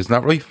buyout. Isn't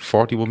that right?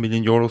 41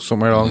 million euros,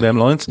 somewhere along them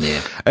lines.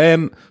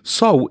 Yeah.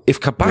 So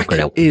if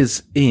Kabak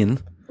is in,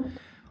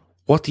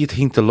 what do you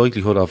think the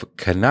likelihood of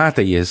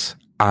Konate is?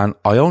 And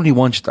I only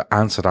want you to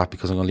answer that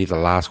because I'm going to leave the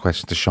last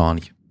question to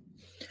Shawnee.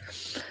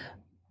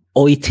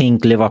 I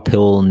think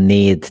Liverpool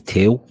need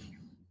to,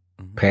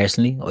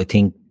 personally. I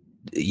think,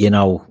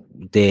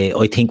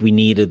 I think we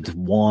needed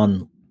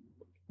one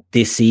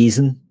this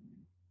season,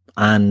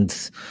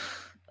 and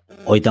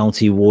I don't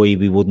see why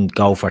we wouldn't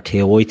go for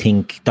two.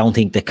 Don't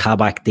think the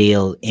Kabak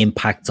deal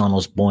impacts on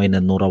us buying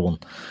another one.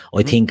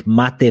 I think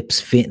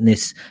Matip's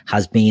fitness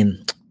has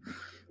been,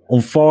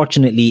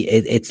 unfortunately,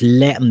 it's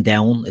let him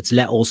down. It's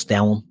let us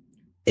down.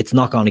 It's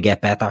not going to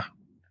get better.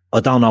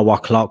 I don't know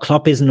what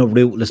Klopp isn't a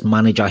ruthless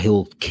manager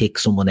who'll kick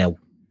someone out,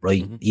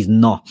 right? He's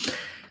not.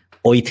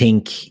 I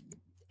think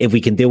if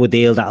we can do a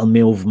deal that'll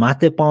move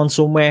Matip on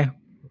somewhere,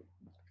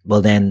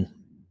 well then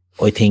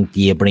I think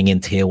you bring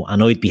in two,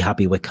 and I'd be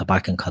happy with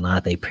Kabak and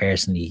Konate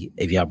personally.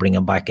 If you're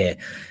bringing back a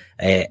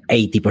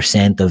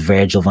 80% of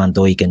Virgil van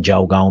Dijk and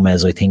Joe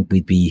Gomez, I think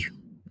we'd be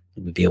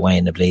away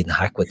in the bleeding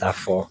hack with that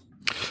for.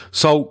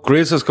 So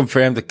Grizz has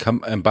confirmed that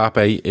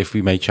Mbappe if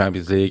we make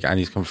Champions League, and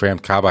he's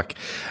confirmed Kabak.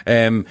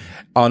 On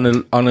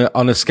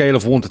a scale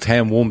of 1 to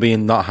 10, 1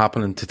 being not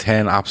happening to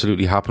 10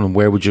 absolutely happening,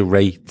 where would you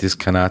rate this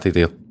Konate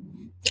deal?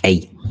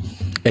 8.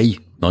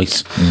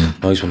 Nice.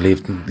 Nice one.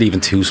 Leaving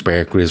 2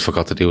 spare. Grizz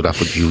forgot to do that,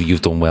 but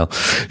you've done well.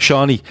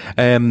 Shawnee,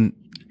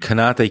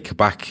 Konate,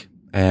 Kabak,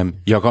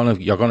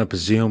 you're gonna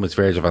presume it's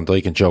Virgil van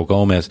Dijk and Joe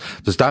Gomez.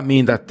 Does that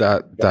mean that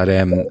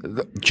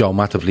Joe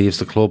Matip leaves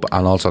the club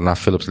and also Nat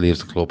Phillips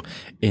leaves the club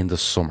in the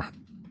summer?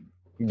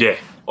 Yeah,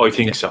 I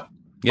think so.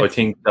 Yeah. I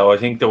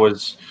think there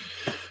was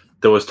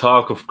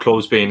talk of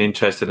clubs being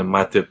interested in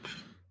Matip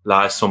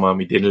last summer and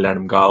we didn't let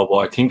him go, but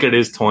I think it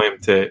is time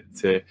to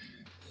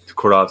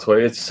cut off. So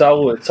it's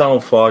so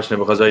unfortunate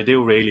because I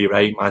do really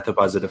rate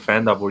Matip as a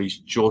defender, but he's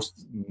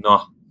just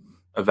not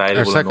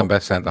available. Our second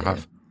best centre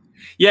half.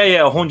 Yeah,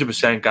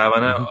 100%,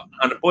 Gavin.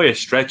 And by a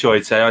stretch,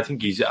 I'd say I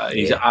think he's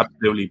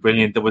absolutely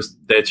brilliant. There was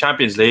the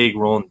Champions League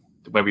run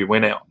when we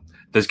win it.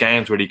 There's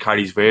games where he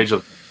carries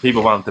Virgil.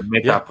 People want to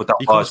admit that, but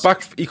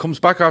he comes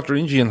back after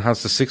injury and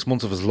has the 6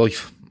 months of his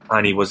life.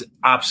 And he was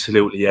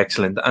absolutely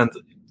excellent. And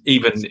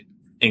even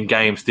in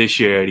games this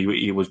year,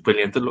 he was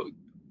brilliant.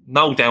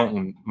 No doubt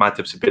in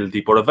Matip's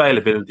ability, but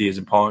availability is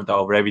important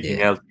over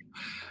everything else.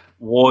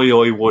 Why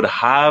I would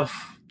have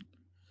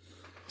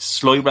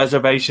slight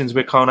reservations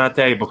with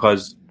Konate,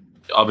 because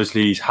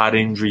obviously he's had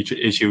injury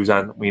issues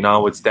and we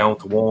know it's down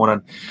to one,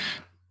 and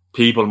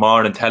people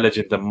more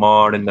intelligent and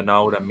more in the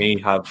know than me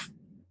have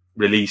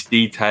released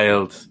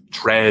detailed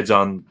threads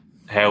on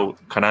how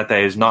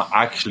Konate is not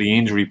actually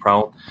injury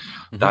prone,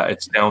 that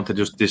it's down to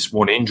just this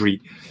one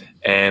injury.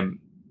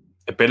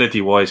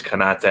 Ability wise,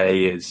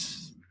 Konate is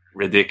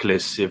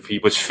ridiculous. If he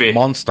was fit,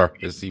 monster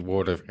is the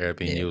word of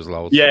being used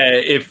loads. Yeah,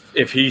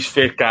 if he's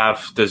fit,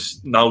 Gav, there's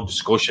no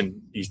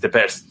discussion. He's the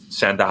best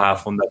centre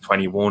half under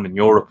 21 in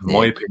Europe, in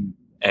my opinion.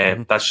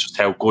 That's just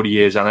how good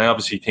he is. And I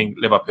obviously think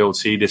Liverpool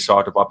see this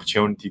sort of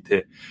opportunity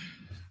to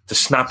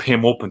snap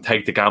him up and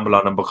take the gamble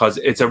on him, because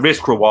it's a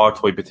risk reward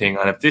type of thing.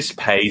 And if this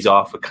pays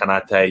off with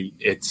Konate,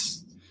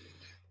 it's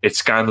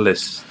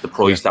scandalous the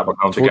price that we're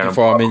going to get.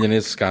 44 million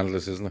is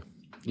scandalous, isn't it?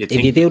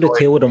 If you do the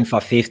two of them for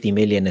 50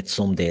 million, it's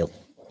some deal.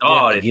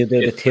 If you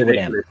do the two of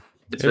them.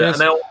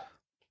 Now,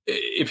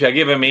 if you're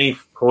giving me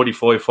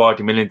 45,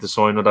 40 million to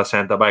sign other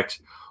centre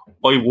backs,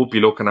 I would be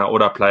looking at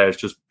other players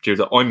just due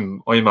to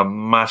I'm a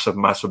massive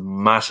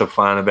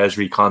fan of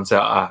Ezri Konsa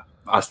at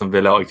Aston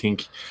Villa. I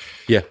think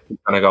he's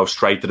going to go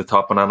straight to the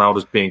top, and I know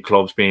there's been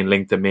clubs being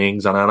linked to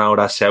Mings, and I know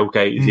that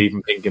Southgate is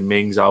even thinking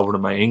Mings over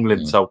to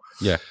England. So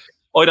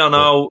I don't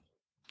know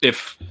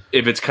if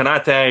it's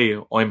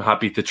Konate. I'm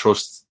happy to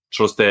trust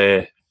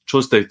the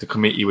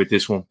committee with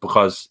this one,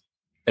 because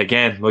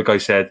again, like I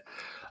said,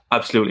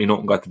 absolutely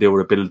nothing got to do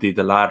with ability.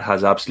 The lad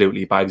has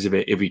absolutely bags of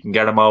it. If we can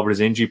get him over his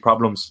injury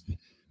problems,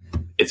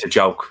 it's a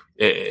joke.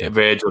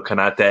 Virgil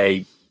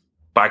Konate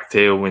back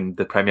to in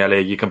the Premier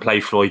League. You can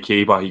play fly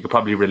keeper. You could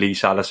probably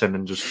release Alisson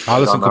and just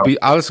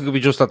Alisson could be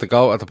just at the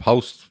goal at the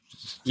post.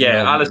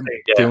 Alisson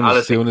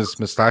doing his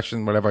moustache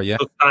and whatever. Yeah,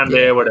 just stand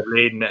there with a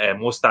bleeding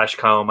moustache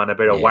comb and a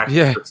bit of wax.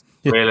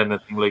 Railing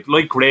and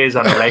like Gray's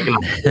on a regular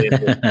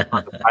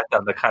on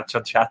the catch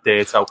and chat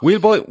there. So we'll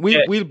buy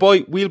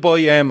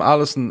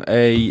Alisson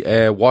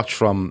a watch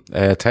from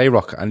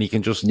Tayrock, and he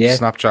can just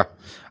Snapchat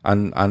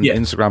and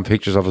Instagram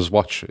pictures of his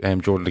watch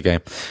during the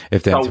game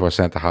if they're into our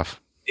centre half.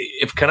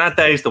 If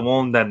Konate is the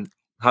one, then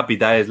happy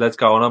days, let's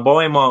go. And I'm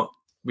buying more.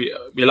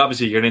 We'll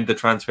obviously get into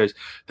transfers.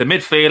 The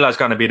midfield is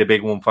going to be the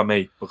big one for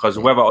me, because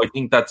whoever, I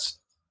think that's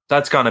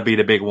going to be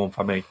the big one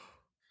for me.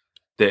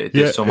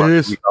 There's so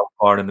much we go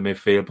for in the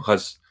midfield,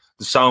 because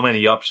there's so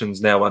many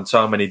options now and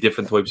so many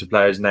different types of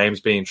players' names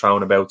being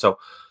thrown about. So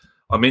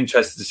I'm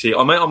interested to see.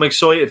 I'm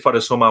excited for the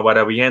summer,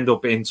 whether we end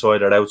up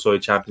inside or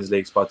outside Champions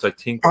League spots. I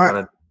think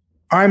I'm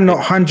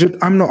not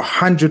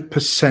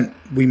 100%.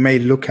 We may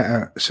look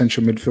at a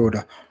central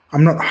midfielder.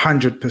 I'm not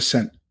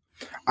 100%.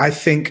 I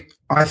think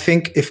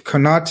if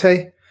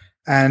Konate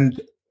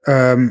and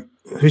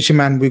who's your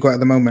man we got at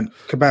the moment,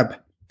 Kabak.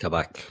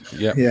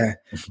 Yeah.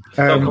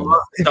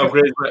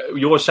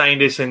 You're saying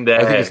this in the.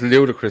 I think it's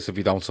ludicrous if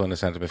you don't sign a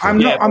centre midfielder. I'm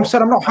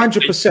not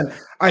 100%.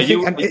 Are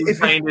you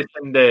saying this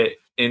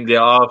in the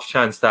off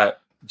chance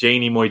that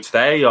Janie might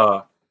stay,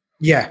 or?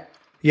 Yeah.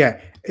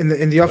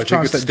 in the off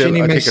chance that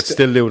Ginny I may think it's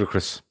still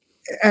ludicrous.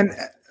 And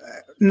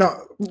no,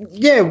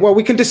 yeah, well,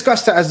 we can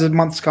discuss that as the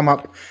months come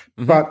up.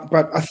 But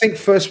I think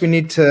first we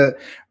need to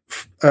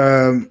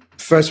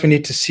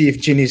see if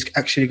Ginny's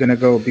actually going to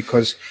go,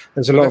 because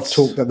there's a lot of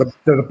talk that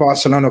the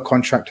Barcelona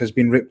contract has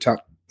been ripped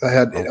up. They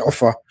had an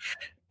offer,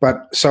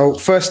 but so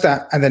first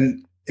that, and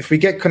then if we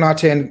get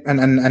Konate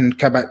and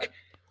Kabak,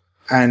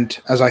 and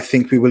as I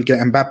think we will get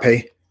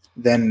Mbappe,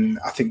 then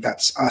I think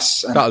that's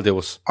us. And that'll do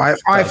us. I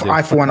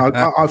for one,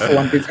 I'll for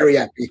one be very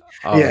happy.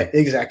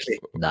 Exactly.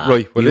 Nah,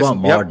 right. Well, we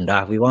want more than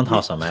that. We want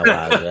Hossam out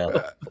as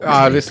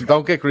well. Listen,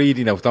 don't get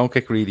greedy now. Don't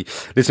get greedy.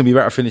 Listen, we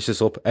better finish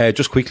this up.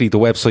 Just quickly, the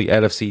website,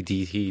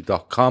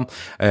 lfcdt.com.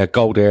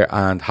 Go there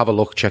and have a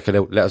look, check it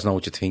out. Let us know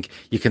what you think.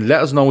 You can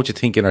let us know what you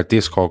think in our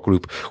Discord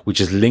group,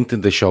 which is linked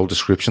in the show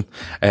description.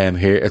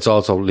 Here, it's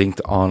also linked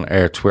on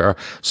our Twitter.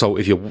 So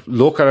if you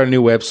look at our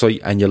new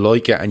website and you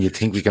like it and you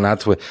think we can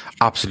add to it,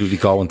 absolutely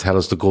go and tell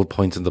us the good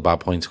points and the bad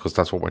points, because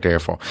that's what we're there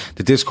for.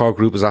 The Discord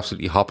group is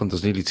absolutely hopping.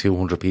 There's nearly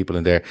 200 people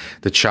in there.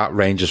 The chat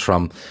ranges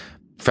from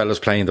fellas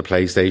playing the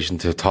PlayStation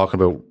to talking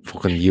about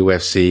fucking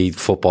UFC,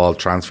 football,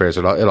 transfers.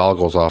 It all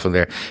goes off in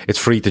there. It's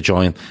free to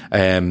join.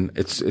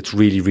 It's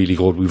really, really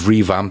good. We've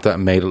revamped it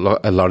and made it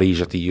a lot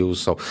easier to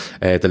use. So,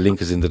 the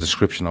link is in the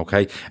description,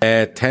 okay?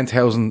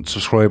 10,000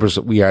 subscribers,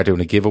 we are doing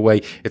a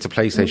giveaway. It's a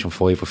PlayStation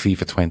 5 with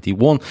FIFA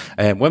 21.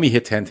 When we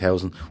hit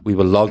 10,000, we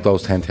will log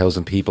those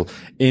 10,000 people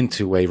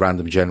into a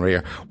random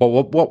generator.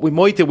 What we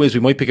might do is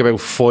we might pick about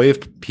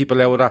 5 people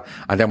out of that,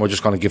 and then we're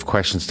just going to give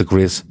questions to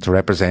Grizz to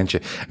represent you,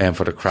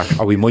 for the crack.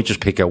 Or we might just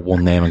pick out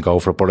one name and go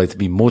for it, but it'd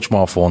be much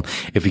more fun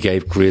if we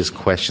gave Grizz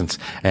questions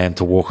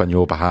to work on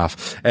your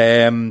behalf.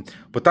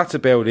 But that's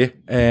about it.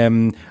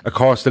 Of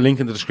course, the link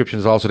in the description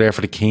is also there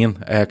for the Keane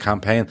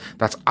campaign.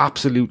 That's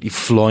absolutely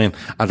flying.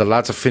 And the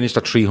lads have finished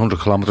at 300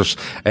 kilometres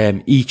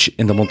each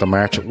in the month of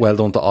March. Well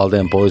done to all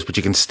them boys. But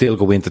you can still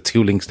go into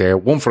 2 links there.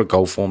 One for a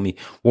GoFundMe,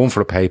 one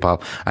for a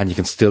PayPal. And you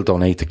can still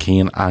donate to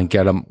Keane and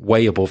get him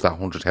way above that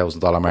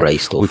 $100,000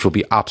 mark, which will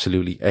be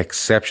absolutely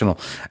exceptional.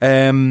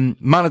 Man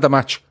of the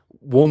match,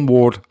 one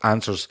word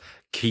answers.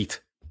 Keith.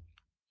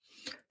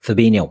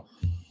 Fabinho.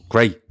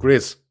 Great.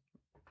 Grizz.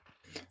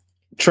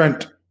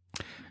 Trent.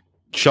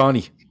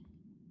 Shawnee.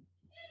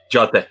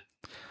 Jota.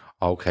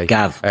 Okay.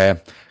 Gav.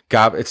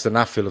 Gav, it's the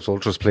Nat Phillips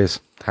Ultras, please.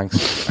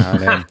 Thanks.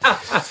 And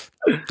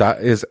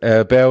that is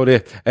about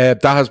it.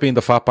 That has been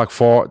the Fatback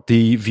 4.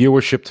 The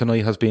viewership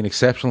tonight has been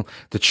exceptional.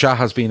 The chat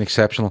has been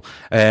exceptional.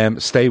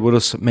 Stay with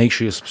us. Make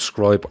sure you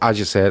subscribe.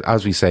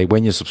 As we say,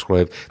 when you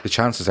subscribe, the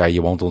chances are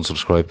you won't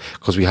unsubscribe,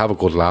 because we have a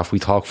good laugh. We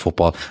talk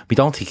football. We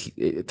don't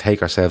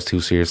take ourselves too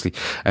seriously.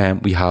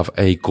 We have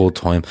a good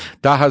time.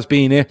 That has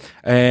been it.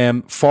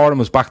 Forum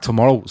is back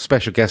tomorrow.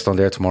 Special guest on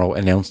there tomorrow,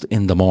 announced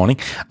in the morning.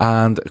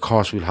 And of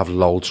course, we'll have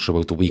loads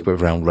throughout the week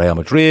around Real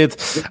Madrid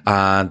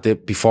and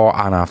before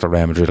and after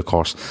Real Madrid, of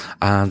course.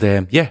 And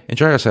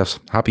enjoy yourselves.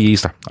 Happy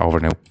Easter. Over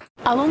now.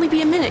 I'll only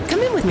be a minute. Come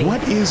in with me.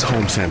 What is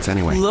HomeSense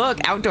anyway?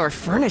 Look, outdoor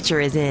furniture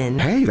is in.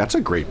 Hey, that's a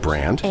great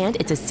brand. And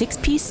it's a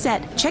 6-piece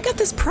set. Check out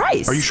this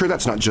price. Are you sure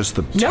that's not just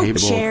the no, table?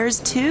 chairs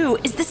too.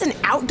 Is this an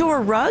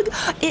outdoor rug?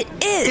 It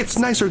is. It's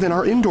nicer than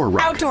our indoor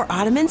rug. Outdoor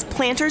ottomans,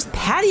 planters,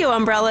 patio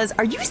umbrellas.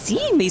 Are you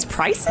seeing these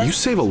prices? You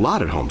save a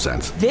lot at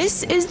HomeSense.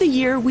 This is the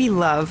year we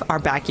love our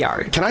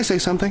backyard. Can I say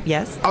something?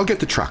 Yes. I'll get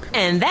the truck.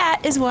 And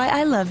that is why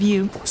I love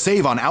you.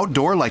 Save on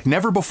outdoor like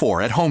never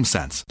before at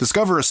HomeSense.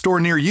 Discover a store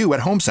near you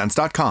at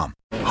HomeSense.com.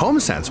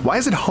 HomeSense? Why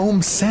is it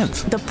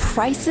HomeSense? The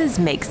prices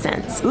make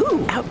sense.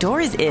 Ooh,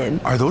 outdoor is in.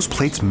 Are those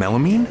plates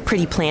melamine?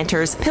 Pretty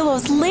planters,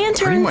 pillows,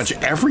 lanterns. Pretty much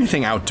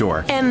everything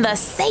outdoor. And the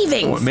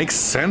savings. Well, it makes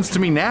sense to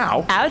me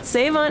now.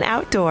 Outsave on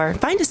outdoor.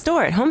 Find a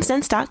store at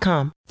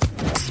HomeSense.com.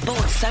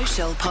 Sports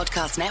Social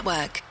Podcast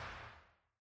Network.